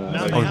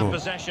 Now they have 아이고.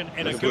 possession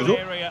in a good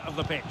area of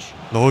the pitch.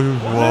 너유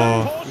What an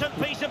와 important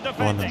piece of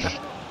defending.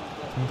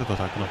 좋았는데 상대도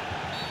잘 끊었다.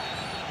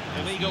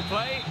 Illegal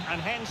play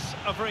and hence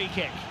a free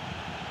kick.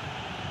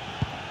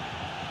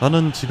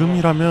 나는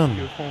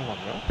지금이라면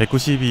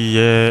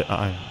 192에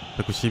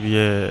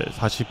 192에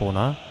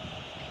 45나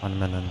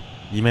아니면은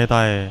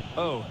 2m에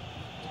Oh,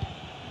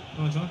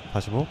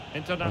 45?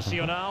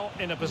 Internacional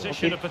in a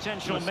position of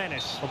potential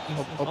menace.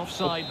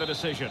 Offside the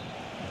decision.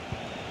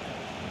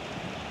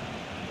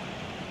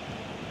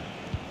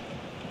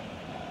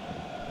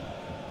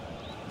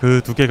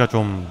 그 두 개가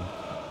좀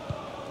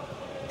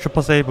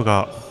슈퍼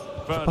세이브가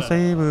슈퍼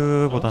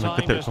세이브보다는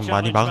그때 좀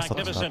많이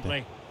막았었던 것 같아.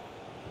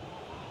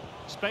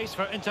 Space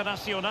for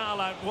Internacional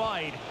out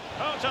wide.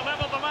 Oh, to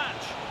level the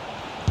match.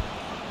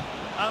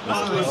 And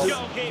that was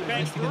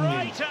goalkeeping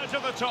right out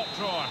of the top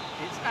drawer.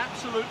 It's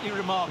absolutely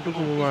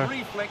remarkable. His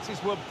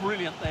reflexes were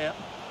brilliant there.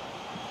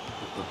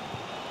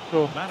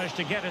 Managed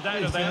to get it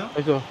out of there.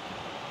 그래서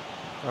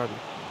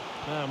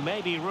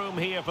Maybe room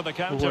here for the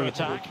counter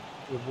attack.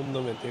 못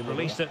넣으면 돼.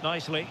 Released it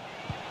nicely.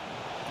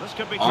 This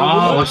could be 아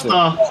trouble.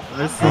 멋있다.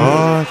 나이스.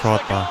 아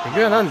좋았다.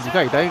 이게 난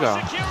네가 이다 이가.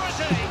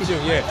 Security. 그죠,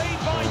 예. Lead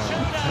by two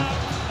now.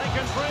 They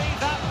can breathe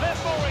that bit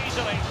more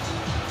easily.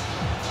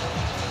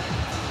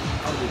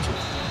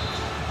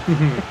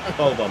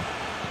 파우밤.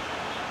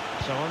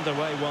 So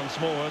underway once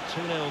more.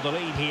 2-0 the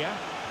lead here.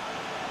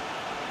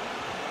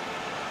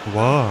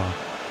 와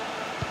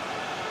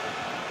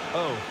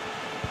Oh,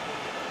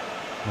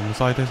 너무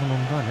사이드에서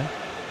놓는 거 아니야?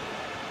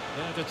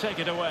 there to take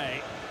it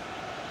away.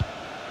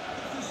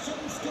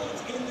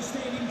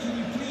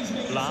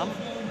 Lam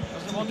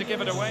doesn't want to give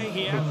it away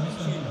here.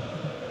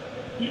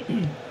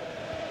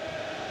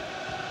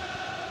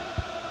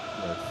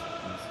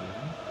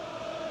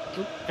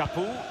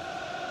 Capu.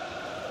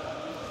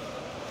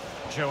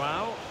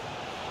 Joao.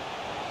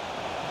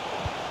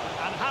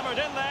 And hammered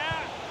in there.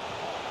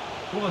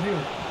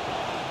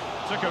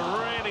 Took a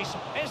really...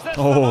 Is this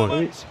the Oh.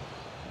 moment?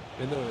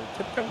 얘는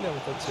태평양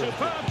터치.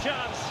 Superb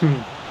chance.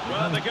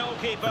 Well, the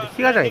goalkeeper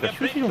making a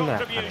big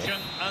contribution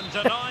and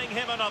denying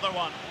him another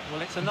one.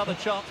 Well, it's another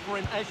chance for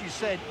him. As you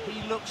said,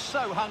 he looks so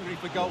hungry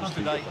for goals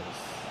today.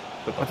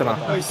 맞잖아.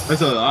 나이스.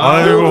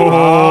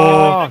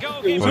 아이고 The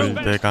goalkeeper's 내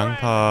best friend.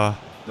 강타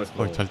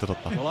거의 잘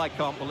들었다. Well, I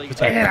can't believe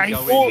그쵸. that. 에라이, He's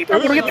so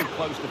모르겠다.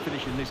 close to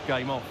finishing this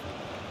game off.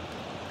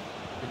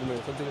 그러면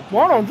선택은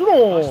뭐하나 안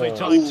주노. Nicely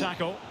timed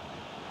tackle.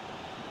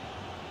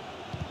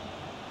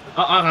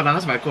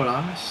 나가지 말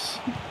거라. 씨.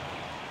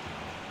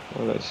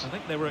 I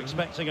think they were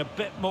expecting a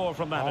bit more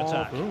from that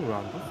attack. 그럼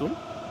왜안 줬어?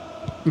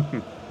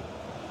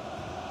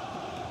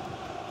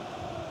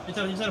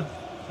 괜찮아.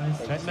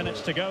 10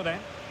 minutes to go then.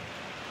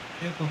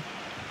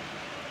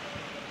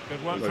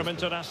 Good work from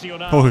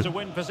Internacional Oh, to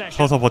win possession.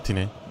 서서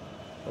버티네.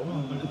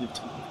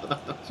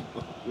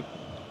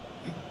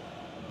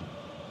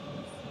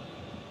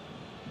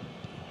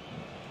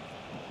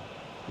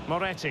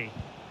 Moretti.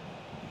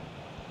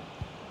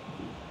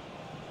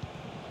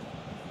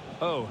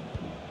 Oh,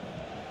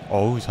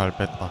 어우 잘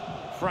뺐다.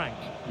 Frank.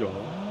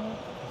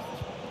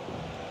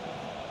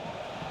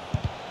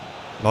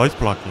 나이스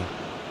블락킹.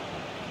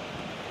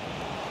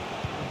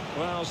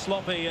 Well,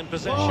 sloppy in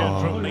possession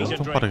from 와 Meat and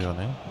엄청 빠르게 Drink.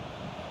 가네.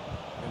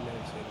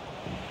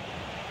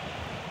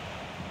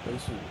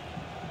 나이스.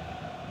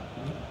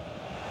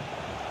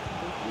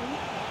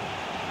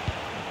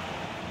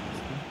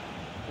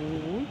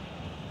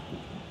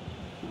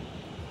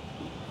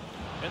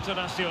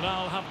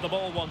 Internacional have the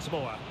ball once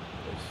more.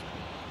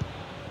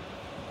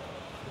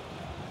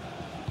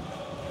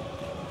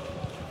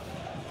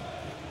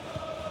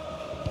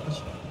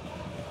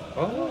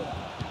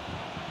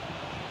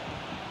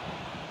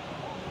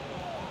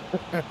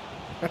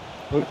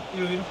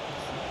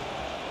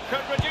 Could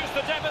reduce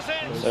the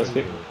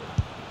deficit.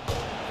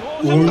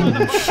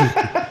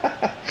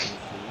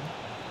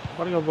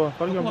 빠르게 한번,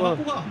 빠르게 한번.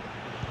 갖고 가.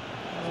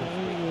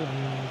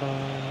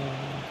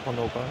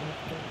 번호가.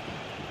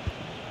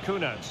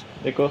 Kunert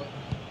내꺼.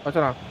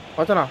 맞잖아,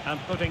 맞잖아.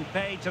 and putting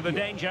pay to the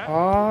danger.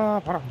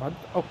 아, 봐라,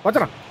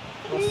 맞잖아.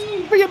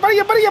 빠르게,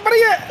 빠르게, 빠르게,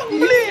 빠르게.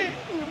 빨리.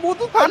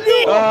 모두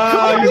달리.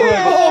 아,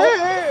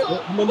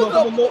 이거. 한 번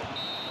더.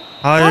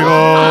 아이고.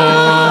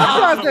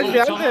 안 돼,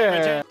 안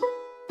돼.